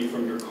 whether it be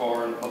from your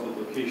car in a public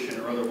location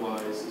or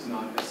otherwise, is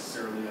not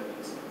necessarily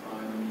evidence of a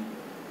crime.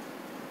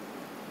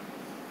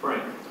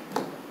 Frank?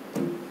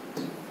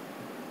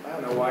 I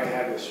don't know why I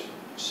have this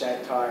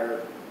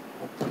satire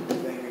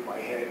thing in my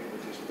head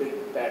with this big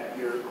fat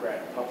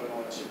bureaucrat puffing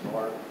on a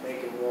cigar,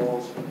 making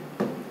walls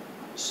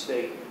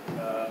state,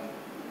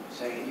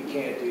 saying you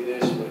can't do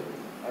this, but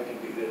I can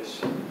do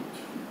this.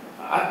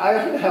 I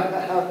don't know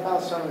how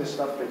some of this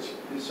stuff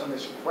some of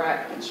this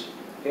crap gets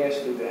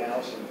passed through the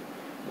House and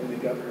then the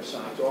governor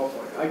signs off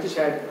on it.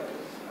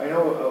 I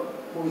know,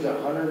 what was it,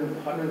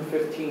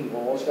 115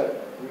 laws got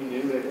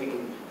renewed, I think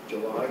in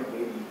July,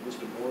 maybe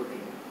Mr.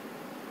 Morgan,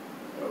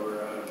 or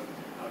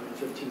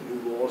 115 new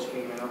laws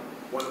came out.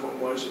 One of them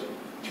was,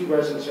 2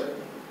 residents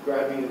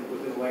grabbed me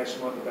within the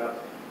last month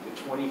about the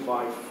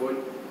 25-foot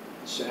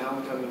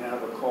sound coming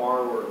out of a car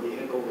or a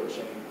vehicle. They're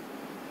saying,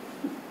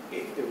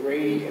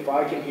 if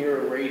I can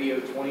hear a radio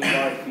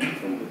 25 feet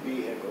from the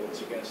vehicle,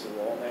 it's against the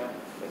law now.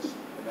 That's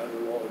another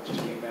law that just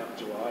came out in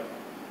July.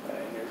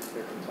 And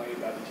they're complaining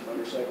about these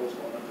motorcycles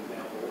going up and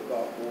down Old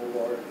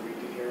Boulevard, where you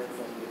can hear them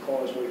from the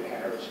Causeway to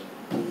Harrison.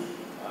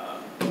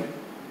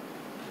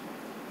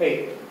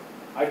 Hey,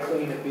 I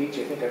clean the beach.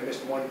 I think I've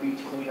missed 1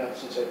 beach cleanup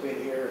since I've been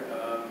here.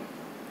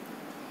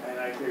 And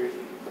I agree with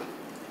you.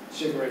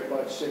 Cigarette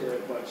butts are all over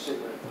the place.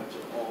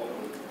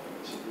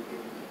 If we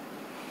can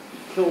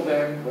kill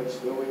them, let's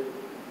do it.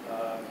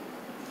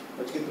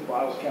 Let's get the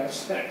bottle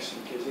caps next,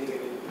 because they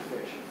get into the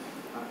fish.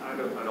 I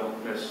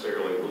don't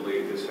necessarily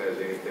believe this has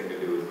anything to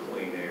do with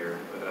clean air,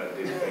 but I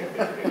do think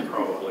that it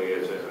probably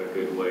is a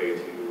good way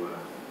to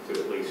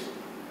at least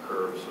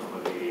curb some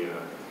of the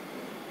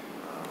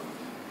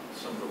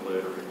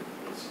littering.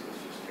 It's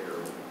just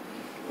terrible.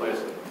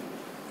 Leslie?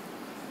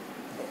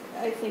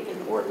 I think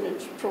an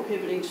ordinance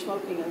prohibiting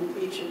smoking on the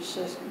beaches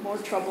says more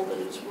trouble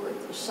than it's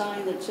worth. A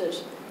sign that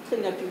says,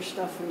 clean up your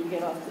stuff when you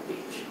get off the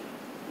beach.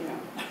 You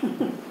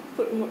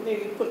know,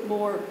 maybe put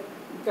more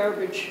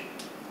garbage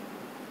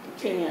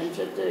cans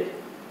at the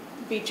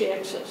beach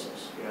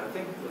accesses. Yeah, I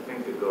think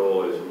the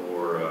goal is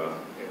more,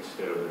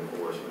 instead of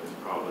enforcement, is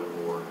probably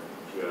more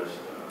just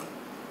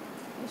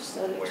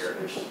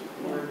Aesthetics.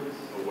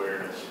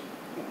 awareness.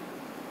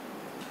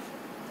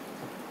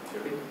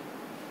 Judy?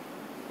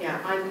 Yeah,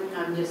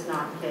 I'm just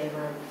not in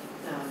favor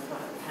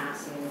of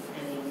passing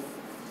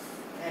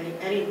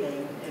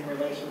anything in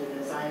relation to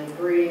this. I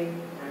agree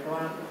go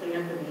out and clean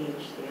up the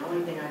beach, the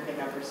only thing I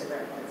pick up are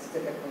cigarette butts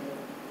typically,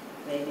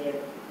 maybe a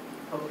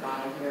Coke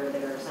bottle here or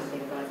there or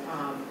something, but,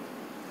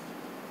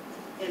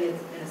 and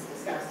it's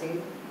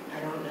disgusting. I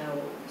don't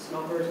know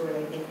smokers where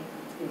they think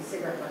these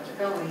cigarette butts are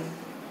going,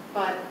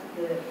 but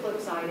the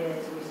flip side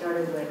is we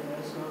started with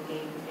no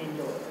smoking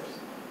indoors.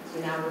 So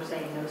now we're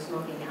saying no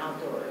smoking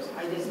outdoors.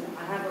 I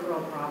have a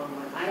real problem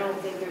with, I don't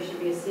think there should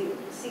be a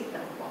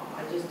seatbelt law.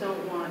 I just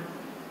don't want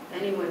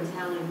anyone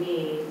telling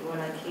me what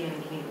I can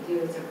and can't do.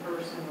 It's a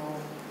personal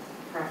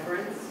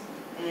preference.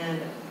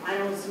 And I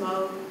don't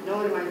smoke, no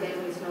one in my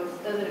family smokes,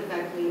 it doesn't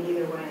affect me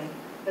either way,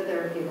 but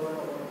there are people that it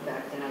will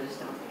affect, and I just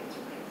don't think it's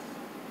right.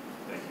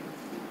 Thank you.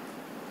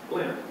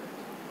 Glenn?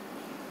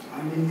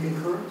 I'm in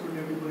concurrence with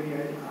everybody.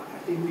 I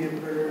think we have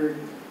better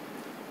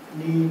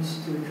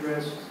needs to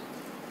address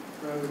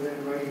rather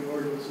than writing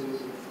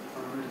ordinances and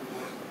permanent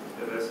enforcement.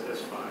 Yeah,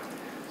 that's fine.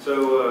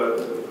 So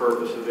the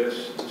purpose of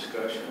this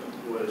discussion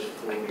was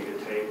for me to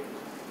take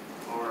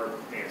our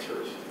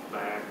answers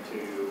back to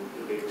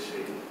the big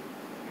city.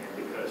 And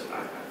because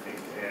I think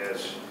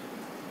as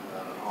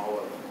all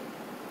of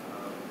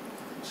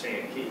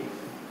Sand Key,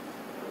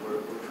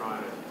 we're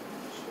trying to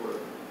sort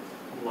of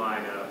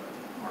line up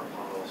our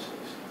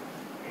policies.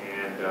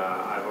 And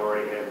I've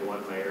already had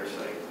one mayor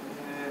say,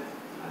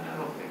 I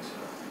don't think so.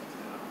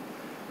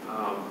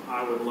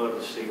 I would love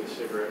to see the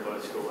cigarette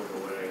butts going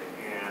away,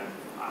 and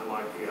I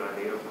like the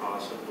idea of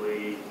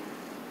possibly,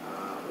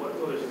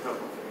 there's a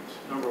couple of things.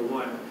 Number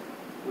one,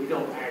 we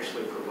don't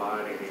actually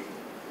provide any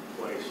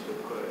place to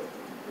put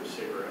the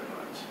cigarette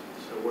butts.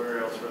 So where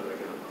else are they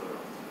going to put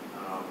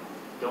them?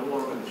 Don't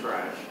want them in the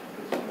trash,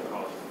 because it's going to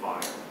cause a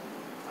fire.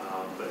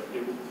 But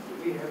do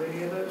we have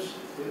any of those?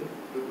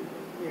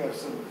 We have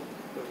some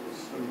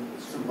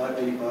mud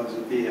depots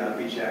at the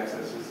beach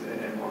accesses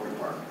in Morgan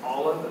Park.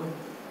 All of them?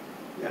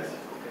 Yes,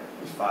 Okay.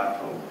 there's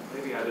 5 total.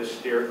 Maybe I just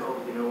steer, you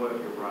know what,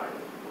 you're right.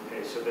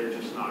 Okay, so they're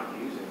just not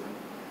using them.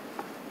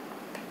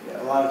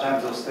 Yeah, a lot of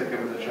times they'll stick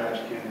them in the trash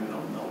can and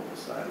they'll melt the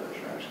side of the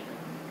trash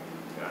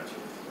can. Gotcha.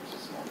 It's a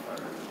small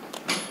fire.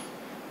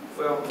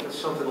 Well, it's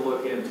something to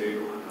look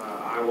into.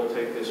 I will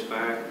take this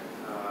back.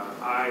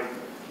 I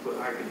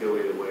could go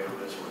either way on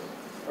this one.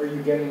 Are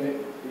you getting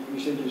it, you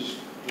said just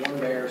one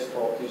mayor's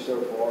talked to you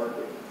so far,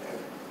 but have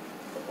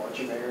a bunch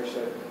of mayors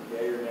said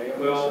yea or nay on this?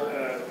 Well,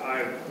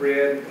 I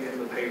read in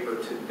the paper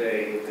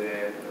today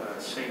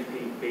that St.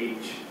 Pete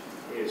Beach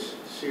is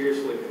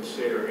seriously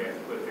considering it,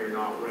 but they're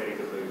not ready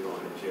to move on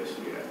it just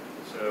yet.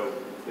 So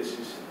this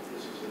is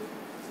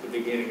the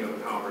beginning of a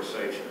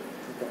conversation.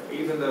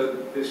 Okay. Even though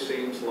this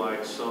seems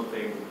like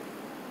something,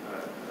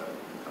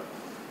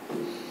 a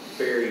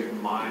very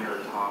minor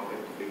topic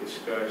to be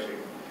discussing,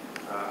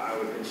 I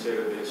would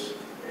consider this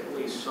at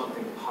least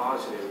something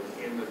positive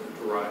in the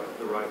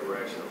right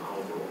direction of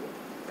home rule.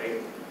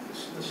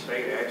 The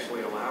state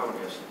actually allowing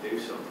us to do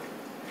something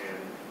and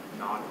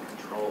not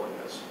controlling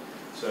us.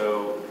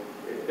 So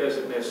it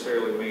doesn't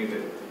necessarily mean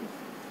that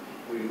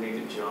we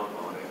need to jump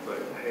on it, but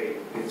hey,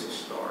 it's a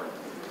start.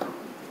 It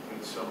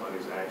means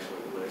somebody's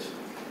actually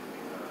listening,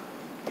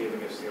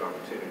 giving us the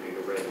opportunity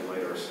to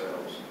regulate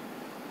ourselves.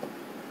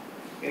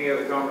 Any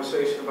other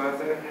conversation about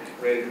that?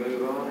 Ready to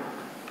move on?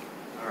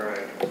 All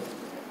right.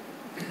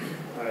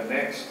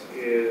 Next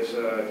is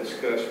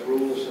discuss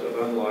rules of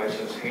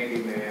unlicensed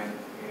handyman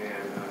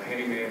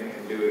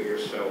and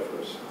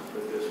do-it-yourselfers. I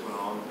put this one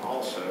on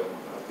also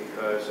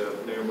because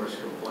of numerous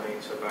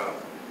complaints about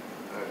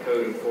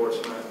code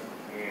enforcement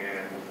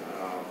and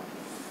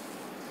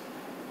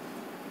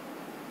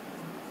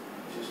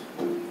just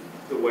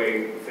the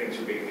way things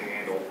are being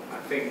handled. I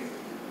think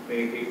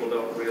many people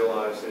don't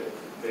realize that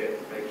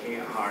they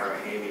can't hire a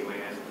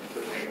handyman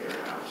to paint their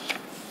house.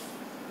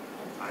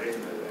 I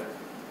didn't know that.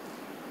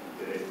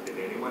 Did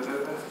anyone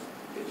know that?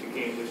 That you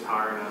can't just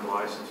hire an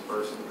unlicensed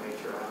person to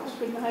paint your house? I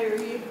couldn't hire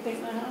you to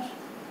paint my house?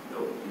 No.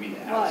 You mean the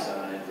Why?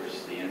 outside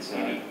versus the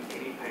inside?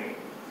 Any paint.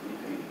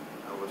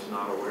 I was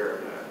not aware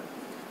of that.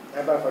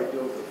 How about if I do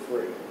it for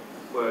free?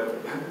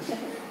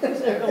 But Is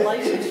there a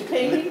licensed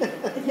painting?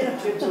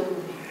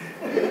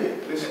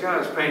 this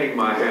guy's painting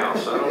my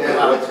house. I don't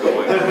know what's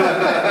going on.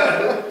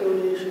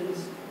 Donations.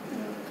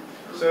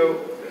 So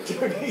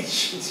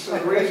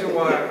the reason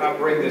why I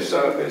bring this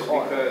up is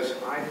because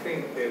I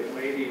think that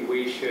maybe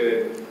we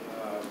should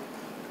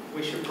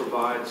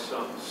provide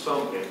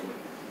something,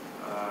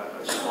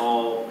 a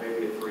small,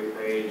 maybe a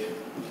 3-page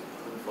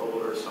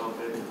folder or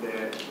something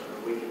that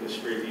we can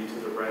distribute to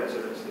the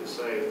residents that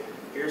say,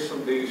 here's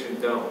some do's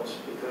and don'ts,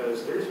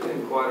 because there's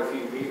been quite a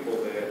few people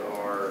that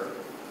are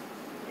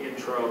in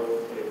trouble.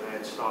 They've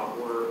had stop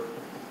work,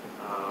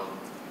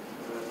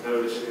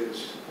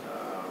 notices,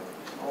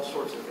 all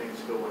sorts of things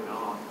going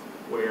on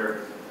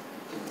where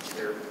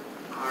they're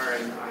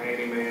hiring a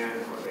handyman,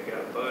 or they got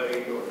a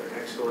buddy, or their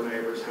next door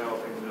neighbor's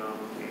helping them,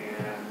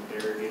 and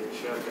they're getting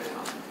shut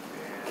down.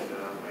 And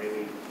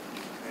maybe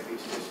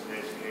it's just an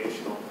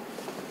educational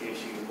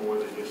issue more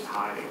than just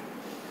hiding,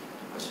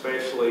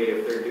 especially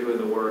if they're doing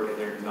the work and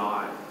they're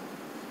not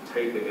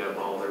taping up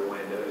all their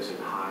windows and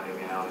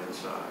hiding out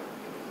inside.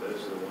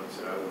 Those are the ones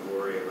that I would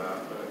worry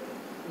about. But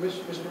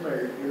Mr.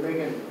 Mayor, you're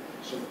making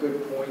some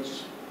good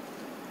points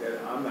that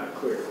I'm not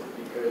clear on,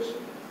 because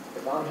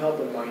if I'm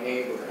helping my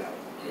neighbor out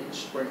with a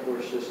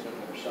sprinkler system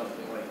or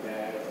something like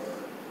that,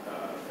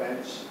 or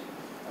fence,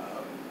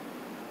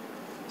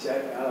 is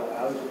that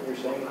allowed, what you're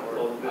saying? Or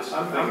Well, this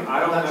I'm thing,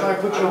 not trying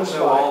to put you on the I don't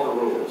know spot. all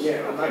the rules.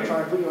 Yeah, I'm not okay?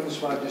 trying to put you on the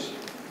spot, just,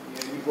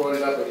 you brought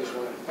it up, I just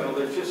want to. Well,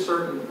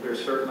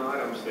 there's certain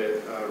items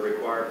that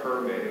require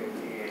permitting,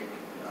 and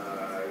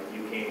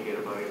you can't get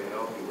anybody to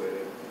help you with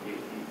it.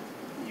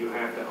 You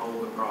have to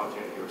own the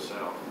project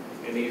yourself.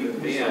 And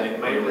even then, it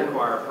may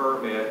require a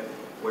permit,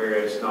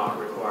 whereas not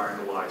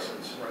requiring a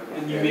license.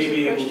 And you may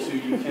be able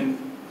to,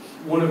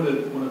 one of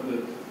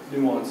the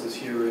nuances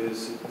here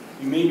is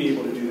you may be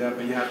able to do that,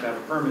 but you have to have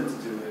a permit to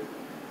do it.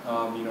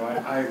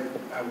 I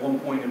at one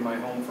point in my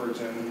home, for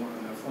example,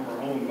 in a former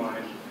home of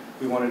mine,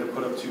 we wanted to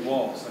put up 2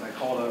 walls, and I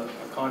called a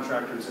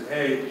contractor and said,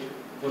 hey,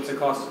 what's it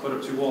cost to put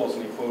up 2 walls?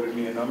 And he quoted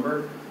me a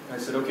number. And I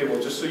said, okay, well,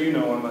 just so you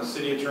know, I'm a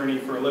city attorney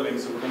for a living,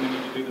 so we're going to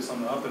need to do this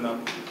on the up and up.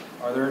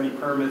 Are there any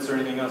permits or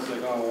anything else?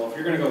 Like, oh, well, if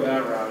you're going to go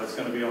that route, it's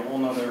going to be a whole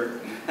nother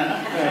thing.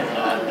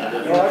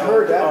 I've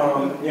heard that.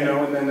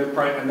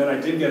 And then I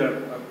did get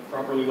a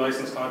properly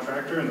licensed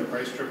contractor, and the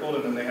price tripled,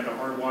 and then they had to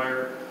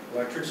hardwire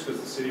electrics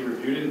because the city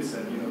reviewed it and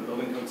said, the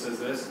building code says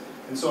this.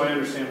 And so I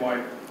understand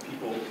why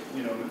people,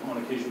 on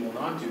occasion will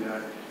not do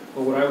that.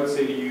 But what I would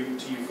say to you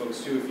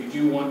folks too, if you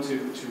do want to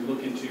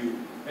look into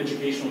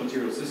educational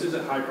materials, this is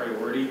a high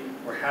priority,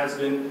 or has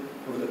been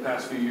over the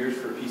past few years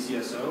for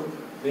PCSO.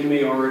 They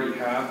may already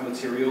have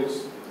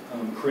materials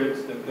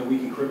cribbed that we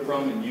can crib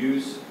from and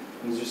use,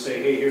 and just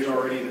say, hey, here's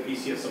already the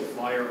PCSO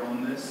flyer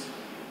on this.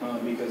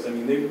 Because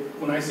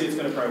when I say it's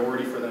been a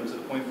priority for them to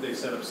the point that they've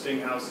set up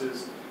sting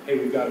houses, hey,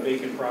 we've got a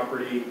vacant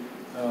property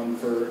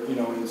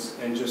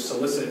and just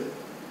solicit,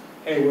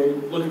 hey, we're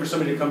looking for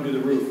somebody to come do the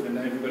roof, and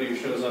everybody who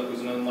shows up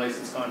is an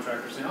unlicensed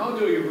contractor saying, I'll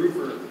do your roof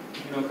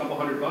for a couple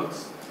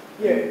 $100.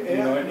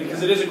 Yeah,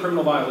 because it is a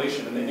criminal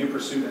violation, and they do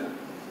pursue that.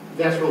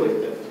 That's really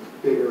the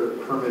bigger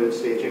permitted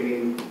stage. I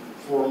mean,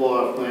 for a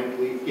lot of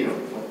frankly,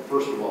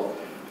 first of all,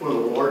 one of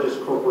the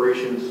largest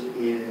corporations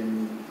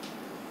in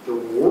the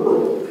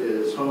world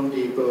is Home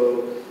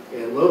Depot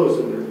and Lowe's,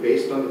 and they're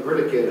based on the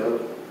predicate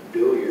of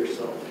do it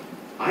yourself.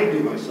 I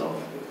do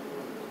myself.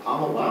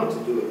 I'm allowed to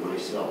do it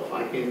myself.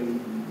 I can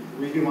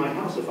redo my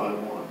house if I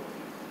want.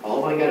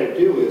 All I got to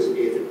do is,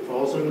 if it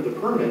falls under the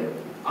permit,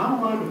 I'm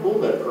allowed to pull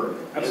that permit.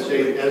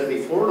 Absolutely. As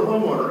the Florida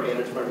homeowner, and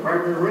it's my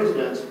primary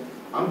residence,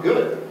 I'm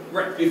good.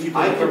 Right. If you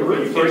I put can you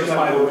can't first just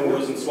buy have the a-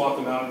 windows and swap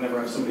them out and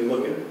never have somebody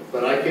look at it.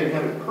 But I can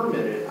have it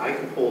permitted. I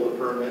can pull the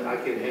permit. I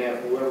can have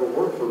whoever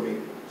work for me,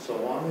 so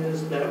long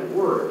as that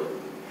work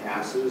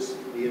passes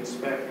the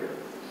inspector.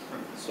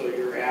 So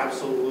you're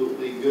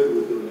absolutely good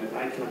with doing it.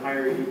 I can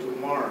hire you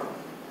tomorrow.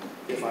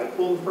 If I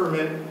pull the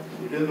permit,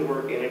 you do the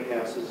work, and it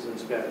passes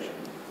inspection.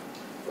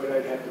 But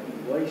I'd have to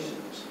be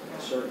licensed in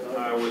certain.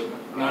 I would.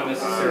 Not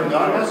necessarily.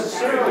 Not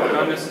necessarily.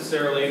 Not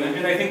necessarily.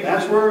 And I think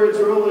That's where it's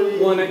really.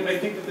 Well, and I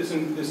think that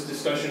this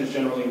discussion is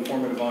generally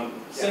informative on,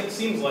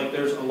 seems like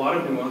there's a lot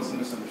of nuance and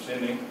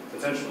misunderstanding,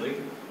 potentially.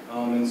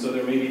 And so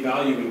there may be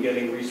value in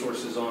getting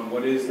resources on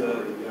what is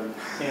the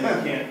can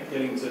and can't,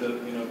 getting to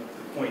the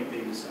point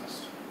being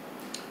discussed.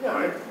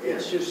 No,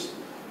 it's just,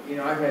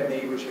 I've had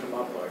neighbors come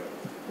up, like,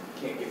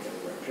 can't get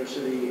no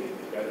electricity, and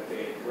they've got a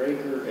bad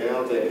breaker. Yeah,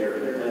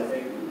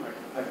 everything.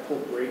 I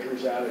pulled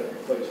breakers out and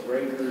replaced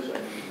breakers,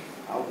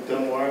 I've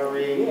done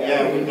wiring.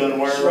 Yeah, We've done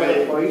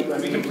shred wiring.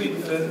 pipe. We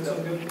complete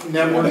the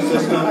Network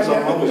systems,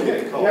 I'm always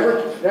getting called.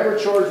 Never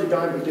charged a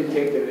dime, but did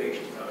take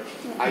donations.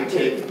 I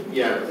take,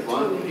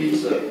 fun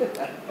pizza.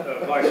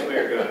 Vice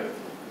Mayor Gunn.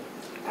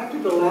 After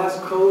the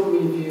last code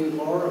review,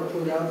 Laura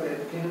put out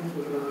that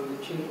pamphlet on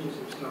the changes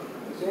and stuff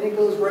like this. And it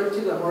goes right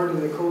to the heart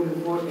of the code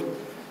enforcement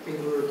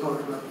thing we were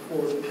talking about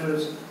before,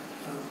 because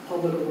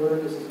public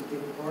awareness is a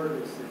big part of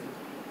this thing.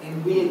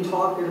 And we had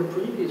talked in a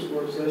previous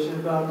work session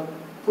about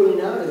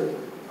putting out a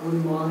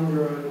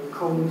reminder on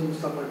codes and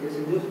stuff like this.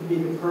 And this would be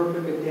the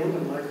perfect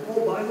addendum, like,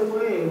 oh, by the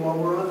way, while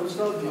we're on the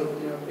subject,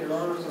 if there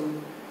are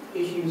some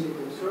issues and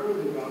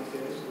concerns about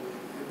this,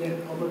 and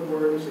again, public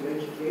awareness and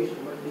education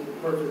might be the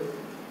perfect.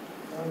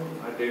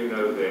 I do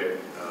know that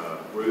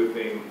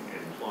roofing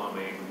and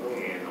plumbing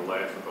and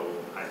electrical,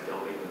 I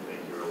don't even think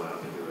you're allowed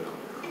to do it on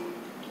your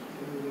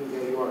own.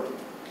 Yeah, you are.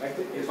 I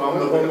think If I'm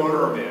the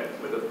homeowner,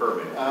 With a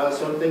permit.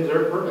 some things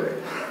are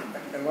permitted.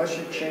 unless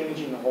you're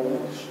changing the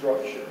whole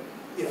structure.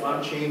 If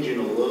I'm changing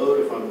a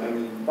load, if I'm,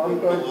 If I'm a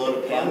going, load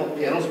of panel's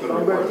if going to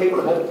I'm require going to take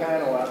the whole permit.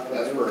 panel out,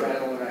 That's the new perfect.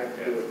 panel, and I have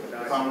to do it.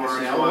 But If I'm This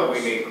wearing is why we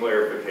outlets, need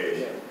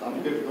clarification.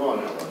 I'm good to go on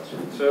outlets.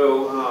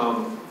 So,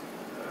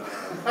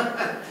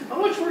 How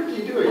much work do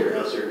you do at your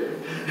house here,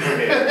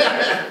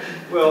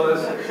 Dave? well,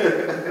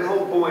 the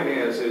whole point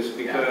is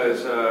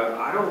because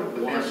I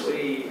don't want to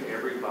see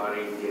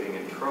everybody getting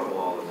in trouble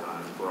all the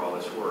time for all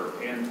this work.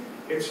 And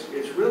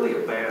it's really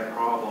a bad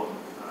problem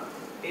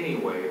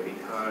anyway,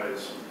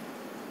 because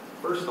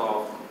first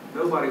off,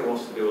 nobody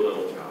wants to do a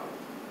little job.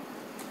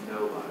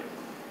 Nobody.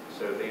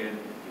 So then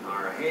you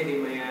hire a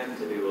handyman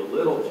to do a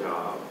little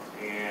job,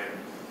 and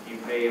you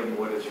pay them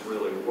what it's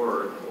really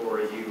worth, or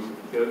you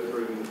go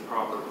through the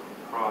proper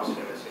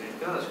process, and it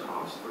does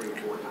cost 3 or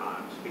 4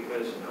 times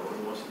because no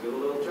one wants to do a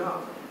little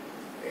job.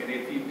 And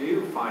if you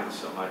do find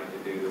somebody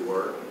to do the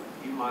work,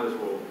 you might as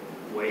well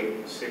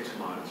wait 6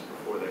 months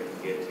before they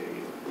can get to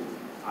you.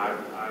 I'd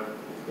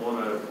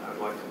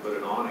like to put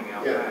an awning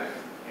out back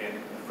and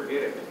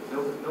forget it.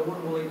 No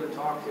one will even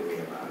talk to me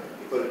about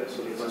it because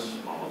it's a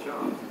small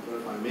job. But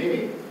if I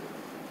may,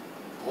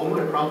 all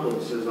my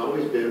problems has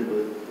always been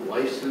with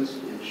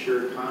licensed,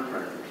 insured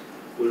contractors.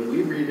 When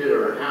we redid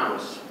our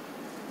house,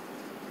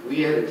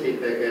 we had to take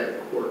that guy to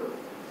court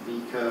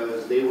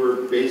because they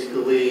were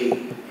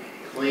basically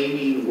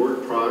claiming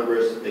work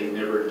progress that they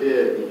never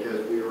did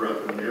because we were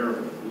up in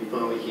Maryland. We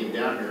finally came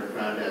down here and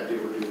found out they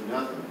were doing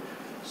nothing.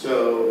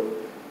 So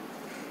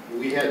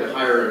we had to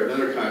hire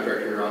another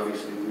contractor.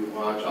 Obviously, we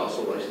watch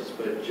also licensed,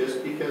 but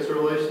just because they're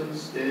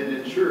licensed and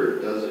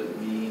insured doesn't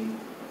mean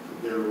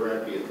they're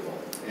reputable.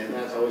 And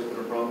that's always been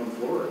a problem in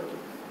Florida.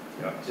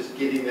 Yeah. Just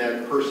getting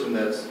that person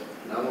that's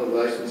not only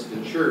licensed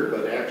and insured,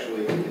 but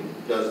actually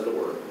does the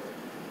work.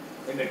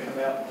 And they come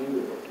out and do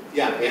the work.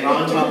 Yeah, and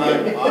on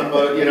time, on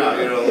budget, you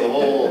know, the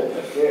whole,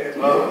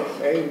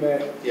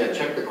 Amen. yeah,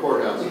 check the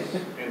courthouses.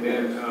 And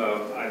then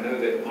I know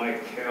that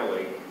Mike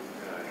Kelly,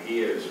 he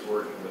is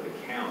working with the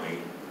county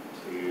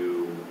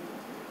to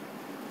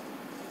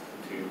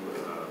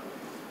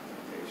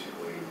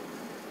basically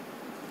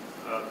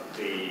up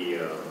the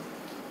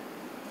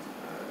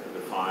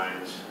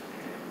fines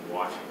and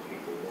watching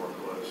people more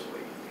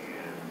closely.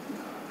 And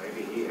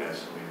maybe he has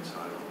some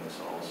insight on this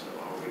also.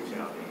 I'll reach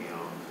out to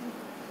him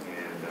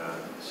and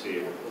see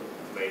if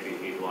maybe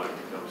he'd like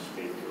to come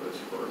speak to us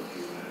for a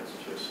few minutes,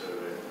 just so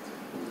that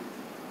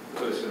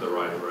put us in the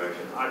right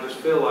direction. I just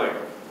feel like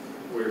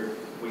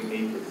we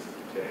need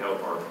to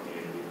help our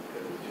community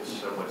because there's just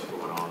so much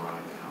going on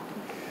right now.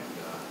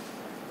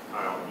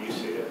 And you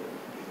see it,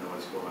 you know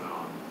what's going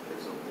on.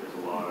 There's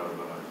a lot of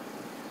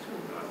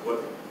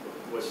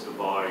what's the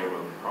volume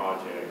of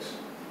projects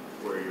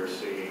where you're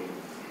seeing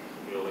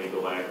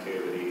illegal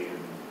activity and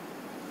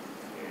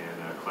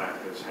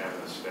Clacka's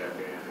having to step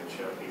in and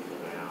shut people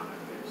down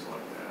and things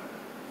like that.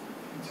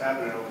 It's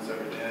happening almost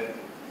every day.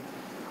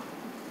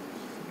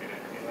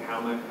 And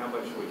how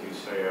much would you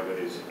say of it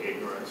is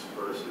ignorance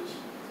versus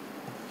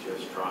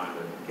just trying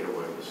to get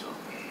away with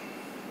something?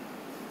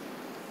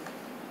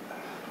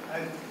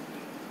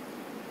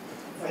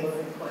 It's a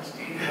loaded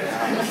question.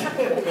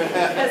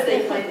 Because they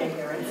claim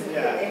ignorance.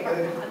 Yeah. They are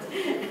not.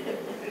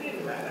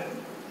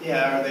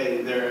 Yeah,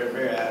 they're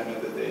very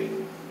adamant that they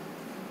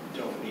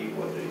don't need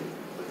what they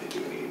do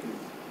need.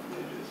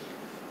 They just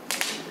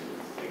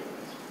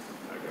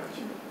I got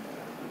you.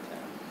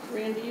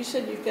 Randy, you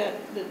said you've got,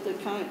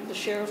 the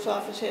sheriff's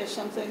office has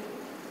something?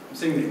 I'm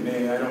saying they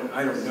may, I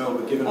don't know,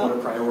 but given what a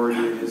priority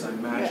it is, I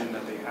imagine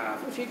that they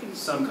have If you can,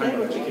 some kind of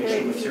that would be educational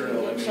great if you material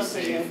could that get may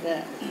something save like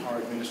that. our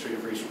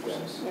administrative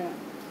resources. Yeah.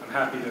 I'm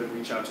happy to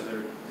reach out to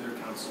their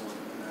council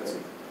and that's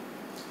it.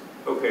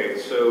 Okay,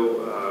 so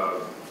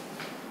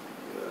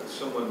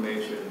someone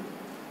mentioned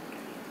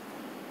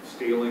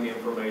stealing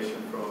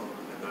information from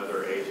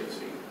another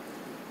agency.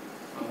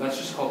 That's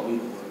just called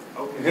legal work.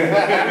 Okay.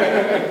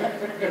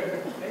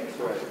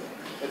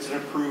 It's an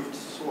approved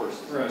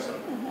source. Right. So,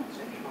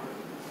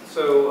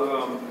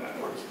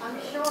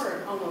 I'm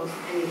sure almost,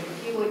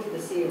 if you went to the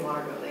city of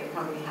Largo, they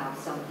probably have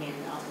some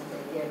handout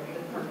that they give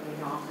the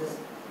permitting office.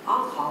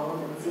 I'll call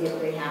them and see if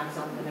they have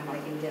something, if I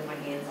can get my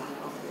hands on it,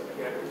 I'll see what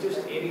they yeah, have.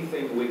 just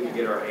anything we can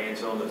get our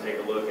hands on to take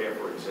a look at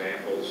for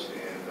examples,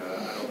 and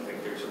I don't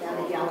think there's a Yeah,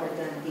 problem. but y'all are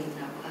done beating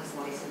up us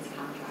licensed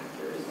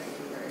contractors, thank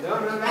you very No,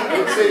 much. no, no. I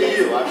would say to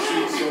you, I've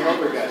seen some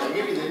other guys. I'll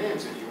give you the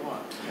names if you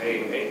want.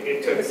 Hey,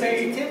 it took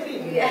me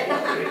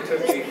Yeah. it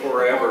took me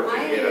forever to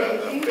I get am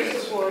a a huge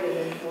fence. supporter of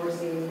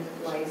enforcing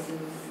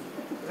license,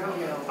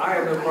 you know. I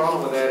have no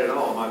problem with that at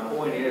all. My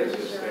point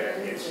is that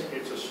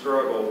it's a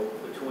struggle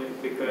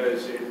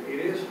because it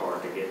is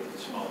hard to get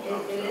small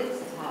jobs It done. is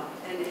tough,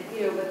 and,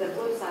 you know, but the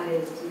flip side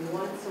is, do you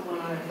want someone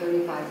on a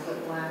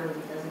 35-foot ladder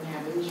that doesn't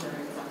have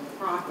insurance on the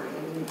property? I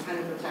mean, you're kind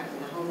of protecting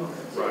the homeowner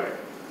too. Right.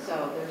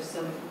 So there's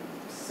some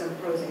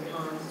pros and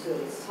cons to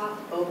it. It's tough,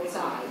 both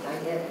sides, I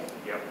get it.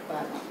 Yep.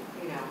 But,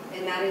 you know,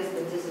 and that is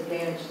the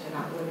disadvantage to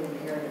not living in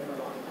the area for a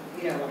long time.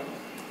 You know, like,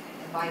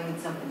 if I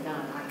need something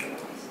done, I get a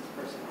licensed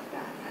person like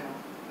that. I don't,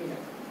 you know,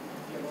 I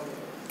don't care what it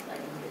is, I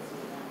can get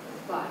something done.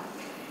 But,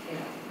 you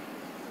know,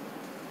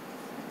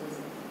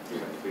 You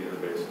have to be in the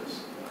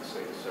business, I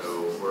see.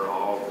 So we're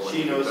all going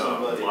She to knows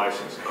become somebody.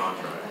 licensed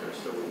contractors,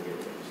 so we can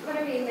get things but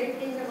done. I mean, they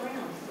painted my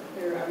house.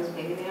 I was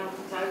painting the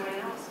outside of my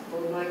house,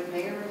 pulled my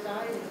mayor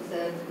aside and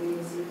said, we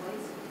need to see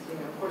license. You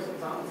know, of course, it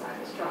was on the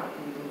side of his truck,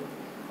 and he didn't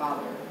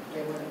bother.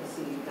 They wanted to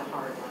see the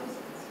hard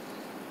license.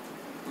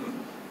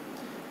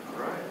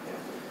 All right.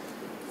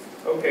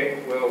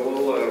 Okay, well,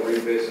 we'll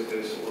revisit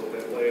this a little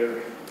bit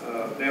later.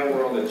 Now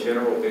we're on the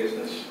general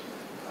business.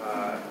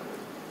 A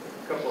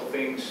couple of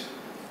things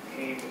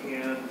came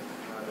in.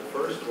 The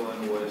first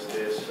one was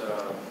this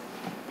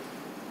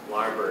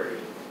library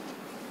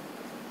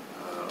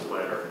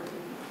letter.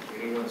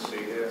 anyone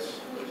see this?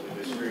 Was it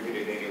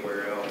distributed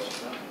anywhere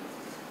else?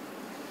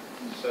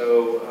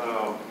 So,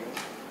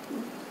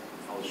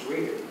 I'll just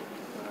read it.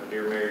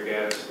 Dear Mayor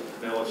Gaddis, the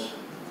Pinellas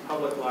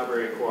Public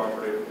Library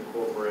Cooperative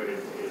Incorporated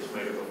is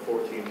made up of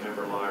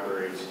 14-member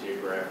libraries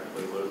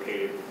geographically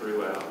located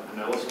throughout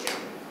Pinellas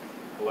County.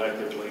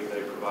 Collectively,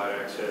 they provide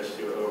access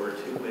to over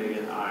 2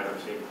 million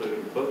items,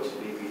 including books,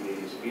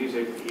 DVDs,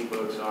 music,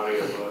 ebooks,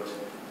 audiobooks,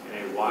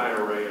 and a wide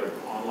array of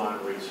online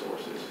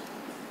resources.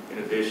 In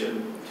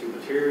addition to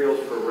materials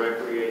for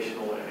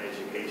recreational and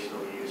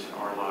educational use,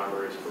 our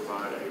libraries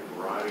provide a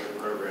variety of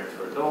programs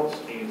for adults,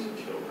 teens, and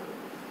children.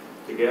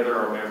 Together,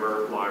 our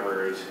member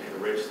libraries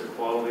enrich the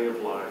quality of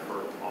life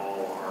for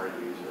all our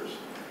users.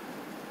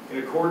 In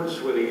accordance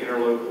with the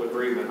interlocal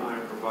agreement, I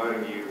am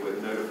providing you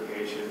with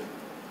notification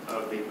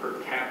of the per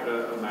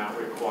capita amount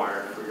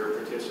required for your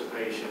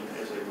participation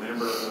as a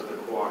member of the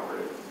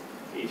cooperative.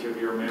 Each of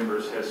your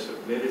members has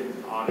submitted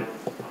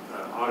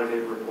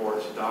audited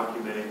reports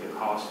documenting the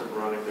cost of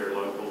running their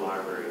local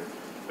library.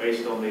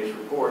 Based on these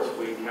reports,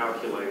 we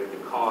calculated the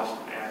cost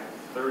at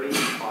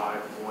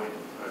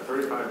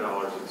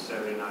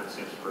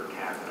 $35.79 per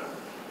capita.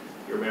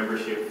 Your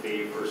membership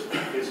fee for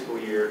fiscal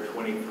year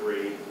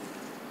 23,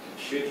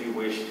 should you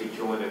wish to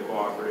join the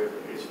cooperative,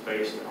 is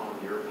based on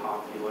your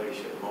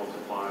population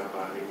multiplied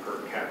by the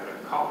per capita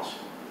cost.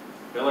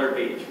 Bel Air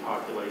Beach,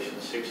 population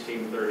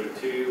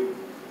 1632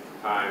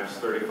 times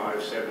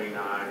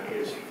 3579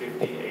 is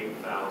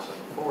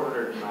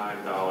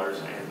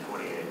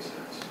 $58,409.28.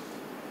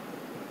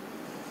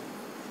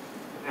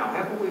 Now,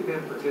 haven't we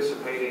been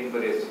participating,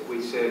 but as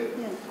we said,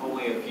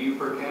 only a few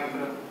per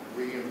capita?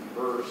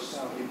 Reimburse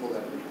people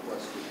that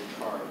requested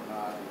the card,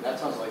 not, that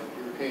sounds like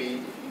you're paid,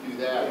 if you do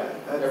that.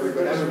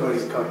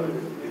 Everybody's covered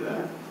if you do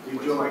that. You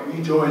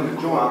join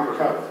the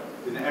cooperative,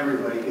 and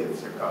everybody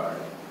gets their card.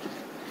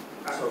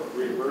 So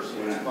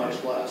reimbursement is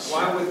much less.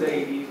 Why would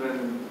they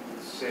even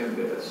send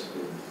this?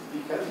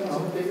 Because it's a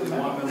big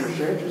amount. I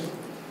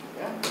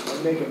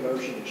make a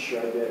motion to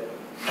shred that.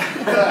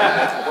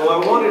 Well, I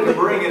wanted to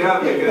bring it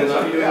up because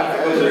I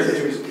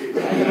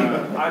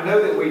know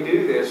that we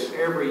do this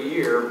every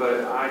year,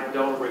 but I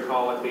don't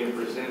recall it being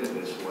presented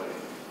this way.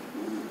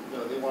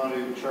 No, they want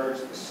to charge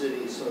the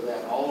city so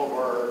that all of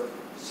our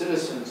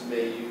citizens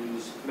may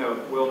use. No,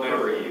 we'll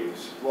never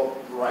use. Well,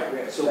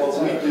 right. So what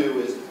we do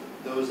is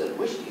those that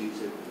wish to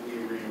use it, we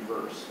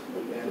reimburse,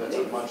 and that's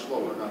a much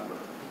lower number.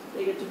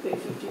 They get to pay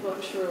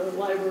 $50 for a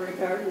library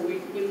card, and we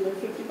give them their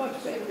 $50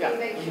 back. We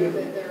make sure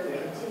that they're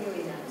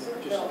continuing that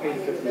service. I mean,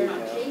 if they're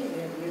not changing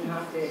it, you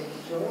have to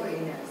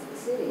join as the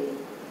city. I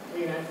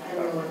mean, I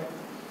don't know what,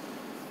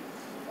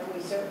 are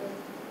we certain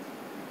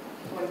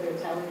what they're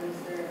telling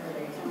us there? Are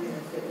they telling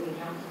us that we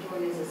have to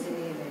join as a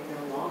city and they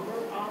no longer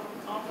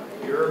offer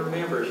it? Your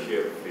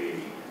membership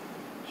fee,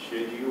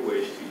 should you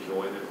wish to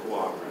join the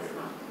cooperative.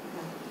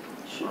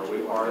 Are we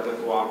part of the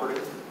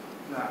cooperative?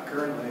 Not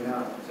currently,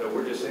 no. So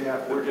we're just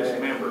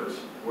members.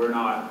 We're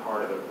not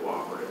part of the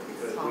cooperative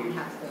because Some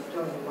has to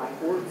join the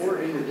library.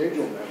 We're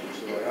individual members,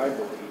 the way I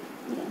believe.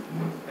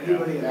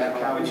 Anybody in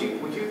that county.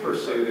 Would you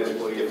pursue this,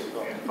 please,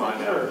 and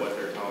find out what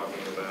they're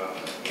talking about?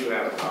 You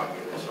have a copy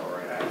of this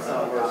already.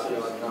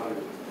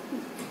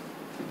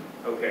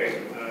 Okay.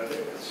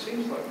 It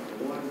seems like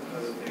one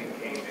other thing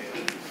came in.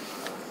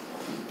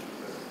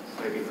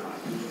 Maybe not.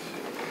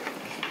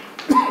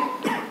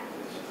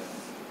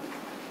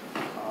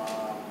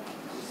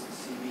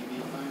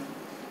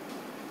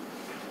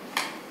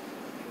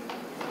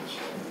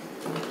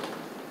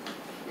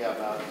 Yeah,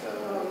 about, Oh,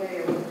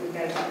 yeah, we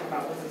got to talk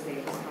about what's his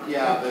name.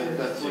 yeah,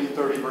 the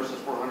 330 versus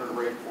 400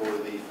 rate for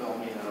the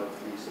filming of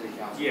the city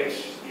council.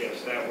 Yes,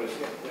 that was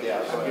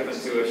Yeah, given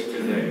to us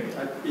today.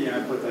 I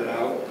put that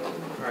out.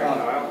 All right,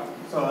 Kyle?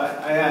 So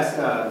I asked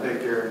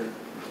Victor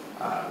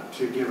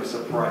to give us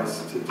a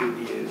price to do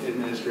the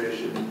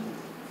administration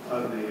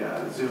of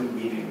the Zoom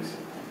meetings.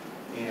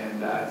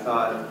 And I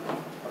thought a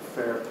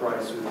fair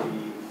price would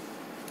be,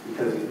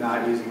 because he's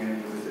not using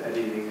any of his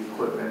editing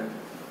equipment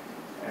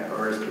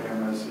or his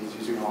cameras, he's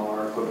using all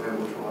our equipment,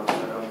 which we'll have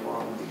set up for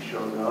him when he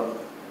shows up,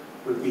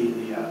 would be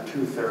the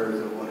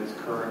 2/3 of what his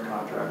current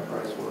contract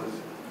price was.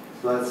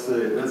 So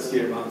that's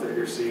the amount that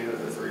you're seeing at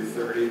the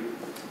 $330.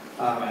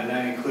 And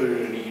I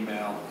included an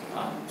email.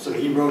 So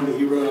he wrote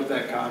up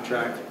that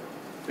contract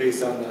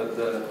based on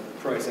the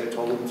price I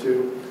told him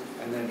to,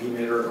 and then he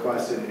made a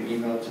request in an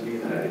email to me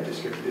that I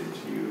distributed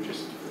to you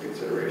just for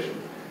consideration.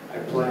 I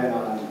plan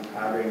on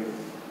having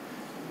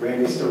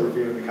Randy still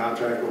reviewing the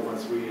contract, but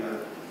once we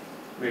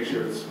make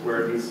sure it's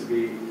where it needs to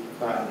be,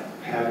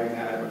 having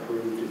that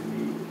approved in the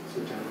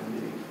September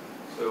meeting.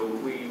 So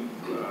we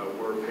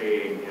were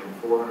paying him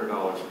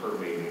 $400 per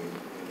meeting,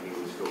 and he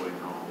was going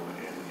home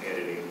and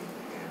editing,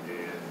 and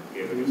then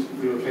giving us.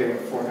 We were paying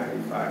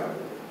 $495.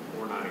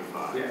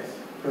 $495. Yes,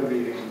 per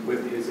meeting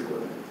with his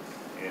equipment.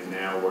 And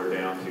now we're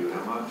down to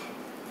how much?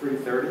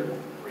 $330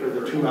 for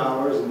the 2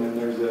 hours, and then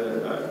there's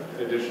an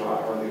additional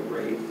hourly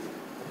rate.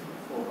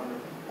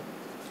 400.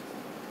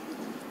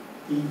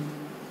 He,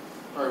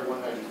 Or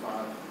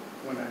 195.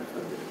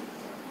 195.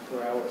 Per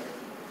hour.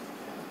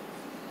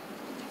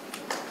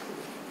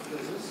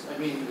 Does this, I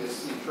mean,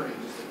 this, the attorney,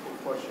 just a quick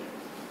question.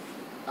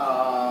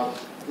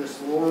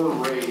 This lower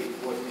rate,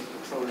 what he's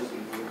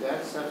proposing, would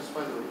that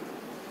satisfy the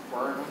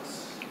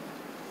requirements?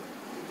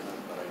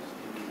 But I just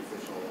need the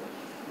official.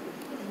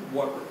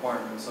 What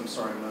requirements? I'm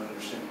sorry, I'm not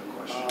understanding the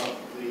question.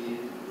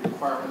 The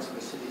requirements of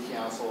the city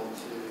council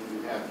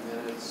to have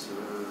minutes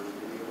or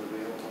video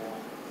available.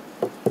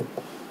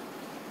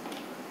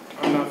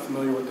 I'm not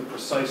familiar with the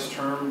precise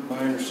term. My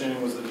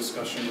understanding was the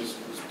discussion was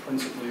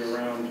principally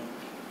around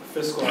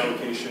fiscal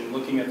allocation,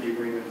 looking at the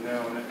agreement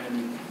now,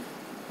 and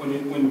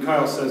when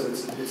Kyle says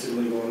it's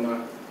illegal, I'm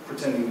not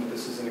pretending that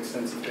this is an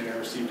extensive thing. I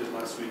received it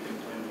last week and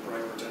plan to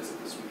prioritize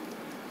it this week.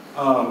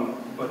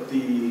 But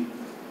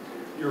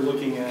you're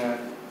looking at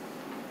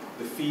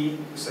the fee,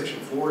 section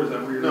 4, is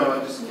that where you're No,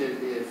 at? I just get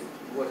if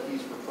what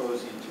he's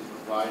proposing to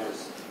provide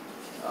us,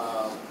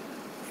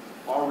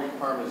 our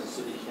requirements as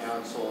city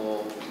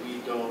council, we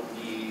don't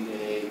need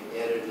a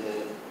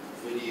edited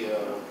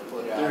video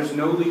put out. There's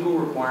no legal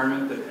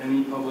requirement that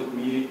any public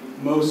meeting,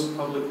 most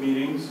public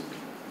meetings,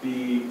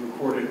 be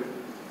recorded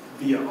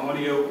via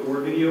audio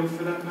or video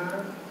for that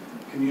matter.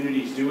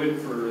 Communities do it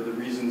for the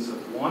reasons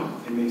of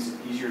 1, it makes it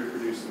easier to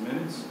produce the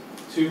minutes,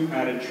 2,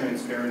 added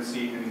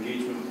transparency and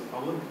engagement with the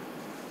public,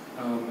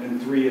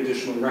 and 3,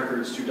 additional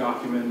records to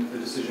document the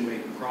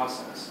decision-making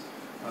process.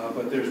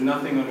 But there's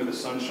nothing under the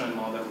Sunshine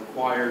Law that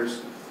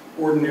requires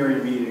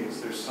ordinary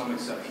meetings. There's some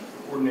exceptions,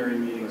 but ordinary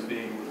meetings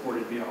being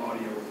recorded via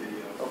audio or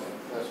video. Okay,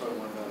 that's what I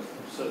want to know.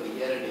 So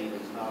the editing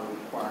is not a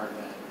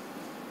requirement.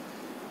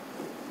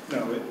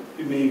 No,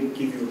 it may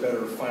give you a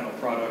better final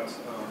product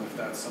if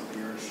that's something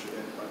you're interested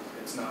in, but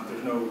it's not.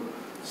 There's no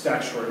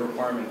statutory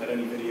requirement that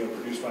any video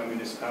produced by a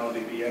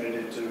municipality be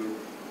edited to,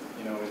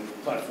 you know, in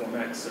Platform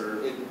X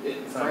or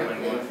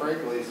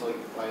Frankly, it's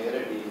like by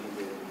editing,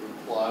 it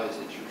implies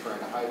that you're trying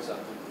to hide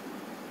something.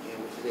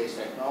 And with today's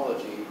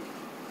technology,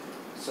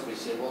 somebody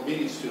said, well, the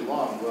meeting's too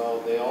long.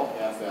 Well, they all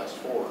half-fast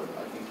forward.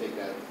 I can take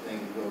that thing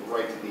and go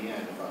right to the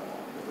end if I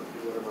want, or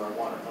do whatever I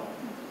want at home.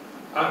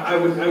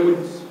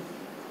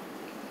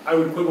 I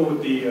would quibble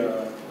with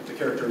the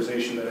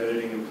characterization that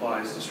editing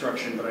implies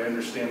destruction, but I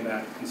understand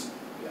that,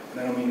 and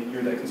I don't mean that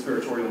you're that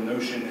conspiratorial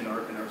notion in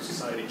our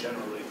society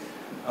generally.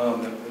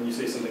 That when you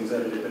say something's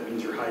edited, that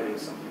means you're hiding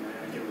something.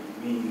 I get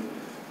what you mean.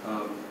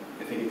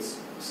 I think it's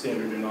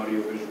standard in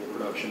audiovisual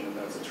production that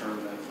that's a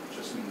term that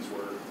just means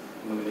we're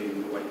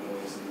eliminating the white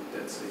noise and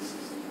dead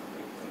spaces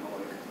and all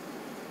that.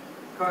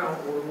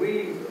 Kyle, were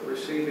we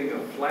receiving a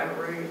flat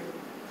rate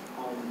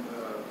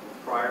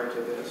prior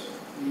to this?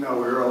 No,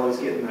 we were always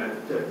getting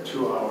that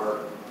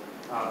 2-hour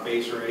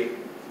base rate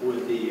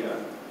with the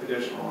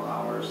additional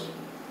hours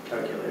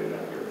calculated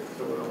after it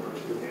went over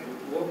 2.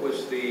 And what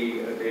was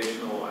the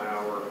additional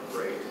hour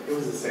rate? It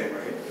was the same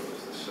rate. It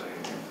was the same.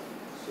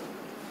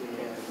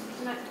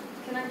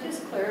 Can I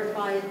just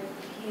clarify,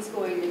 he's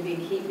going to be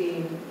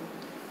keeping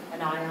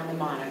an eye on the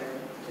monitor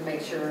to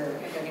make sure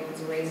if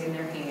anyone's raising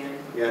their hand?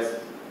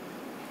 Yes.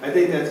 I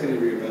think that's going to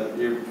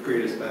be your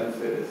greatest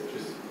benefit is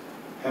just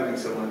having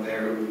someone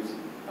there who's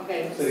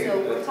Okay, so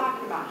we're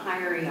talking about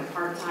hiring a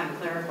part-time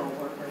clerical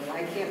worker.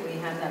 Why can't we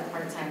have that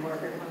part-time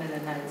worker come in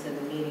and head to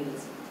the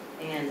meetings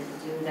and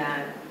do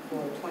that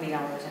for $20 an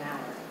hour?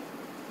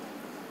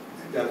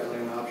 It's definitely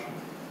an option.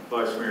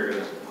 Vice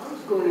Mayor, I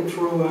was going to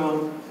throw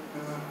out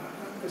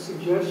a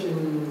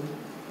suggestion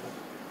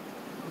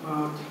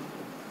about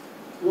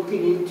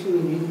looking into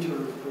an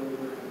intern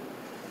program.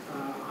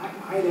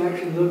 I'd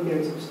actually looked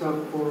at some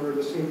stuff for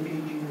the St.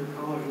 Pete Junior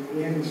College.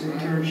 They had this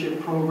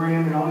internship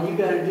program, and all you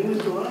got to do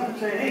is go out and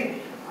say,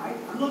 hey,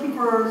 I'm looking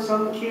for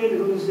some kid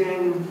who's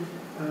in,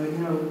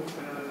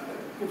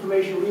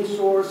 information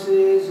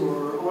resources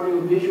or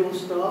audiovisual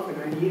stuff,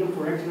 and I need them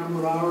for X number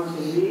of hours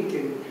a week,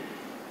 and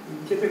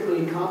you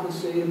typically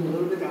compensate them a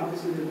little bit.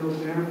 Obviously, there's no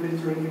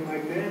benefits or anything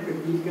like that,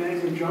 but these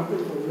guys are jumping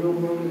for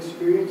real-world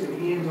experience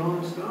and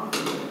hands-on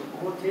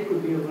stuff. All it takes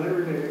would be a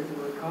letter to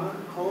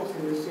call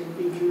to the St.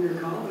 Pete Junior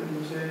College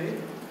and say,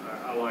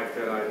 I like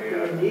that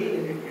idea. I need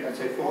it. I'd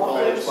say $4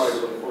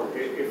 probably really important.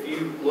 If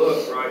you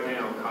look right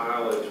now,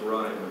 Kyle is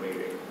running the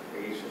meeting.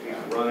 He's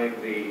running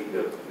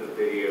the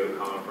video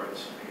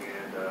conference,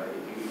 and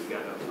he's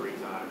got it 3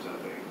 times, I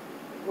think.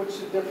 What's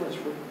the difference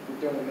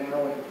we're doing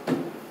now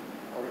in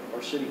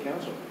our city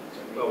council?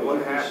 Well,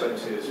 what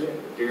happens is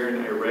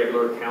during a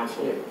regular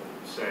council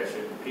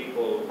session,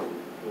 people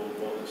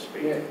will want to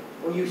speak. Yeah,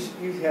 well,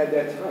 you had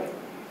that tonight.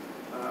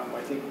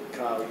 I think,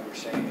 Kyle, you were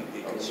saying that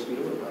they can speak.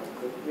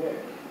 Yeah.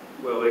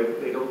 Well,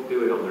 they don't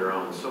do it on their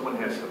own. Someone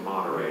has to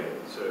moderate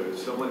it. So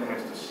someone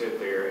has to sit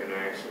there and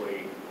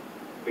actually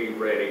be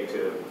ready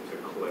to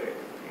click.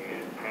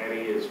 And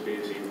Patty is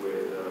busy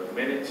with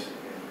minutes,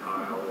 and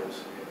Kyle is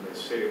in the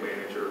city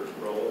manager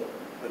role.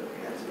 But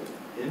as an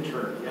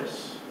intern,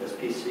 yes,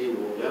 SPC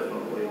will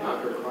definitely,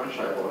 Dr.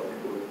 Cronshire will, I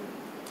think, would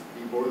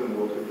be more than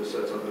welcome to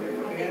set something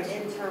up. I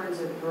think interns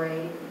are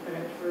great, but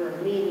for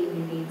a meeting,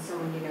 you need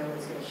someone you know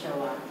is going to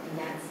show up. And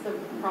that's the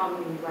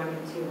problem you run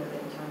into with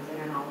interns. They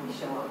don't always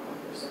show up when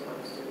they're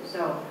supposed to.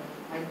 So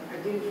I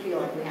do feel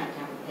like we have to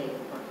have a paid,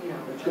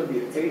 It's going to be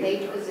a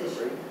paid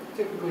position. right?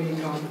 Typically,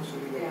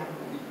 compensated. Yeah.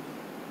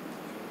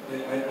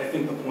 I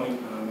think the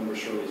point Member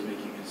Shirley is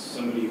making is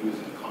somebody who is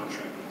in a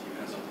contract with you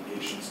has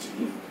obligations to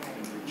you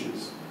and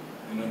breaches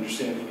and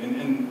understanding,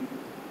 and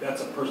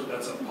that's a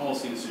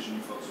policy decision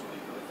you folks will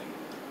make, but I think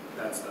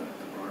that's the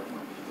broader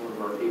point. One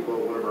of our people,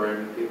 one of our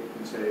admin people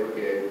can say,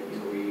 okay, you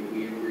know,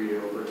 we agree to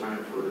overtime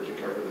to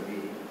cover the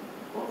meeting.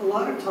 Well, a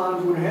lot of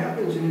times what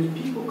happens is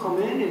people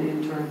come in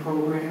intern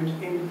programs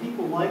and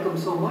people like them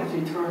so much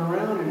they turn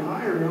around and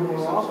hire them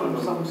or offer them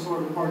some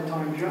sort of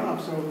part-time job.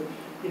 So,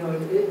 you know,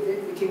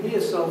 it can be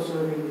a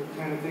self-serving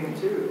kind of thing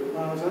too. It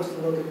allows us to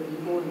look at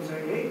people and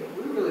say, hey,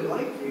 we really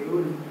like you,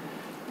 and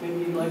maybe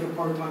you'd like a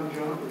part-time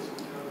job or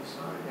something on the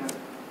side.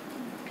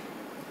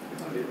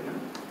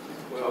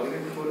 Well,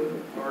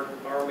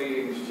 our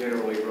meetings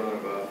generally run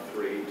about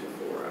 3 to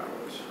 4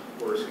 hours.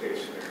 Worst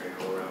case scenario,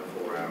 around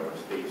 4 hours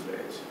these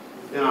days.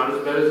 Not as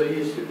bad as it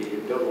used to be,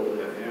 it doubled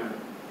that, yeah.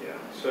 Yeah,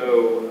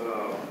 so,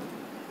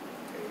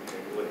 if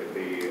you look at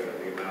the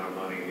amount of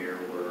money here,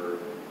 we're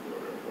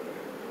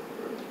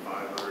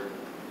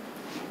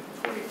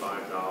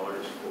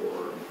 $525 for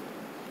a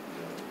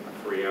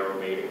 3-hour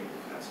meeting.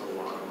 That's a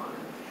lot of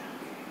money.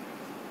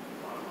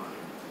 A lot of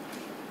money.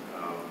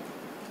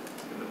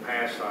 In the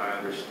past, I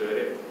understood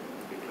it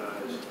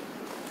because it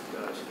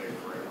does take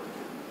forever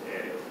to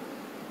edit.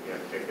 You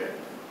have to take that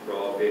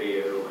raw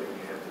video and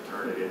you have to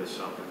turn it into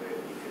something that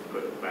you can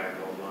put back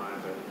online.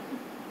 But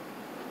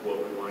what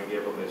we want to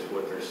give them is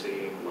what they're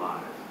seeing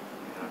live.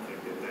 And I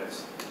think that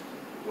that's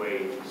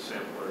way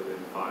simpler than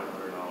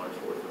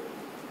 $500 worth of.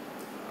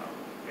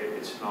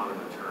 It's not an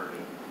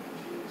attorney.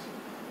 Jeez.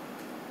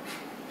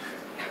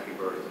 Happy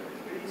birthday.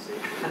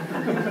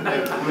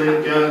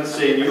 When John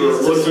said you were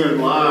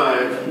looking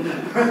live.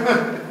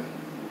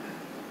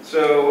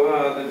 So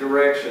the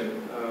direction,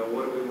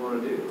 what do we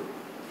want to do?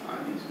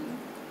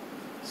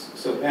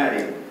 So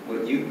Patty,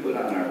 what you put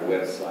on our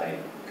website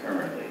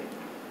currently,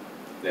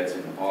 that's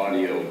an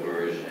audio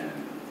version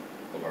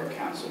of our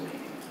council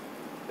meeting.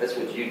 That's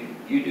what you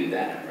do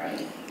that,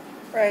 right?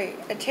 Right,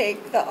 I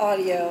take the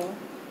audio,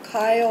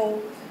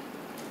 Kyle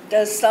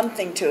does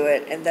something to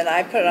it, and then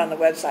I put it on the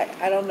website.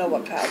 I don't know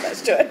what Kyle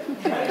does to it.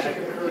 I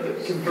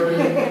convert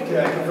it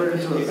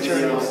to a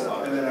video,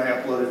 and then I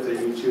upload it to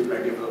YouTube, and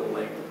I give it a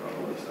link on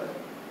the website.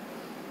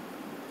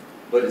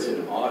 But it's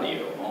an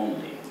audio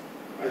only,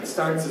 right? It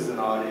starts as an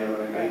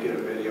audio, and I make it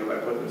a video by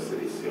putting the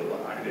city seal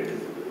behind it.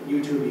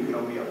 YouTube, you can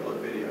only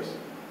upload videos.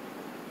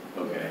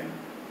 Okay.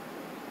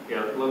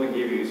 Yeah, let me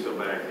give you some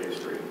back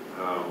history.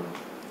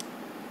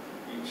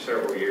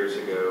 Several years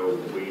ago,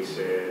 we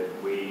said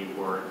we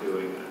weren't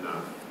doing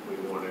enough. We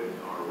wanted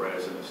our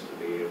residents to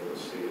be able to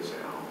see us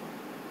out.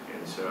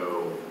 And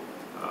so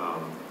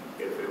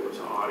if it was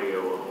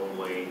audio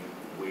only,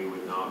 we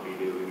would not be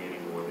doing any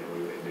more than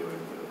we've been doing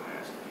for the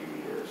past few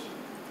years.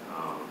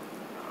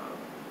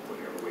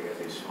 Whenever we have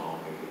these small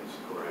meetings,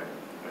 correct?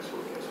 That's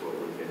what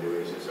we've been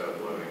doing, is just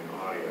uploading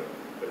audio.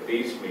 But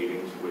these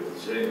meetings with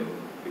Zoom,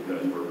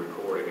 because we're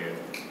recording it,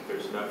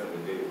 there's nothing to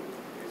do.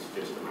 It's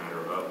just a matter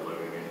of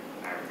uploading it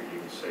after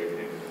you save it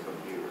into the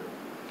computer.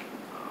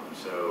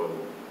 So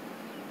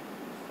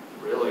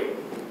really,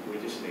 we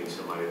just need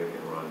somebody that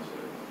can run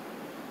Zoom.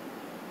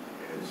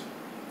 And it's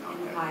not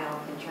And that, Kyle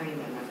can train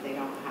them if they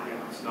don't have it.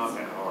 it's not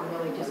that hard.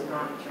 Really just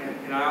monitoring.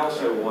 And I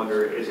also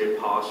wonder, is it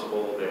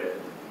possible that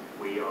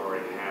we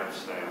already have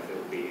staff that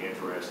would be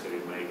interested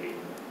in making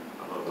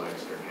a little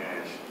extra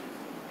cash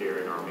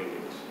during our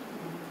meetings?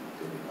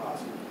 Could be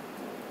possible.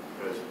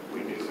 Because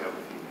we do have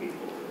a few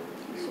people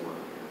that do work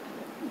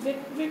here.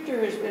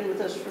 Victor has been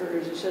with us for,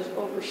 as he says,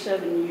 over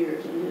 7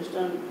 years and has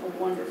done a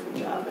wonderful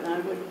job, and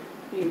I would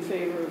be in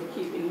favor of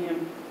keeping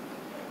him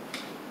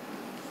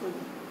for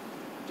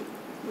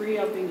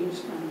re-upping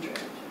his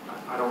contract.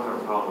 I don't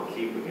have a problem with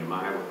keeping him.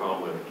 I have a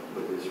problem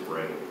with his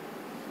rate.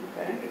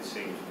 Okay? It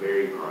seems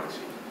very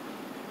pricey.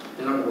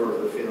 And I'm more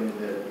of the feeling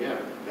that, yeah,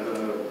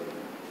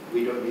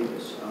 we don't need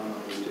this.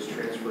 We just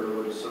transfer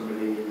over to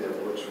somebody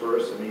that works for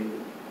us. I mean,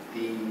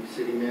 the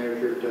city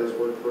manager does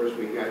work for us.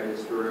 We guide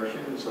his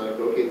direction. It's like,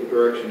 okay, the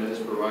direction is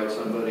provide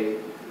somebody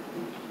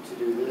to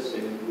do this,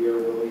 and we are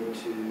willing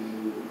to,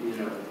 you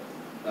know,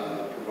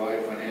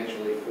 provide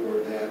financially for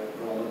that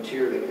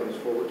volunteer that comes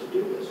forward to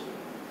do this.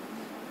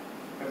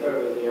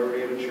 They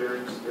already have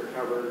insurance. They're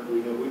covered.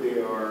 We know who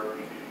they are.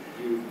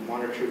 You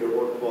monitor their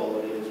work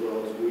quality as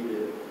well as we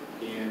do.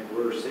 And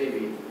we're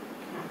saving,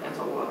 that's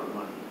a lot of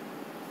money.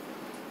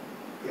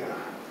 Yeah,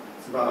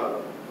 it's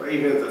about,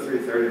 even at the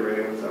 330 rate,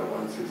 it was at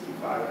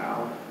 $165 an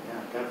hour.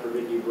 Yeah, God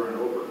forbid you run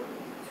over.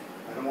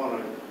 I don't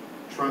want to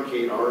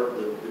truncate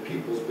the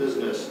people's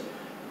business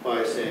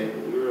by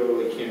saying we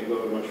really can't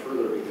go much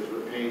further because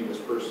we're paying this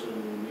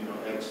person, you know,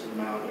 X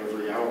amount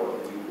every hour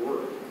we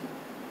work.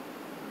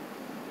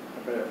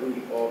 But if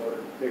we offered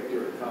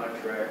Victor a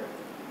contract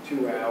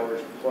 2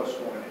 hours plus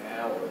 1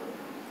 hour,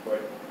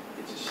 but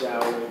it's a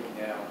salary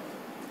now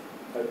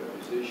type of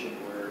position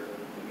where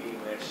the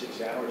meeting lasts 6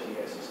 hours, he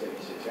has to stay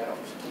 6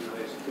 hours. You know,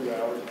 it's 2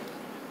 hours.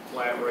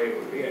 Flat rate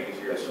would be easier to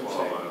That's what I'm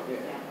saying. swallow.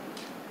 Yeah.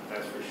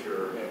 That's for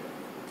sure. Yeah.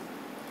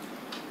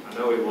 I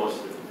know he wants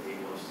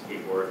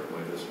keep working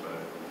with us, but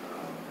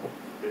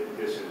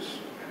this is,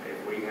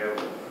 if we have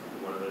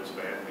one of those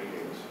bad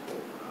meetings,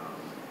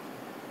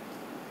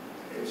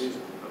 it's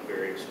a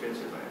very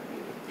expensive bad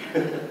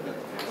meeting.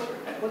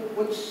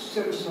 What's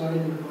set aside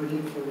in the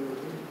budget for his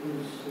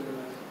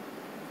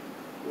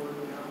work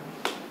now?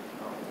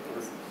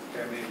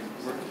 I mean,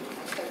 we're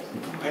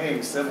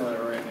paying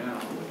similar right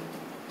now.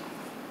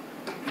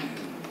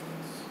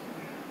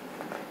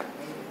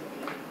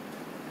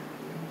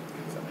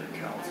 It's under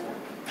council.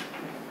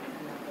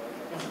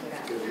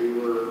 Because we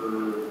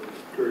were,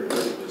 during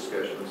budget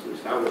discussions, at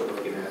least I was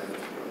looking at it,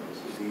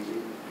 this is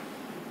easy.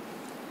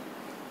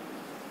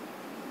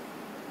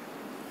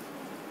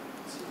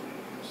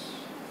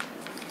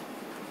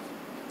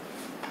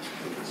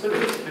 Consider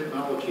the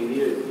technology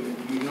needed.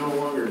 You no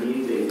longer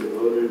need a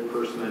devoted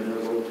person that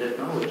knows all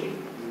technology.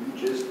 You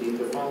just need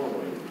the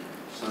following.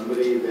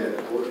 Somebody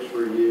that works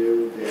for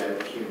you that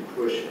can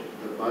push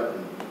the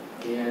button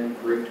and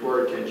bring to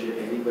our attention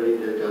anybody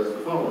that does the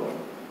following.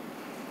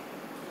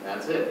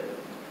 That's it.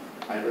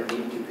 I don't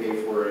need to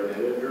pay for an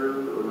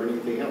editor or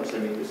anything else. I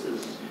mean, this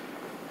is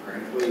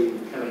frankly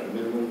kind of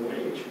minimum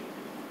wage.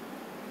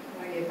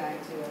 When I get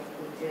back to it,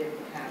 we did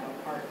have a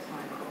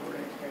part-time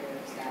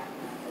administrative staff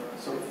member.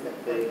 So That's the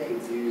they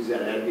perfect. could use that,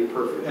 that'd be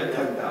perfect. Yeah,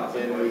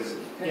 10,000. And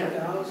we- Yeah,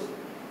 10,000?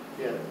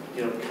 yeah,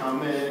 you know,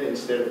 come in,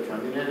 instead of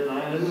coming in at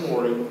 9 in the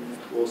morning,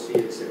 we'll see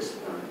you at 6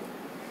 at night.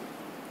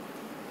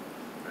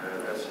 I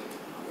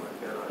like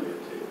that idea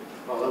too.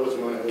 Oh, that was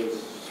my,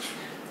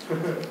 I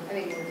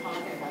think we're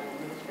talking about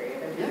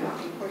administrative,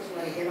 Yeah.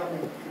 unfortunately, get on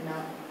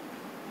enough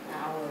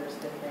hours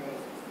that they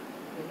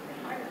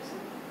can hire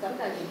some.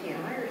 Sometimes you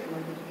can't hire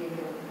someone because you give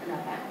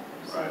enough hours.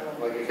 So,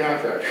 like a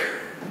contractor.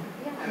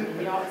 yeah, I mean,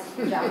 you know, it's,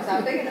 job's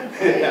not big enough.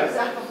 Yeah.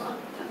 So,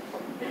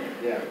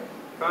 Yeah.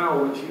 Kyle,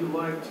 would you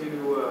like to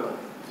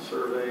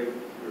survey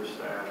your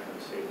staff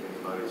and see if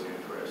anybody's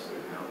interested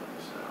in helping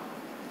us out?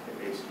 It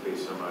needs to be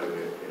somebody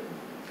that can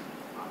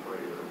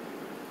operate a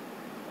computer.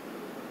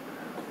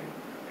 And I think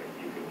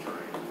you can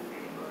train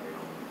anybody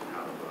on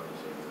how to run a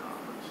Zoom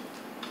conference.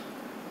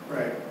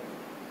 Right.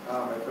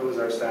 If it was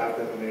our staff,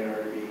 then they'd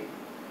already be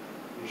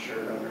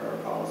insured under our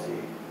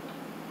policy.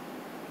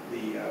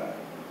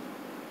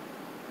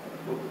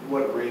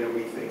 What rate are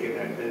we thinking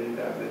had been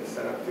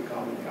set up to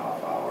come in the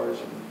off hours?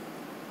 And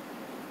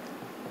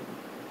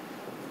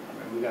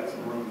I mean, we got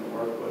some room to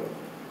work with.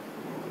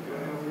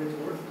 Well, it's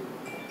worth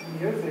it. And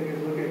the other thing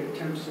is look at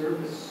temp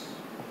service.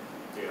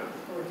 Yeah.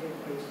 or do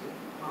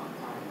comp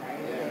time, right?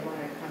 If Yeah. they want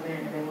to come in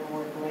and they want to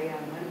work late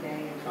on Monday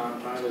and.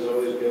 Comp time is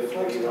always good,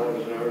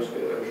 $20 an hour is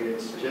good. I mean,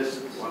 it's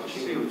just. Why don't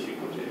you see what you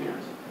can do?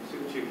 See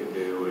what you can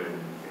do and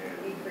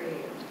Be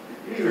creative.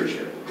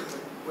 Leadership.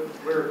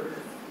 we're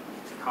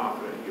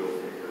confident you'll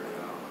figure it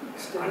out.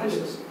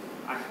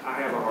 I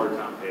have a hard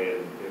time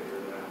paying that.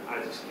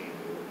 I just can't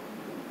do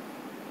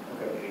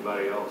it. Okay.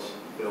 Anybody else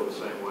feel the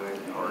same way?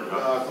 Or I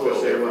not feel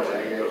the same way.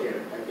 differently?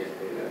 I can't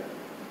pay that.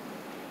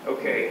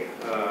 Okay,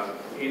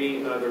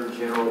 any other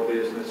general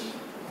business?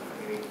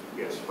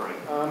 Yes, Frank?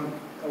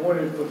 I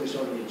wanted to put this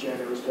on the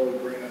agenda, I was told to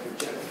bring it up in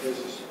general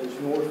business, as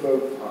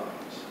Norfolk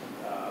Pines.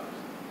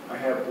 I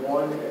have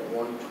one at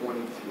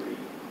 123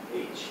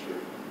 8th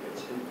Street.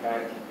 It's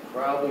impacted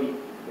probably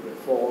if it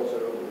falls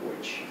over,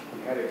 which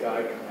we had a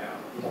guy come out,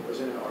 he was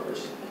an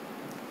artist.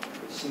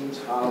 It seems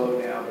hollow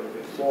now, but if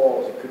it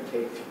falls, it could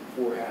take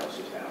 4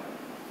 houses out.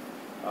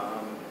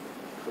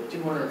 For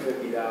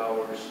 $250,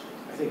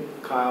 I think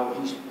Kyle,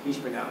 he's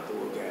been out to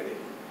look at it.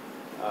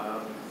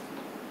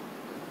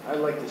 I'd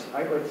like to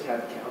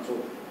have council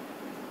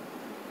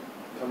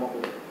come up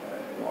with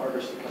an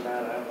artist to come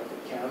out. I don't know if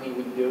the county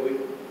would do it.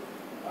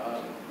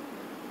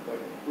 But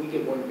we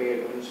get one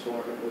bad windstorm,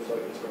 it looks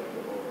like it's going to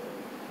go over.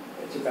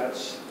 It's about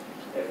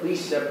at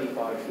least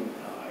 75 feet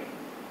high.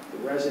 The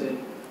resident,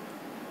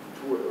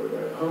 or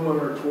the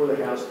homeowner tore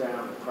the house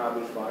down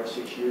probably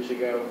 5-6 years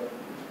ago.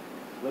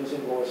 Lives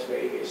in Las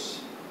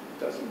Vegas,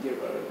 doesn't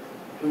give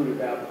a hoot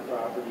about the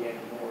property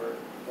anymore,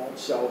 won't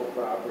sell the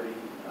property,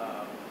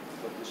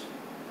 but this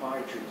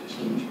pine tree just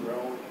keeps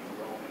growing and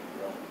growing and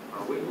growing.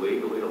 Are we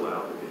legally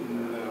allowed to do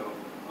that?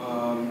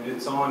 No.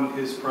 It's on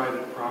his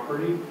private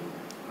property.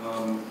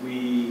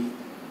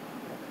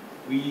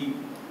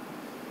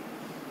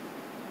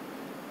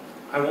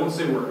 I won't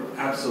say we're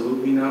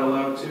absolutely not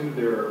allowed to.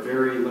 There are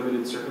very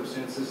limited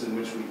circumstances in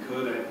which we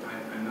could.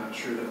 I'm not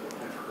sure that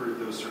I've heard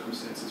those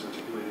circumstances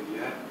articulated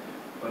yet,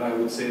 but I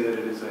would say that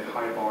it is a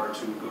high bar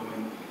to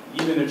going,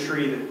 even a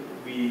tree that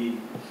we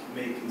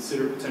may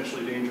consider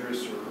potentially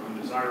dangerous or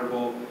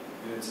undesirable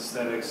in its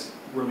aesthetics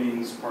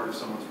remains part of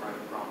someone's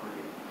private property.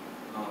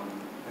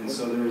 And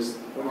so there's,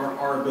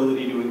 our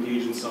ability to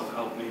engage in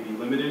self-help may be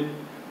limited.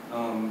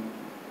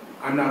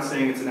 I'm not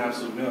saying it's an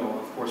absolute no.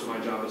 Of course, my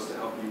job is to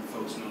help you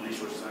folks know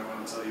resources. I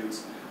want to tell you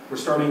we're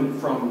starting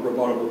from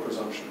rebuttable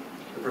presumption.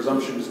 The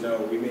presumption is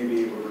no. We may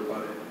be able to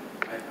rebut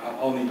it.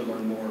 I'll need to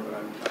learn more, but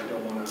I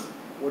don't want to.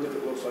 What if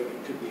it looks like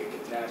it could be a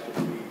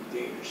catastrophe,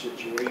 dangerous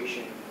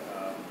situation?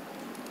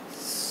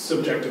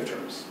 Subjective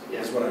terms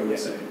is what I would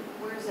say.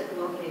 Where's is it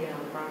located on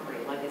the property?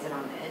 Like, is it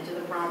on the edge of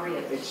the property,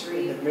 at the It's in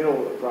street? the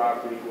middle of the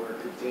property where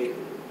it could take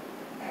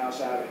a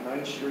house out at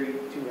 9th Street,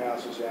 2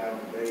 houses out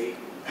on Bay,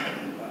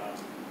 and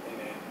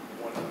then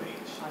one on Main.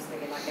 I was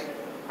thinking like if it's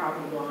a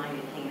property line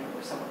and hanging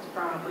over someone's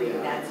property,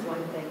 Yeah. that's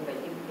one thing, but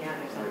you, yeah,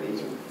 there's no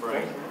reason.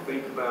 Frank,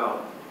 think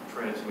about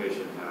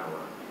transmission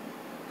tower.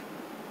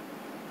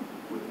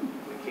 We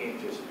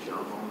can't just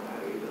jump on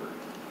that either.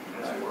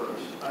 That's worse.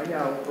 I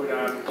know, but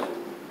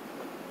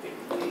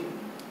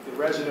the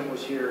resident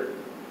was here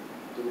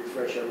to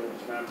refresh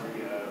everyone's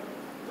memory.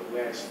 The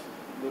last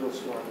little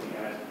storm we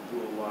had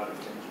blew a lot of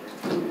things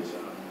right through his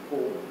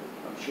pool.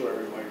 I'm sure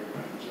everybody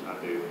remembers.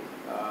 I do.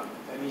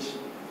 And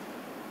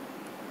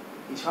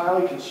he's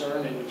highly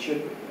concerned, and he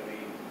should be.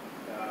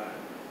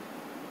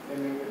 And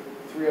then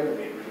 3 other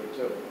neighbors are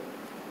too.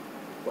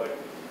 But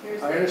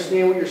Here's I the-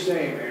 understand what you're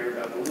saying, Mayor,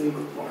 about the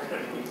legal part. I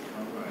mean,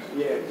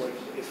 yeah, but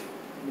if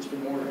Mr.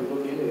 Moore could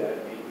look into that,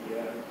 maybe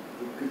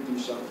we could do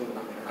something on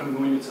there. I'm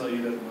going to tell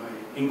you that my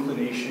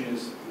inclination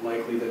is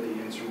likely that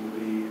the answer will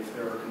be if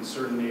there are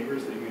concerned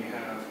neighbors, they may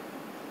have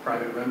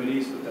private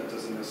remedies, but that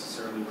doesn't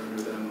necessarily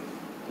render them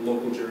the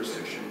local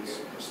jurisdiction's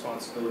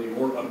responsibility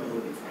or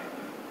ability for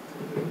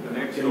that. The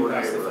next Getting door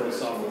past the neighbor has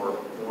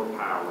philosophical. more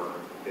power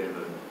than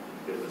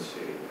the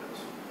city does,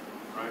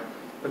 right?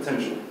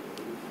 Potential.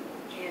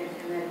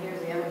 And then here's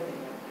the other thing,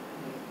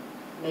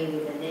 maybe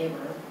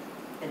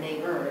the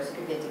neighbors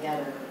could get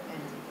together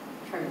and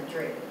trim the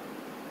tree.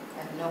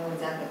 If no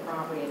one's at the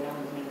property and no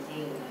one's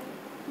maintaining it,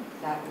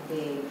 that would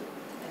be,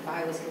 if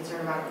I was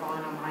concerned about it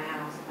falling on my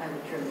house, I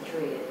would trim the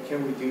tree and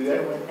Can we do deal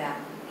that? with that.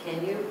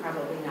 Can you?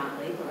 Probably not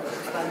legally,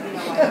 but you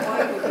know, my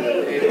point would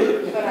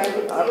be, but I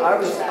would deal I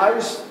with was- that. I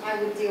was-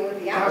 I would deal with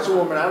the outcome.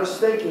 Councilwoman, I was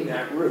thinking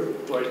that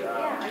route, but,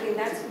 Yeah, I mean,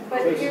 that's,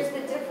 but here's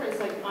the difference,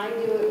 like, I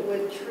do it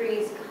with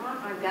trees,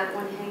 I've got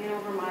one hanging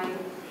over my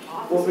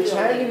office well, if it's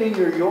building. hanging in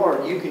your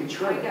yard, you can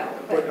trim I it. know,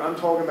 But but, I'm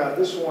talking about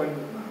this one,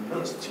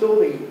 it's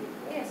tilting.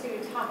 yeah, so you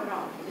top it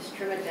off, you just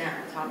trim it down,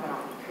 top it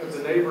off. Have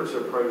the neighbors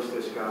approached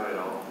this guy at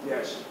all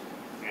Yes.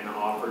 and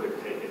offered to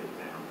take it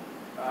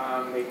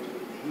down?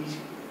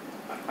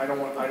 I don't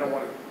want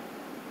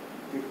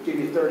to give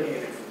you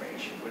third-hand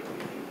information, but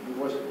he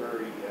wasn't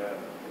very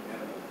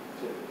amenable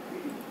to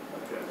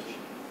the approach.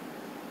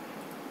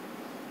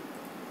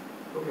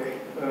 Okay,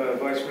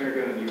 Vice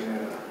Mayor Gunn, you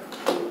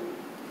have,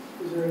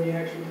 Is there any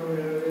action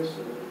coming out of this,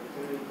 or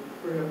can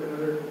I bring up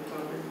another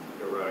topic?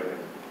 go right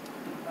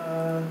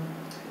ahead.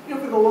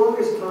 For the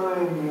longest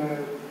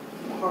time,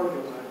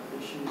 parking lot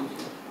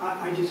issues.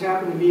 I just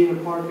happened to be in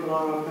a parking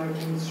lot on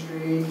 19th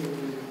Street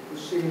and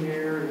was sitting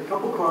there, and a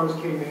couple cars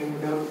came in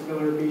without the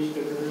Miller Beach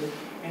sticker.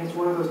 And it's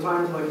one of those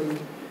times like,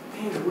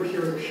 man, I wish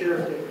there was a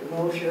sheriff deputy.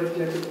 Well, sheriff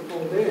deputy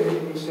pulled in,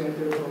 and he sat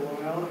there for a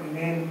while, and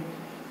then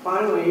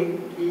finally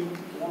he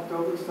walked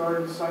over and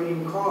started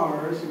citing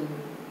cars, and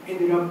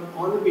ended up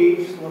on the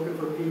beach looking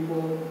for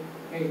people,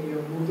 hey,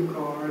 move the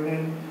car, and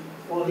then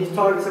while he's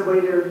talking to somebody,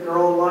 they're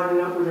all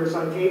lining up with their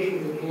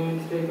citations in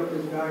hand to take up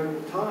his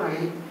valuable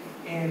time.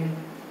 And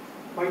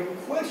my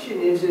question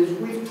is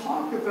we've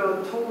talked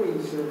about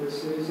towing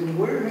services, and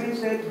where has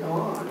that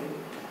gone?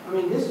 I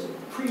mean, this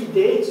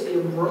predates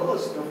the umbrella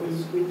stuff.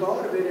 We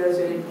thought of it as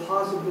a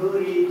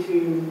possibility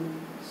to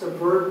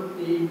subvert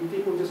the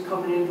people just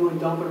coming in doing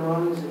dump and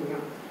runs and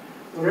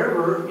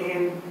whatever.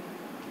 And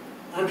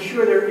I'm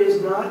sure there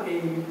is not a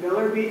Bel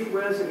Air Beach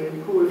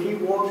resident who, if he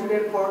walked through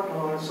that parking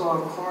lot and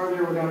saw a car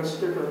there without a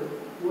sticker,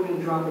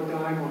 wouldn't drop a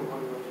dime on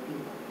one of those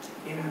people.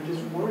 And I'm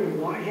just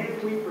wondering, why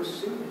haven't we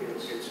pursued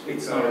this? It's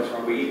It's not our because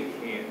property. we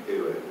can't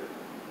do it.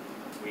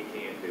 We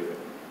can't do it.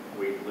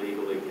 We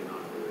legally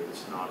cannot do it.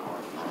 It's not our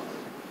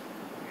property.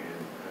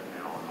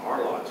 And now on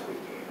our lots, we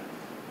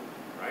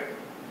can, right?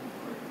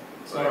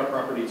 It's not our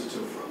property to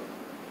tow from.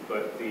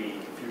 But the,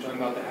 If you're talking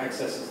about the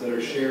accesses that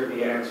are shared,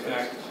 we are in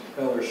fact,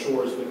 Bel Air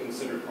Shores, but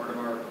considered part of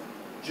our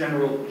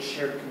general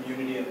shared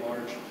community at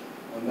large.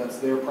 That's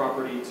their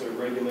property to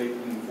regulate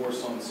and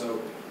enforce on.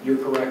 So you're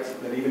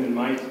correct that even in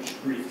my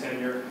brief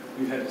tenure,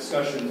 we've had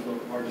discussions,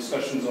 but our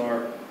discussions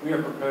are, we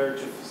are prepared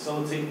to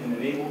facilitate and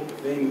enable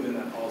if they move in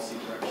that policy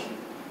direction.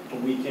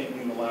 But we can't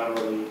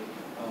unilaterally,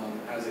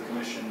 as a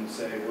commission,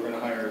 say, we're going to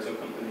hire a tow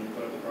company,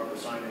 put up the proper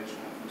signage, and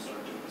have them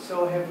start doing this.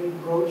 So have we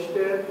broached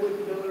that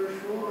with Bel Air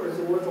Shore? Is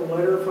it worth a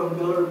letter from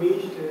Bel Air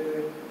Beach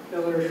to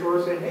Bel Air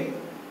Shore saying, hey?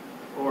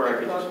 or I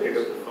could just pick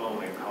up the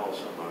phone and call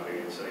somebody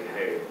and say,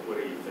 hey, what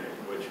do you think?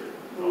 What's your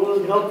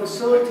Will it help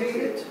facilitate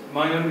it?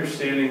 My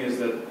understanding is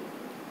that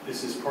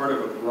this is part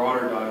of a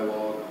broader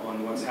dialogue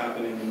on what's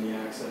happening in the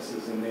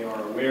accesses, and they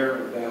are aware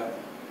of that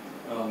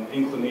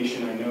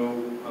inclination. I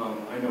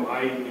know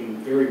I, in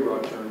very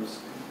broad terms,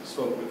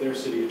 spoke with their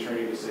city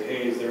attorney to say,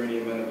 hey, is there any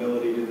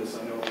amenability to this?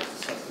 I know it was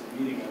discussed at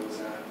the meeting I was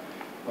at,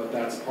 but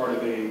that's part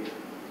of a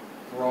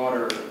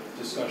broader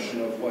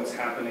discussion of what's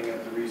happening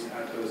at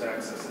those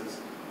accesses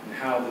and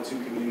how the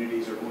two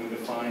communities are going to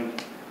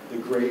find the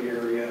gray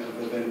area of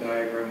the Venn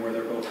diagram where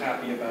they're both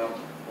happy about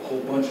a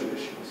whole bunch of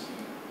issues.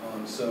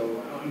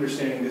 So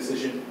understanding this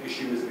issue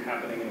isn't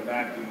happening in a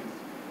vacuum.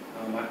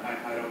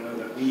 I don't know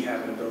that we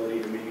have an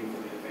ability to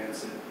meaningfully advance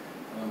advance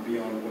it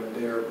beyond what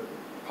their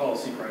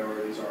policy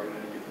priorities are in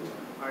any given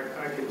time.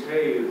 I can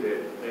tell you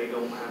that they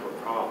don't have a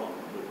problem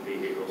with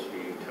vehicles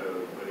being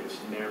towed, but it's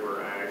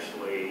never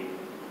actually,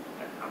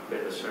 I've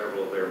been to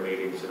several of their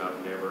meetings and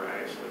I've never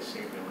actually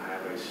seen them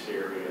have a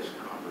serious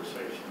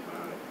conversation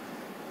about it.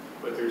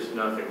 But there's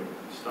nothing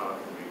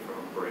stopping me from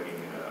bringing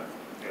it up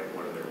at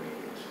one of their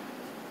meetings.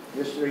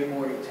 Yesterday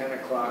morning, 10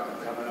 o'clock,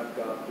 I'm coming up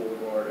Dock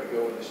Boulevard, I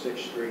go into 6th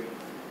Street.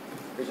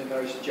 There's a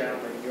nice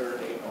gentleman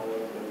urinating all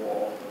over the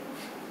wall,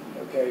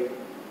 okay?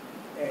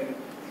 And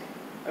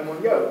I'm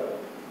going, yo.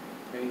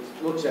 And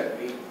he looks at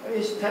me, and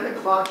it's 10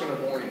 o'clock in the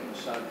morning on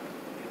Sunday.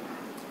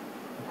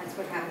 That's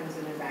what happens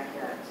in their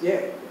backyards.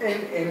 Yeah,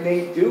 and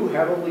they do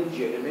have a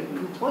legitimate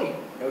complaint,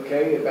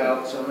 okay,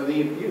 about some of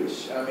the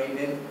abuse. I mean,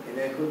 and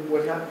then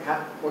what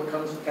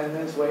comes 10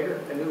 minutes later?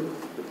 An Uber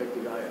to pick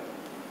the guy up.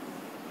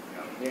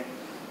 Yeah.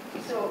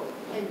 So,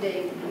 and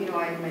Dave,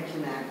 I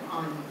mentioned that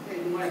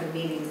in one of the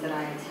meetings that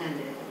I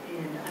attended,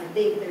 and I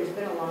think there's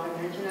been a lot of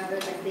mention of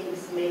it. I think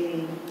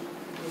maybe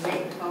you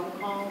make a phone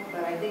call,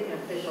 but I think an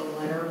official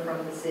letter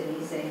from the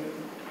city saying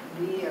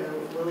we are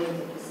willing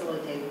to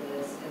facilitate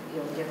this if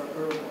you'll give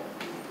approval,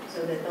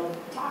 so that they'll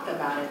talk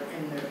about it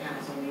in their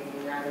council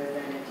meeting rather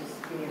than it just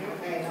being,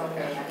 okay,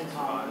 I can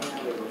talk.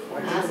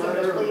 Ask them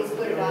to please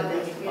put it on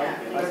the,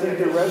 I think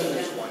the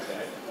residents want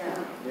that.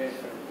 Yeah.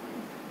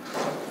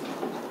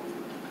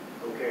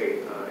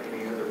 Okay,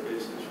 any other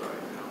business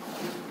right now?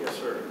 Yes,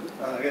 sir.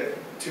 I got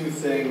two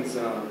things.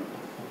 I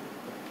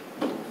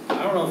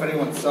don't know if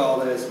anyone saw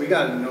this. We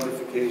got a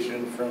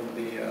notification from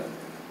the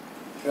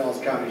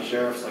Pinellas County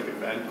Sheriff's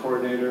event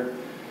coordinator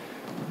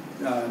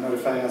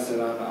notifying us that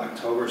on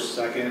October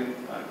 2nd,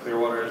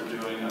 Clearwater is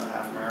doing a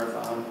half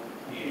marathon,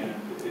 and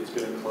it's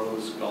going to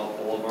close Gulf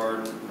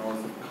Boulevard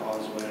north of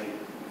Causeway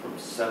from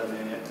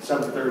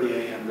 7:30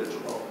 a.m. to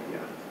 12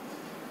 p.m.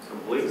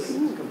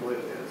 Completely?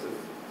 Completely.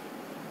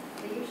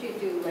 They usually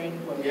do lane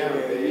closure. Yeah,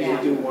 they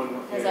usually do one.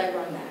 As I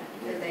run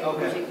that, they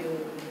Okay. usually do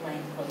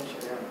lane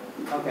closure.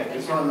 Okay,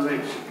 just wanted to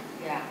make sure.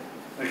 Yeah.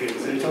 Okay,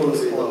 so they told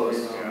us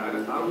close. Yeah, I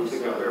don't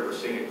think I've ever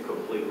seen it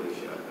completely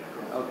shut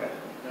down. Okay.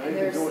 And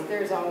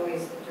there's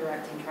always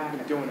directing I've traffic.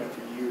 been doing it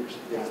for years.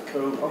 With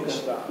COVID, Okay. they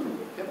stopped.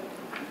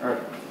 All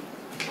right.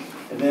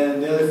 And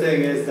then the other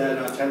thing is that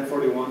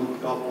 1041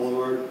 Gulf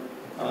Boulevard,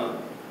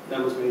 that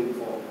was paid in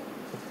full.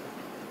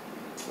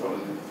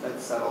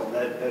 That's settled.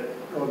 That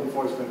code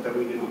enforcement that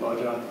we didn't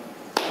budget on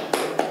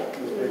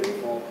was paid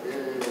in full.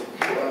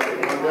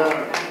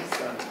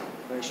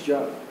 Nice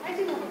job. I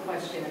do have a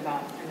question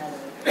about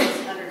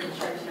it's under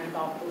construction on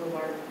Gulf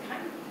Boulevard.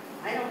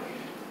 I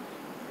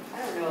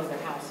don't know the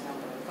house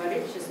number, but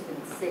it's just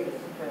been sitting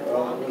for a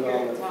long With all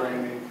period the of time.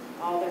 framing.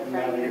 All the and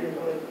framing that and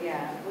the wood,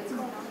 yeah. What's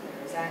going on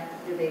there? Is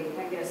that, did they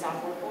get a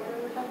software order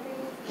or something?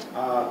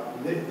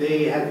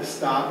 They had to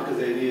stop because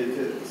they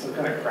needed some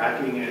kind of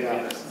cracking in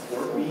a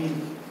support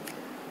beam.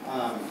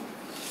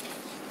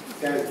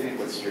 Guy's name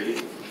What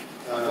street?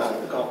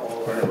 Gulf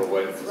Boulevard. Or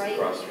what? It's right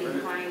Across the street.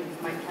 behind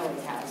Mike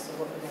Kelly's house, so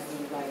what would that be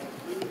like?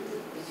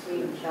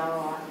 Between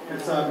Shaw and...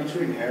 It's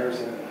between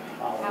Harrison and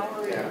Howard.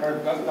 Howard? Yeah, or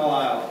Belle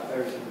Isle,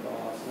 Harrison and Belle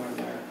Isle, somewhere in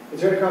there.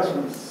 It's right across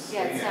from the...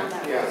 Yeah, it's down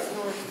that way. Yeah. It's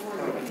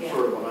north, yeah.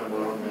 Sort of behind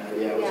where I'm at,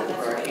 yeah, it Yeah, was a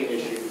that's cracking right.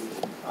 issue,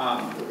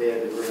 but they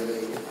had to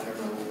remedy, I don't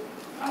know.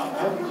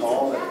 I'll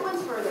call That it.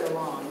 one's further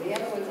along. The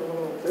other one's a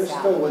little They're south.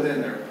 still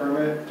within their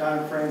permit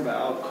time frame, but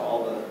I'll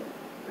call the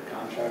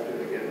contractor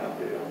to get an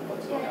update on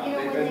what's going Yeah, on. you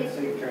know, They've when been they-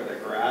 taking care of the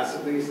grass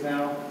at least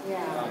now,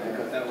 Yeah.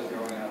 because that was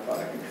growing out of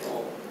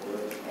control.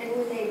 And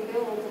when they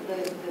build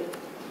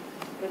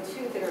the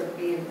two that are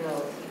being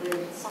built, the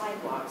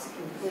sidewalks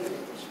completely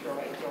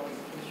destroyed during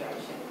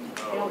construction.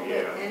 Oh,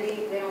 yeah.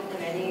 They don't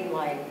put any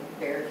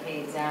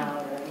barricades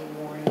out or any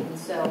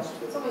warnings. So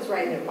if someone's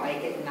riding their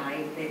bike at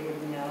night, they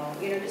would know,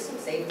 just some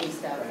safety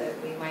stuff that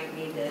we might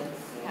need to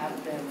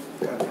have them.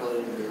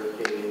 Flooding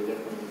barricade,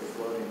 definitely the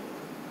flooding.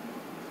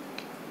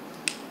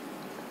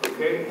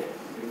 Okay,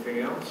 anything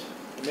else?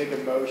 Make a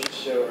motion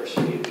so our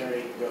city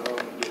attorney can go home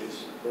and get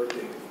his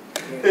birthday.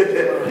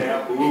 Burn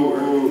out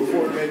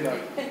before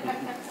midnight.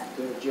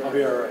 I'll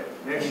be all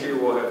right. Next year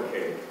we'll have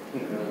cake.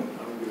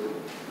 I'm good.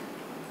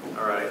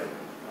 All right,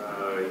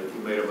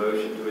 you made a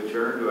motion to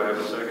adjourn. Do I have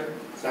a second?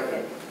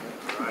 Second.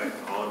 All right,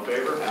 all in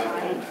favor?